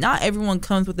like not everyone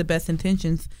comes with the best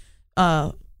intentions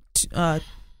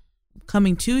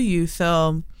coming to you.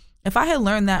 So if I had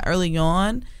learned that early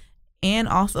on, and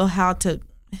also how to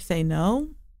say no,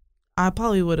 I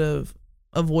probably would have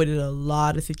avoided a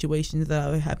lot of situations that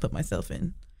I had put myself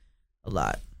in. A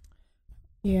lot.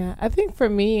 Yeah, I think for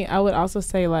me, I would also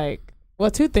say like, well,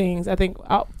 two things. I think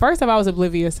first off, I was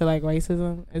oblivious to like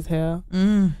racism as hell,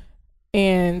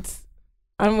 and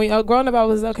I mean, growing up, I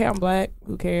was okay. I'm black.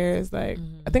 Who cares? Like,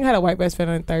 I think I had a white best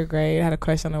friend in 3rd grade. I had a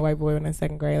crush on a white boy in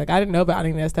 2nd grade. Like, I didn't know about any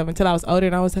of that stuff until I was older,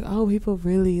 and I was like, oh, people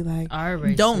really like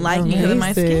don't like me because of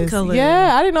my skin color.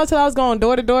 Yeah, I didn't know until I was going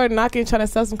door to door knocking, trying to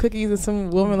sell some cookies, and some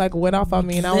woman like went off on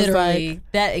me, and I was like,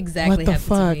 that exactly what the happened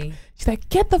fuck? to me. She's like,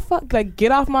 get the fuck, like,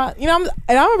 get off my, you know.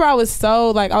 And I remember I was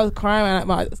so like, I was crying.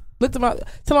 Looked at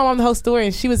tell my mom the whole story,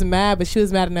 and she was mad, but she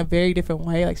was mad in a very different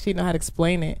way. Like, she didn't know how to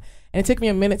explain it. And it took me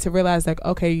a minute to realize, like,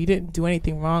 okay, you didn't do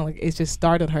anything wrong. Like, it just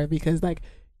startled her because, like,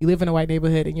 you live in a white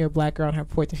neighborhood and you're a black girl on her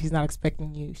porch and she's not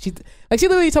expecting you. She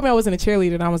literally told me I wasn't a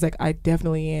cheerleader, and I was like, I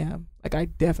definitely am. Like, I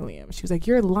definitely am. She was like,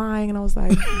 you're lying. And I was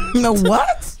like, no,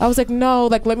 what? I was like, no,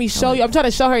 like, let me show you. I'm trying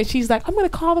to show her, and she's like, I'm gonna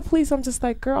call the police. I'm just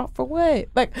like, girl, for what?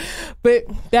 Like, but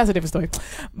that's a different story.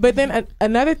 But then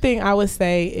another thing I would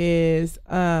say is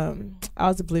I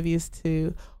was oblivious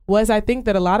to was I think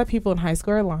that a lot of people in high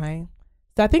school are lying.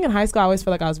 So I think in high school I always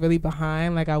felt like I was really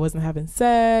behind, like I wasn't having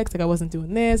sex, like I wasn't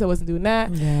doing this, I wasn't doing that.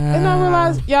 Yeah. And I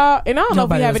realized, y'all, and I don't know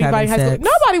if we have anybody in high school.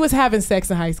 Nobody was having sex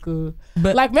in high school.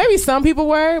 But like maybe some people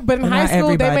were, but in high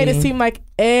school they made it seem like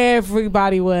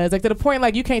everybody was. Like to the point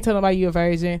like you can't tell nobody you're a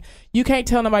virgin. You can't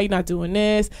tell nobody you're not doing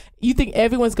this. You think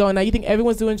everyone's going out. You think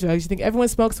everyone's doing drugs. You think everyone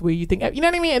smokes weed. You think, you know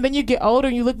what I mean? And then you get older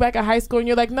and you look back at high school and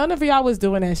you're like, none of y'all was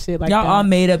doing that shit. Like y'all all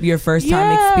made up your first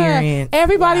time experience.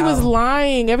 Everybody was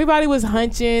lying. Everybody was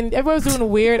hunching. Everyone was doing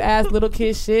weird ass little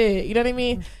kid shit. You know what I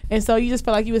mean? And so you just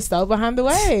felt like you was so behind the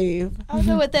wave. I don't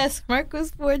know what that smirk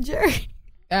was for, Jerry.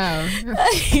 Oh.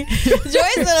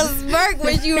 Joyce had a smirk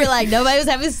when you were like, nobody was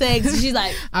having sex. She's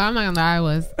like, oh, I'm not gonna lie, I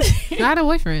was. I had a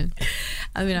boyfriend.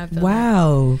 I mean, I feel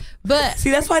wow. But see,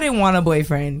 that's why I didn't want a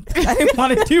boyfriend. I didn't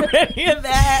want to do any of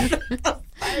that.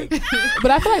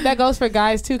 But I feel like that goes for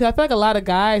guys too, because I feel like a lot of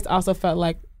guys also felt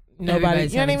like nobody.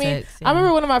 Everybody's you know what I mean? sex, yeah. I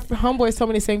remember one of my homeboys told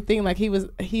me the same thing. Like he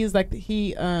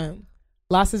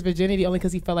lost his virginity only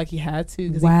because he felt like he had to,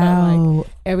 because he felt like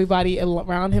everybody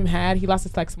around him had. He lost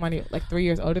it to like somebody like 3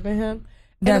 years older than him.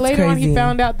 And later crazy. On, he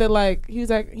found out that like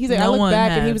he's like I look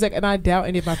back and he was like, and I doubt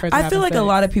any of my friends. I feel like a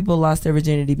lot of people lost their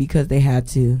virginity because they had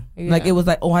to. Yeah. Like it was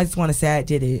like, oh, I just want to say I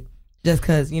did it just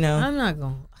because, you know. I'm not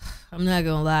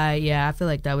gonna lie. Yeah, I feel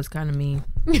like that was kind of me.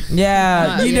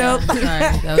 Yeah, you know. Sorry,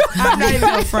 I'm not even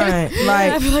up front.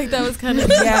 Like I feel like that was kind of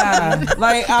yeah.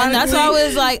 Like honestly, and that's why I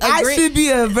was like, I should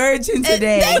be a virgin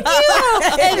today. Thank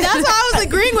you. And that's why I was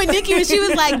agreeing with Nikki when she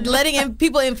was like letting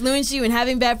people influence you and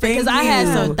having bad friends. Because I had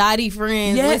some thotty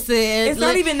friends. Yes. Listen, it's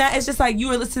not even that. It's just like you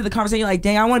were listening to the conversation. You're like,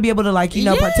 dang, I want to be able to like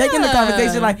partake in the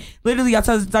conversation. Like literally, y'all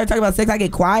start talking about sex. I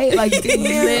get quiet. Like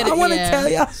damn, I want to tell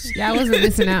y'all. Yeah, I wasn't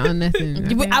missing out on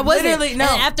nothing. Okay. I wasn't. Literally, no.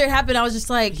 And after it happened, I was just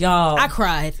like, y'all. I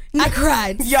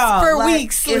cried y'all, for like,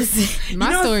 weeks. Listen.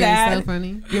 My story is so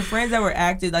funny. Your friends that were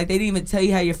active, like they didn't even tell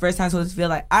you how your first time supposed to feel.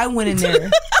 Like I went in there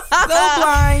so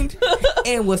blind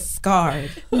and was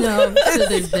scarred. No, to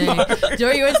this day.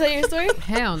 Jory, you want to tell your story?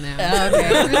 Hell no. Okay.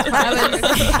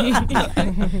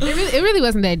 It really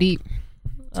wasn't that deep.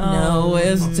 No,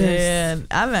 it's dead.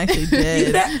 I'm actually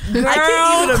dead.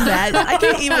 I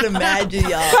can't even imagine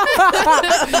y'all.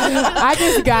 I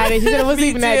just got it. She said it wasn't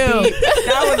even that deep.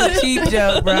 That was a cheap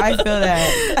joke, bro. I feel that.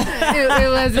 It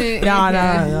wasn't. No.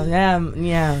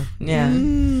 Yeah. Yeah.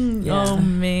 Oh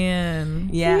man.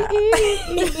 Yeah.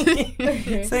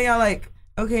 So y'all like,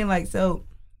 okay, like so,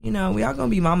 you know, we all gonna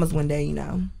be mamas one day, you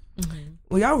know. Mm-hmm.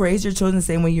 Will y'all raise your children the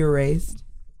same way you were raised?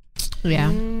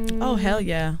 Yeah. Oh hell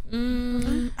yeah.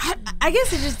 I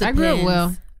guess it just depends. I grew up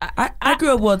well. I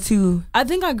grew up well too. I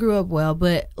think I grew up well,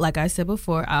 but like I said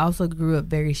before, I also grew up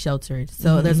very sheltered.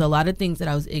 So there's a lot of things that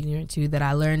I was ignorant to that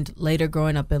I learned later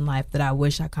growing up in life that I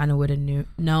wish I kind of would have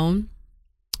known.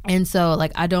 And so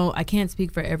like I can't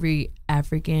speak for every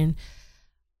African,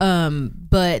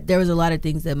 but there was a lot of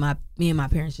things that me and my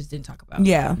parents just didn't talk about.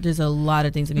 Yeah, there's a lot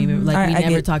of things that we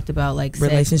never talked about, like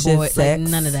relationships, sex, like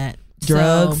none of that.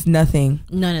 Drugs, nothing.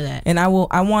 None of that. And I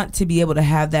want to be able to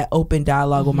have that open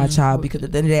dialogue with my child, because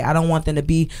at the end of the day, I don't want them to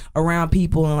be around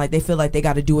people and like they feel like they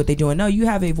got to do what they're doing. No, you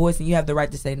have a voice and you have the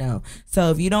right to say no. So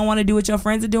if you don't want to do what your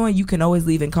friends are doing, you can always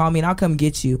leave and call me and I'll come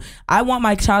get you. I want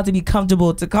my child to be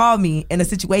comfortable to call me in a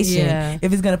situation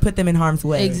if it's going to put them in harm's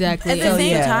way. Exactly. At the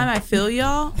same time, I feel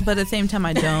y'all, but at the same time,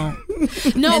 I don't.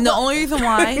 No, and the only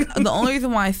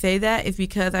reason why I say that is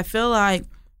because I feel like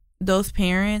those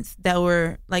parents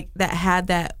that had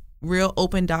that real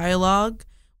open dialogue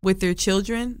with their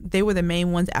children, they were the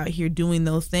main ones out here doing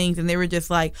those things, and they were just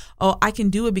like, oh, I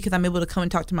can do it because I'm able to come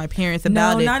and talk to my parents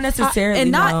about it. No, not necessarily. I'm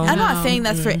not saying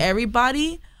that's for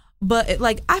everybody, but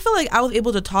I feel like I was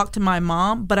able to talk to my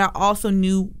mom, but I also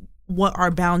knew what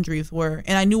our boundaries were,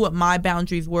 and I knew what my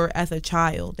boundaries were as a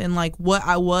child, and like what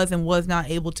I was and was not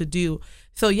able to do.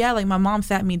 So yeah, like my mom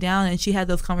sat me down and she had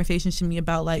those conversations to me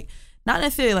about like not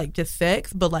necessarily like just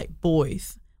sex, but like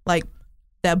boys, like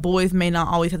that boys may not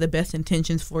always have the best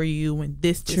intentions for you, and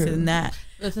this and that.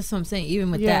 That's what I'm saying.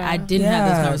 Even with that, I didn't have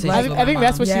those conversations. I think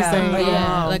that's what she's saying.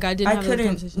 Like I didn't have those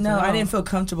conversations. No, I didn't feel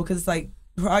comfortable because it's like,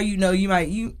 for all you know, you might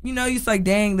it's like,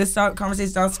 dang, this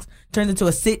conversation turns into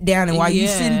a sit down and why you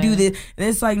shouldn't do this. And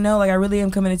it's like, no, like I really am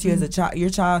coming at you as a child,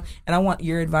 your child, and I want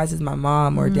your advice as my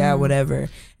mom or dad, whatever.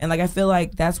 And like I feel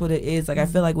like that's what it is. Like I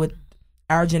feel like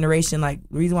our generation, like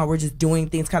the reason why we're just doing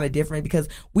things kind of different because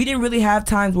we didn't really have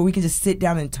times where we could just sit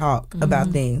down and talk about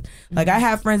things. Like I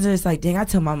have friends that are just like, dang, I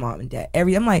tell my mom and dad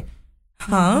I'm like,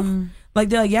 huh? Like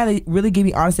they're like, yeah, they really give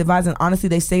me honest advice, and honestly,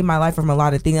 they saved my life from a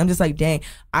lot of things. I'm just like, dang,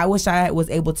 I wish I was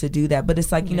able to do that. But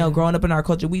it's like, you know, growing up in our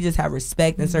culture, we just have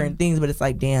respect in certain things. But it's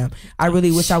like, damn, I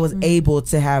really wish I was able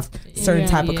to have certain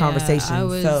type of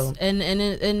conversations. So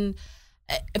and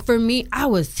for me, I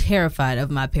was terrified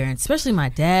of my parents, especially my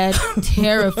dad.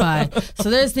 Terrified. So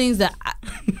there's things that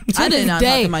to this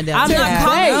day, I'm not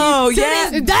calling. Oh, to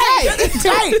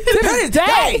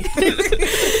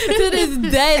this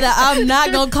day that I'm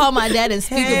not gonna call my dad and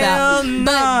speak about.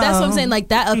 But that's what I'm saying. Like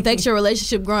that affects your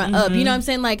relationship growing up. You know what I'm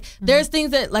saying? Like there's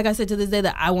things that, like I said, to this day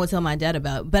that I won't tell my dad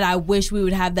about. But I wish we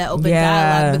would have that open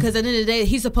dialogue because at the end of the day,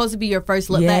 he's supposed to be your first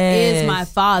love. That is my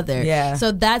father. Yeah.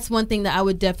 So that's one thing that I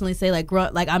would definitely say. Like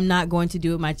I'm not going to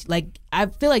do it. I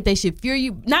feel like they should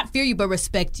not fear you, but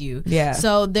respect you. Yeah.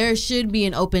 So there should be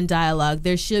an open dialogue.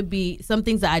 There should be some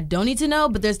things that I don't need to know,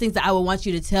 but there's things that I would want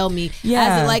you to tell me.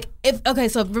 Yeah.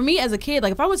 So for me as a kid,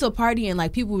 like if I went to a party and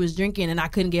like people was drinking and I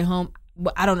couldn't get home,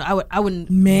 I don't know. I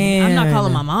wouldn't. Man, I'm not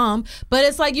calling my mom, but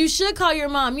it's like you should call your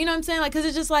mom. You know what I'm saying? Like, because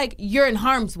it's just like you're in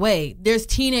harm's way. There's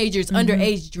teenagers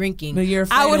underage drinking. But you're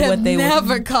afraid I would have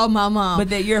never called my mom. But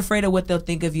that you're afraid of what they'll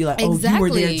think of you. Like, oh, you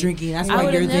were there drinking. That's why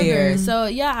you're there. So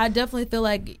yeah, I definitely feel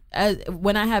like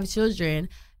when I have children,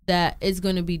 that it's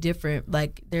going to be different.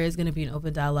 Like there is going to be an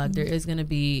open dialogue. There is going to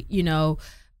be, you know,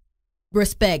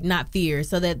 respect, not fear,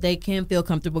 so that they can feel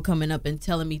comfortable coming up and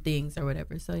telling me things or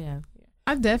whatever. So yeah.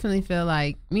 I definitely feel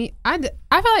like I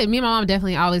feel like me and my mom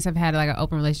definitely always have had like an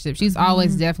open relationship. She's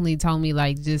always definitely told me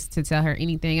like just to tell her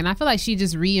anything, and I feel like she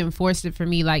just reinforced it for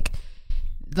me, like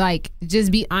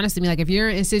just be honest with me. Like if you're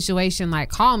in a situation, like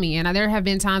call me. And there have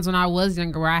been times when I was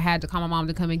younger where I had to call my mom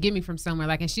to come and get me from somewhere.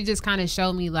 Like, and she just kind of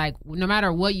showed me like no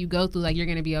matter what you go through, like you're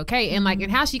gonna be okay. And like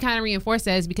and how she kind of reinforced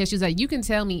that is because she was like, you can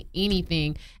tell me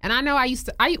anything. And I know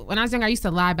when I was younger I used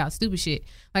to lie about stupid shit.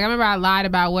 Like I remember I lied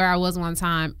about where I was one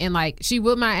time, and like she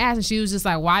whipped my ass, and she was just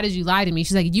like, why did you lie to me?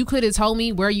 She's like, you could have told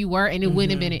me where you were and it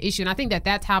wouldn't have been an issue. And I think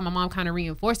that's how my mom kind of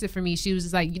reinforced it for me. She was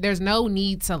just like, there's no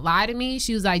need to lie to me.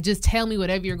 She was like, just tell me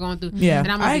whatever you're going through. Yeah. And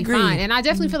I'm gonna be fine. And I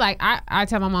definitely feel like I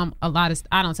tell my mom a lot of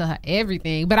I don't tell her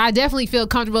everything, but I definitely feel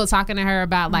comfortable talking to her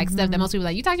about like stuff that most people are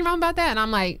like, you talk to your mom about that? And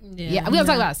I'm like, yeah. We don't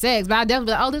talk about sex, but I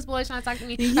definitely like, oh, this boy's trying to talk to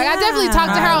me. Like I definitely talk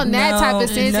to her on that type of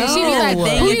sense. And she'd be like,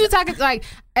 who you talking to? Like,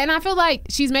 and I feel like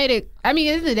she's made it. I mean,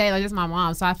 at the end of the day, like it's my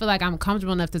mom, so I feel like I'm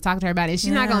comfortable enough to talk to her about it. And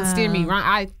she's not gonna steer me wrong.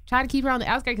 I try to keep her on the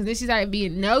outskirts because then she started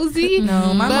being nosy.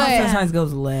 No, my mom sometimes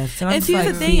goes left. And see,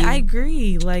 the thing, I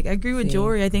agree. Like, I agree with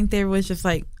Jory. I think there was just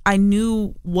like I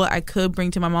knew what I could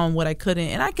bring to my mom and what I couldn't.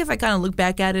 And I guess I kind of look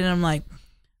back at it and I'm like,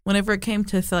 whenever it came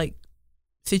to like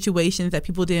situations that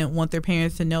people didn't want their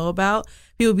parents to know about,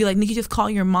 people would be like, Nikki, just call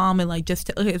your mom and like just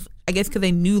I guess because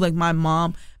they knew like my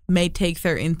mom may take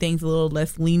certain things a little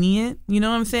less lenient, you know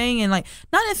what I'm saying? And like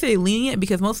not necessarily lenient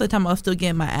because most of the time I was still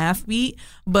getting my ass beat,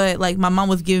 but like my mom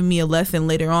was giving me a lesson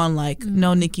later on, like,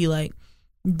 no, Nikki, like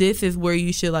this is where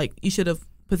you should have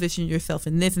positioned yourself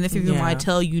in this, and this is why I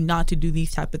tell you not to do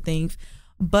these type of things.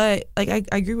 But like I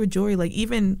agree with Jory, like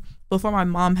even before my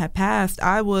mom had passed,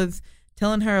 I was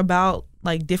telling her about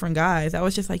like different guys. I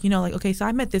was just like, you know, like, okay, so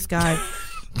I met this guy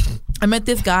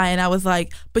and I was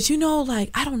like, but you know,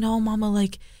 like, I don't know, mama,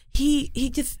 like he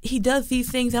does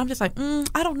these things, and I'm just like,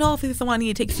 I don't know if this is someone I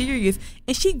need to take serious.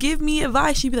 And she'd give me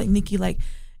advice. She'd be like, Nikki, like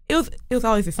it was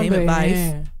always the same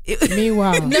advice.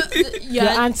 Meanwhile, your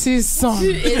auntie's son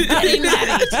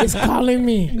is calling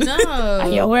me. No, are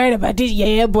you worried about this?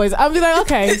 Yeah, boys. I'll be like,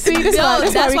 okay, see, that's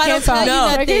why we can't talk.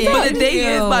 But the thing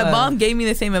is, my mom gave me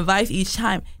the same advice each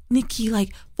time. Nikki,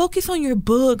 like, focus on your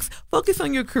books. Focus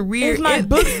on your career. Am I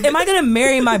going to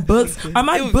marry my books? Are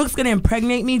my books going to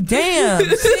impregnate me? Damn.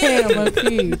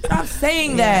 Stop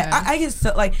saying that. I get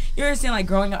so, like, you understand, like,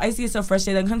 growing up, I used to get so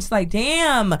frustrated. Like, I'm just like,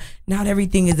 damn, not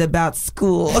everything is about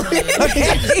school.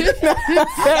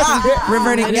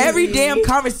 Reverting every damn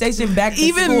conversation back to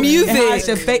even school.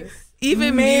 Music.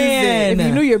 Even music. If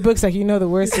you knew your books, like you know the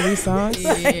words to these songs. Yeah.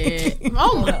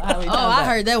 I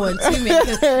heard that one too,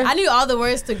 man. I knew all the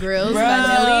words to Grills by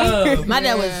Nelly. My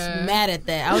dad was mad at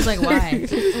that. I was like, why?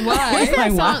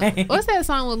 What's that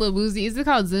song with Lil Boosie? Is it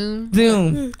called Zoom?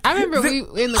 Zoom. I remember we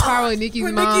in the car with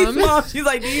Nikki's mom. She's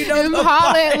like, do you know? And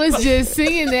Paulette was just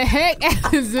singing the heck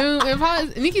out of Zoom.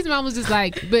 And Nikki's mom was just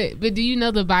like, but do you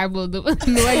know the Bible the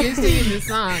way you're singing this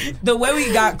song? The way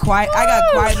we got quiet, I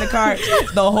got quiet in the car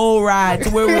the whole ride. ride to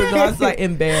where we were going. I was like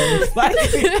embarrassed. Like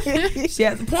she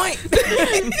has a point.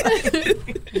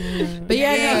 But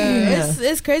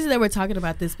it's crazy that we're talking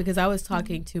about this because I was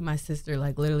talking to my sister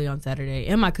like literally on Saturday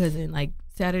and my cousin like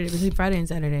Saturday between Friday and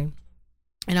Saturday,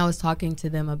 and I was talking to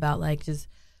them about like just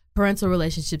parental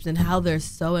relationships and how they're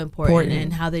so important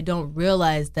and how they don't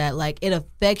realize that like it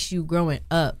affects you growing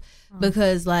up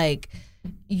because like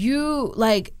you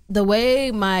like the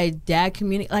way my dad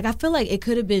communicates, like I feel like it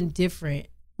could have been different.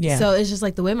 Yeah. So it's just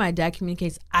like the way my dad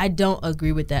communicates, I don't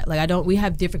agree with that. Like we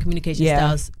have different communication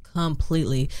styles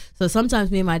completely. So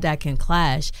sometimes me and my dad can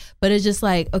clash, but it's just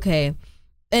like, okay,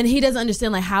 and he doesn't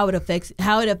understand like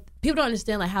people don't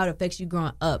understand like how it affects you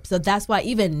growing up. So that's why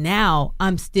even now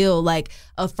I'm still like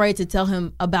afraid to tell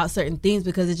him about certain things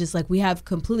because it's just like we have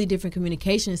completely different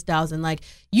communication styles and like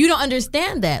you don't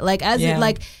understand that. Like as it,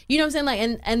 like you know what I'm saying?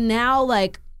 Like and now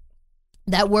like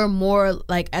that we're more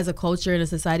like as a culture and a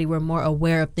society we're more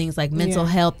aware of things like mental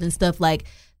health and stuff like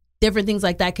different things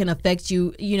like that can affect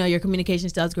you, you know, your communication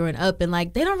styles growing up and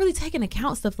like they don't really take into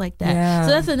account stuff like that. Yeah.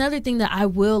 So that's another thing that I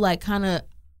will like kind of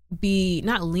be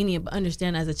not lenient but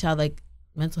understand as a child like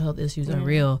mental health issues are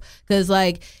real because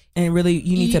like and really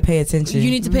you need to pay attention. You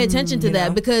need to pay attention to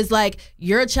that because like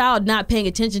your child not paying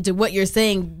attention to what you're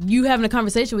saying, you having a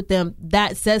conversation with them,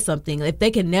 that says something. If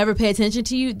they can never pay attention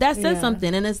to you, that says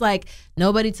something. And it's like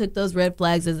nobody took those red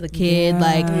flags as a kid.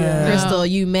 Like Crystal,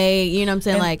 you may, you know what I'm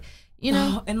saying? And, like, you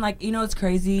know, and like, you know, it's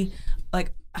crazy.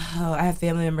 Like, I have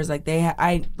family members like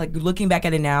I like looking back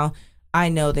at it now, I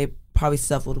know they probably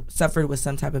suffered with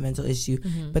some type of mental issue,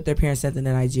 but their parents sent them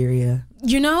to Nigeria.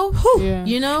 You know,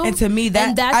 you know, and to me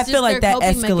that I feel like that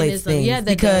escalates things. Yeah,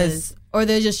 because or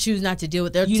they just choose not to deal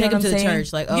with it. They'll take them to the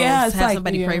church, like have like,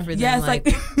 somebody pray for them. Yeah, it's like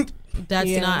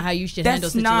that's not how you should handle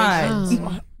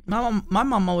situations. My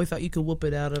mom always thought you could whoop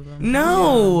it out of them.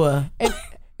 No,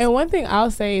 and one thing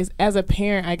I'll say is, as a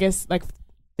parent, I guess like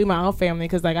through my own family,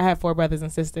 because like I have 4 brothers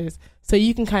and sisters, so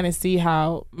you can kind of see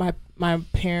how my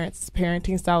parents'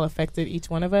 parenting style affected each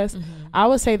one of us. I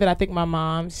would say that I think my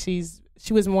mom, she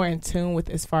was more in tune with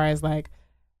as far as like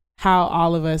how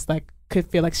all of us like could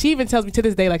feel. Like she even tells me to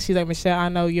this day, like she's like, Michelle, I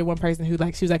know you're one person who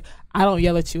like, she was like, I don't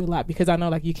yell at you a lot because I know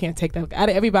like you can't take that. Like, out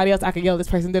of everybody else, I could yell at this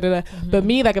person, but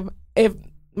me, like if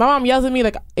my mom yells at me,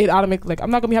 like it automatically, like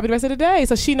I'm not gonna be happy the rest of the day.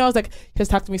 So she knows, like,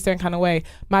 just talk to me a certain kind of way.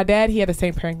 My dad, he had the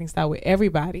same parenting style with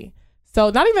everybody.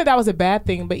 So not even that was a bad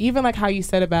thing, but even like how you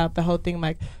said about the whole thing,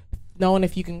 like knowing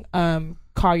if you can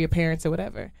call your parents or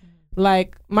whatever.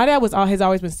 Like my dad has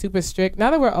always been super strict.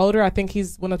 Now that we're older, I think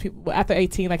he's one of the people after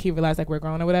 18, like he realized like we're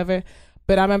grown or whatever.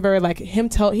 But I remember like he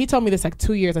told me this like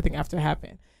 2 years I think after it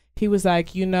happened. He was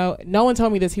like, you know, no one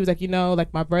told me this. He was like, you know,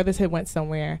 like my brothers had went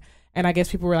somewhere. And I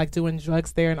guess people were like doing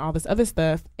drugs there and all this other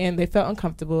stuff. And they felt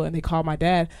uncomfortable and they called my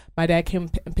dad. My dad came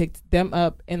and picked them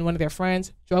up and one of their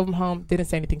friends, drove them home, didn't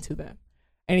say anything to them.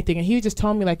 Anything. And he just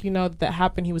told me like, you know, that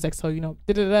happened. He was like, so, you know,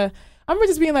 I remember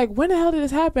just being like, when the hell did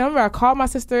this happen? I remember I called my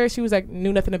sister. She was like,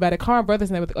 knew nothing about it. Called my brothers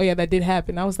and they were like, oh yeah, that did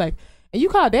happen. I was like, and you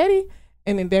called daddy?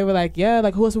 And then they were like, yeah,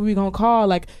 like who else were we going to call?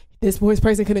 Like this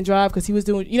person couldn't drive because he was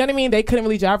doing, you know what I mean? They couldn't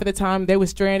really drive at the time. They were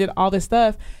stranded, all this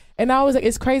stuff. And I was like,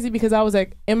 it's crazy because I was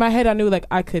like, in my head, I knew like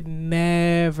I would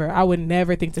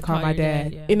never think to call my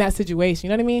dad in that situation. You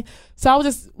know what I mean? So I was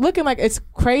just looking like, it's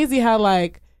crazy how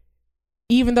like,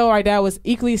 even though our dad was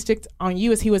equally strict on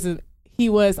you as he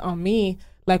was on me,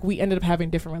 like we ended up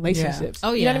having different relationships. Yeah.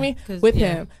 Oh, yeah. You know what I mean? With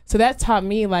him. So that taught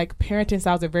me like parenting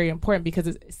styles are very important because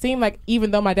it seemed like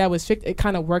even though my dad was strict, it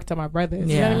kind of worked on my brothers.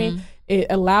 Yeah. You know what I mean? It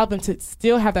allowed them to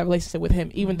still have that relationship with him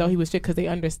even though he was strict because they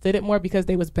understood it more because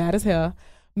they was bad as hell.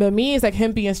 But me, it's like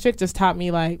him being strict just taught me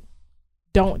like,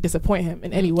 don't disappoint him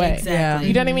in any way. Exactly.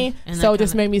 You know what I mean? And so it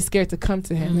just made me scared to come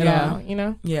to him at all, you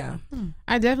know? Yeah.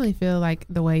 I definitely feel like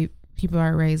the way people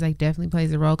are raised like definitely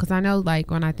plays a role because I know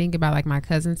like when I think about like my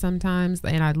cousins sometimes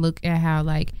and I look at how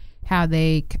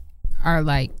they are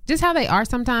like just how they are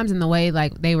sometimes and the way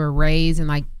like they were raised and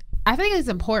like I think it's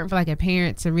important for like a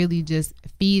parent to really just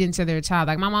feed into their child.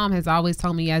 Like my mom has always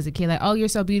told me as a kid, like, oh, you're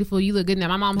so beautiful, you look good now.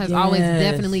 My mom has always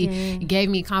definitely gave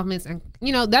me compliments, and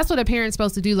you know that's what a parent's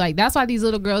supposed to do. Like that's why these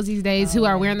little girls these days who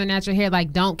are wearing their natural hair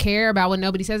like don't care about what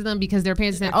nobody says to them because their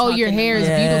parents say, oh, your hair is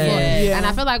beautiful. And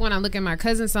I feel like when I look at my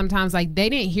cousins sometimes like they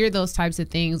didn't hear those types of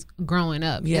things growing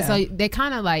up. And so they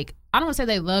kind of like, I don't want to say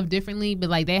they love differently, but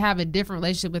like they have a different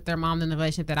relationship with their mom than the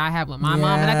relationship that I have with my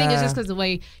mom. And I think it's just because the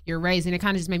way you're raised, and it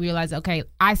kind of just made me realize, okay,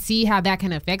 I see how that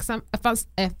can affect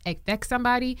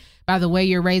somebody by the way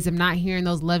you're raised of not hearing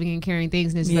those loving and caring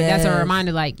things. And it's like, that's a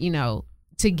reminder, like, you know,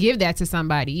 to give that to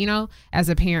somebody, you know, as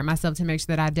a parent myself, to make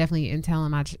sure that I definitely am telling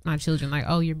my children, like,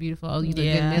 oh, you're beautiful, oh, you look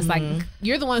good in this. Like,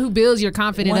 you're the one who builds your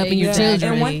confidence up in your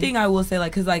children. And one thing I will say,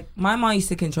 like, because, like, my mom used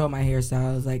to control my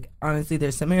hairstyles. Like, honestly,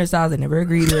 there's some hairstyles I never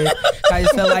agreed with. I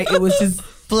just felt like it was just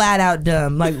flat out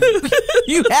dumb. Like,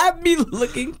 you have me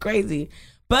looking crazy.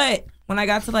 But when I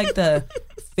got to, like, the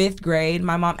 5th grade,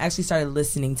 my mom actually started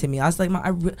listening to me. I was like,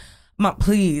 Mom,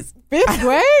 please. 5th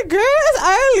grade, girl, that's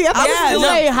early. I was still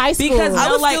in high school. Because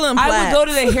I would go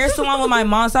to the hair salon with my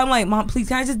mom, so I'm like, Mom, please,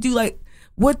 can I just do like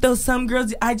what those some girls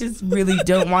do? I just really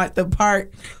don't want the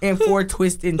part in 4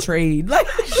 twist and trade. Like,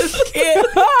 I just can't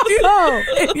do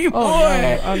that anymore.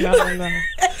 Oh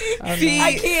no. See,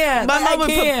 I can't. My mom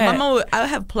would I would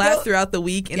have class throughout the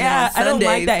week, and then on Sundays, I don't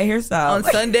like that hairstyle. On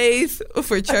Sundays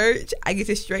for church, I get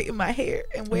to straighten my hair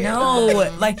and wear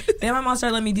like, then my mom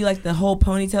started letting me do like the whole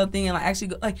ponytail thing and like actually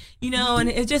go, like, you know, and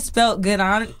it just felt good.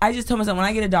 I just told myself, when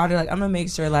I get a daughter, like, I'm gonna make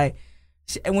sure, like,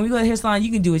 and when we go to the hair salon,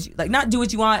 you can do what you like, not do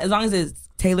what you want as long as it's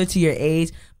tailored to your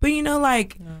age. But you know,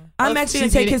 like, I'm actually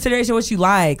gonna take consideration what you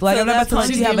like. Like, so I'm not about to let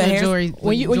you have a hair.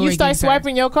 When you start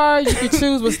swiping your card, you can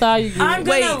choose what style you get. I'm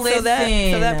gonna listen.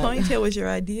 So that ponytail was your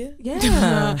idea?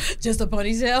 Yeah, just a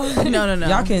ponytail. No.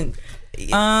 Y'all can.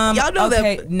 Y'all know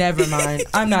that. Never mind.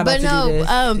 I'm not about to do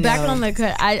this. Back on the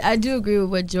cut, I do agree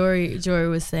with what Jory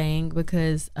was saying,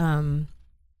 because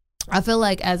I feel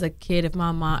like as a kid, if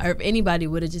my mom or if anybody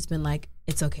would have just been like,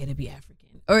 it's okay to be African,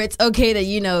 or it's okay to,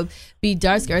 you know, be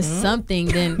dark or something,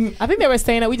 then I think they were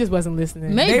saying that we just wasn't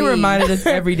listening. Maybe. They reminded us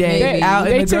every day out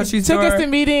in the grocery store. Took us to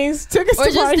meetings, took us or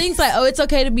to just parties. things like, oh, it's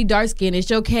okay to be dark skinned.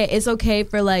 It's okay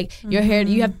for like your hair.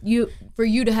 For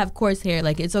you to have coarse hair.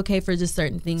 Like, it's okay for just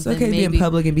certain things. It's okay to be in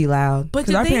public and be loud.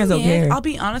 But our parents don't care. I'll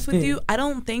be honest with you. I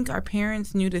don't think our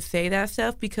parents knew to say that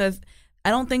stuff, because I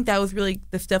don't think that was really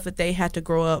the stuff that they had to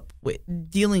grow up with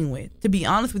dealing with. To be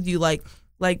honest with you, like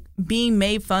being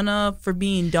made fun of for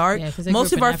being dark. Yeah,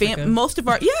 most of our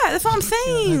that's what I'm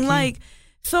saying. Okay. Like,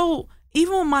 so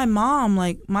even with my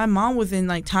mom was in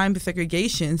like times of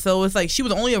segregation, so it's like she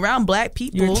was only around black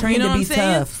people. You're trained to be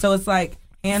tough, so it's like,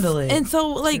 handle it. And so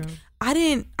like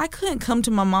I couldn't come to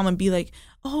my mom and be like,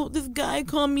 oh, this guy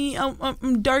called me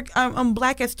I'm dark, I'm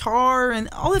black as tar, and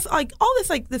all this like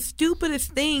the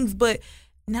stupidest things. But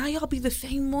now y'all be the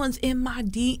same ones in my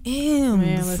DMs.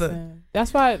 Man, listen,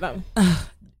 that's why.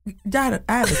 Dad,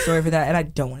 I have a story for that, and I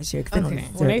don't want to share. Okay.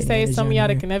 When they say some of y'all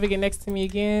that can never get next to me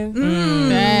again.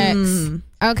 Facts.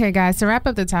 Okay, guys, to wrap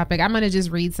up the topic, I'm going to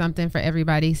just read something for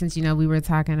everybody, since, you know, we were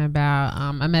talking about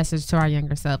a message to our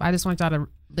younger self. I just want y'all to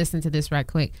listen to this right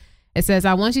quick. It says,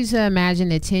 I want you to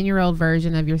imagine a 10-year-old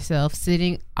version of yourself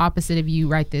sitting opposite of you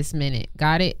right this minute.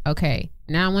 Got it? Okay.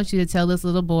 Now I want you to tell this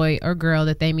little boy or girl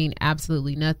that they mean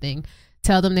absolutely nothing.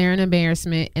 Tell them they're an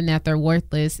embarrassment and that they're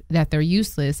worthless, that they're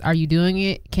useless. Are you doing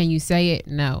it? Can you say it?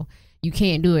 No. You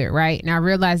can't do it, right? Now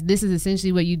realize this is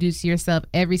essentially what you do to yourself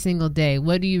every single day.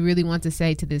 What do you really want to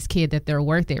say to this kid? That they're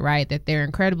worth it, right? That they're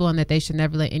incredible and that they should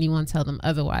never let anyone tell them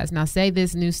otherwise. Now say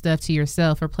this new stuff to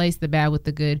yourself. Replace the bad with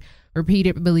the good. Repeat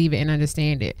it, believe it, and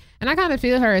understand it. And I kind of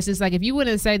feel her. It's just like, if you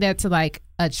wouldn't say that to like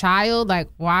a child, like,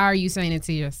 why are you saying it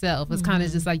to yourself? It's kind of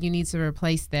just like, you need to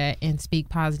replace that and speak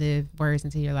positive words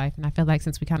into your life. And I feel like,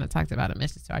 since we kind of talked about a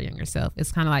message to our younger self,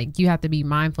 it's kind of like you have to be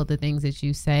mindful of the things that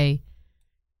you say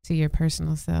to your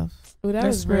personal self. Ooh,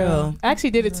 that's real. I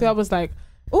actually did it too. I was like,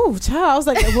 ooh, child. I was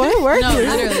like, what word? No,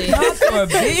 literally. God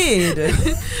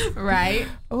forbid. Right.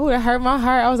 Ooh, that hurt my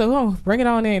heart. I was like, oh, bring it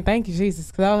on in. Thank you,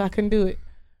 Jesus. Because I couldn't do it.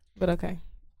 But okay.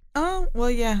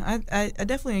 Well, yeah, I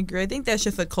definitely agree. I think that's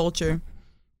just a culture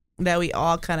that we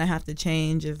all kind of have to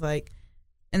change. Is like,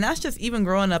 and that's just even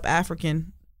growing up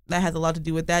African. That has a lot to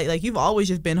do with that. Like, you've always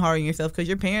just been hard on yourself because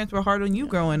your parents were hard on you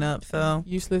growing up. So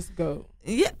useless goat.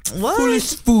 Yeah. What?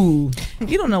 Foolish fool.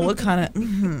 You don't know what kind of.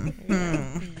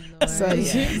 So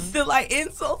yeah. Still, like,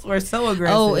 insults were so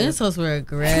aggressive. Oh, insults were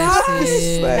aggressive.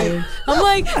 I'm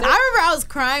like, I remember I was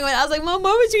crying when I was like, Mom,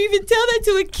 why would you even tell that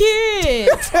to a kid?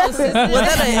 Was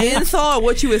that an insult, or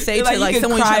what you would say to like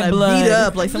someone trying to beat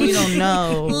up, like someone you don't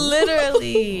know?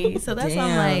 Literally. So that's why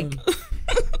I'm like.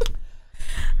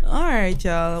 All right,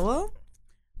 y'all. Well,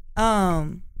 I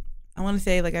want to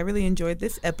say, like, I really enjoyed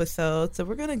this episode, so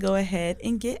we're gonna go ahead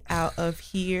and get out of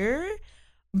here.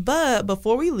 But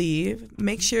before we leave,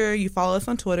 make sure you follow us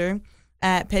on Twitter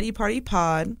at Petty Party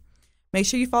Pod. Make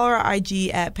sure you follow our IG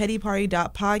at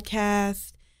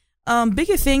pettyparty.podcast.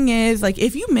 Biggest thing is, like,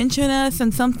 if you mention us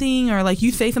on something, or like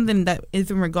you say something that is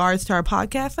in regards to our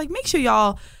podcast, like, make sure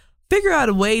y'all figure out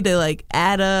a way to like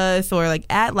add us, or like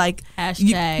add like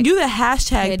hashtag. Do the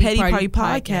hashtag Petty Party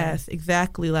Podcast.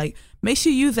 Exactly. Like, make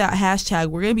sure you use that hashtag.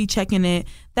 We're going to be checking it.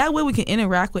 That way we can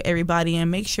interact with everybody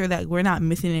and make sure that we're not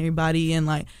missing anybody. And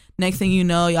like, next thing you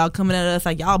know, y'all coming at us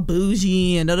like y'all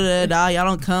bougie and da-da-da-da.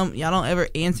 Y'all don't ever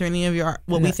answer any of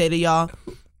what we say to y'all.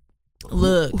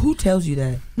 Look. Who tells you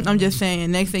that? I'm just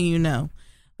saying, next thing you know.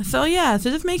 So yeah,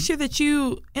 so just make sure that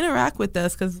you interact with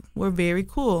us because we're very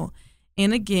cool.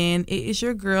 And again, it is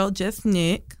your girl, Just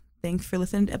Nick. Thanks for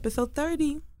listening to episode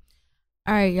 30.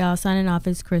 All right, y'all. Signing off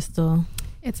is Crystal.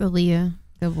 It's Aaliyah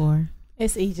Gabor.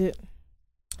 It's Egypt.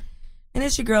 And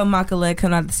it's your girl, Makale,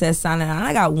 coming out the set signing out.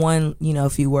 I got one,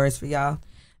 few words for y'all.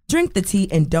 Drink the tea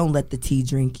and don't let the tea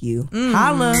drink you.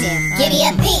 Holla. Give me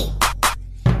a P.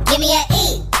 Give me a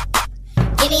E.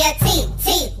 Give me a T.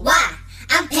 T. Y.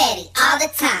 I'm petty all the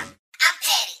time.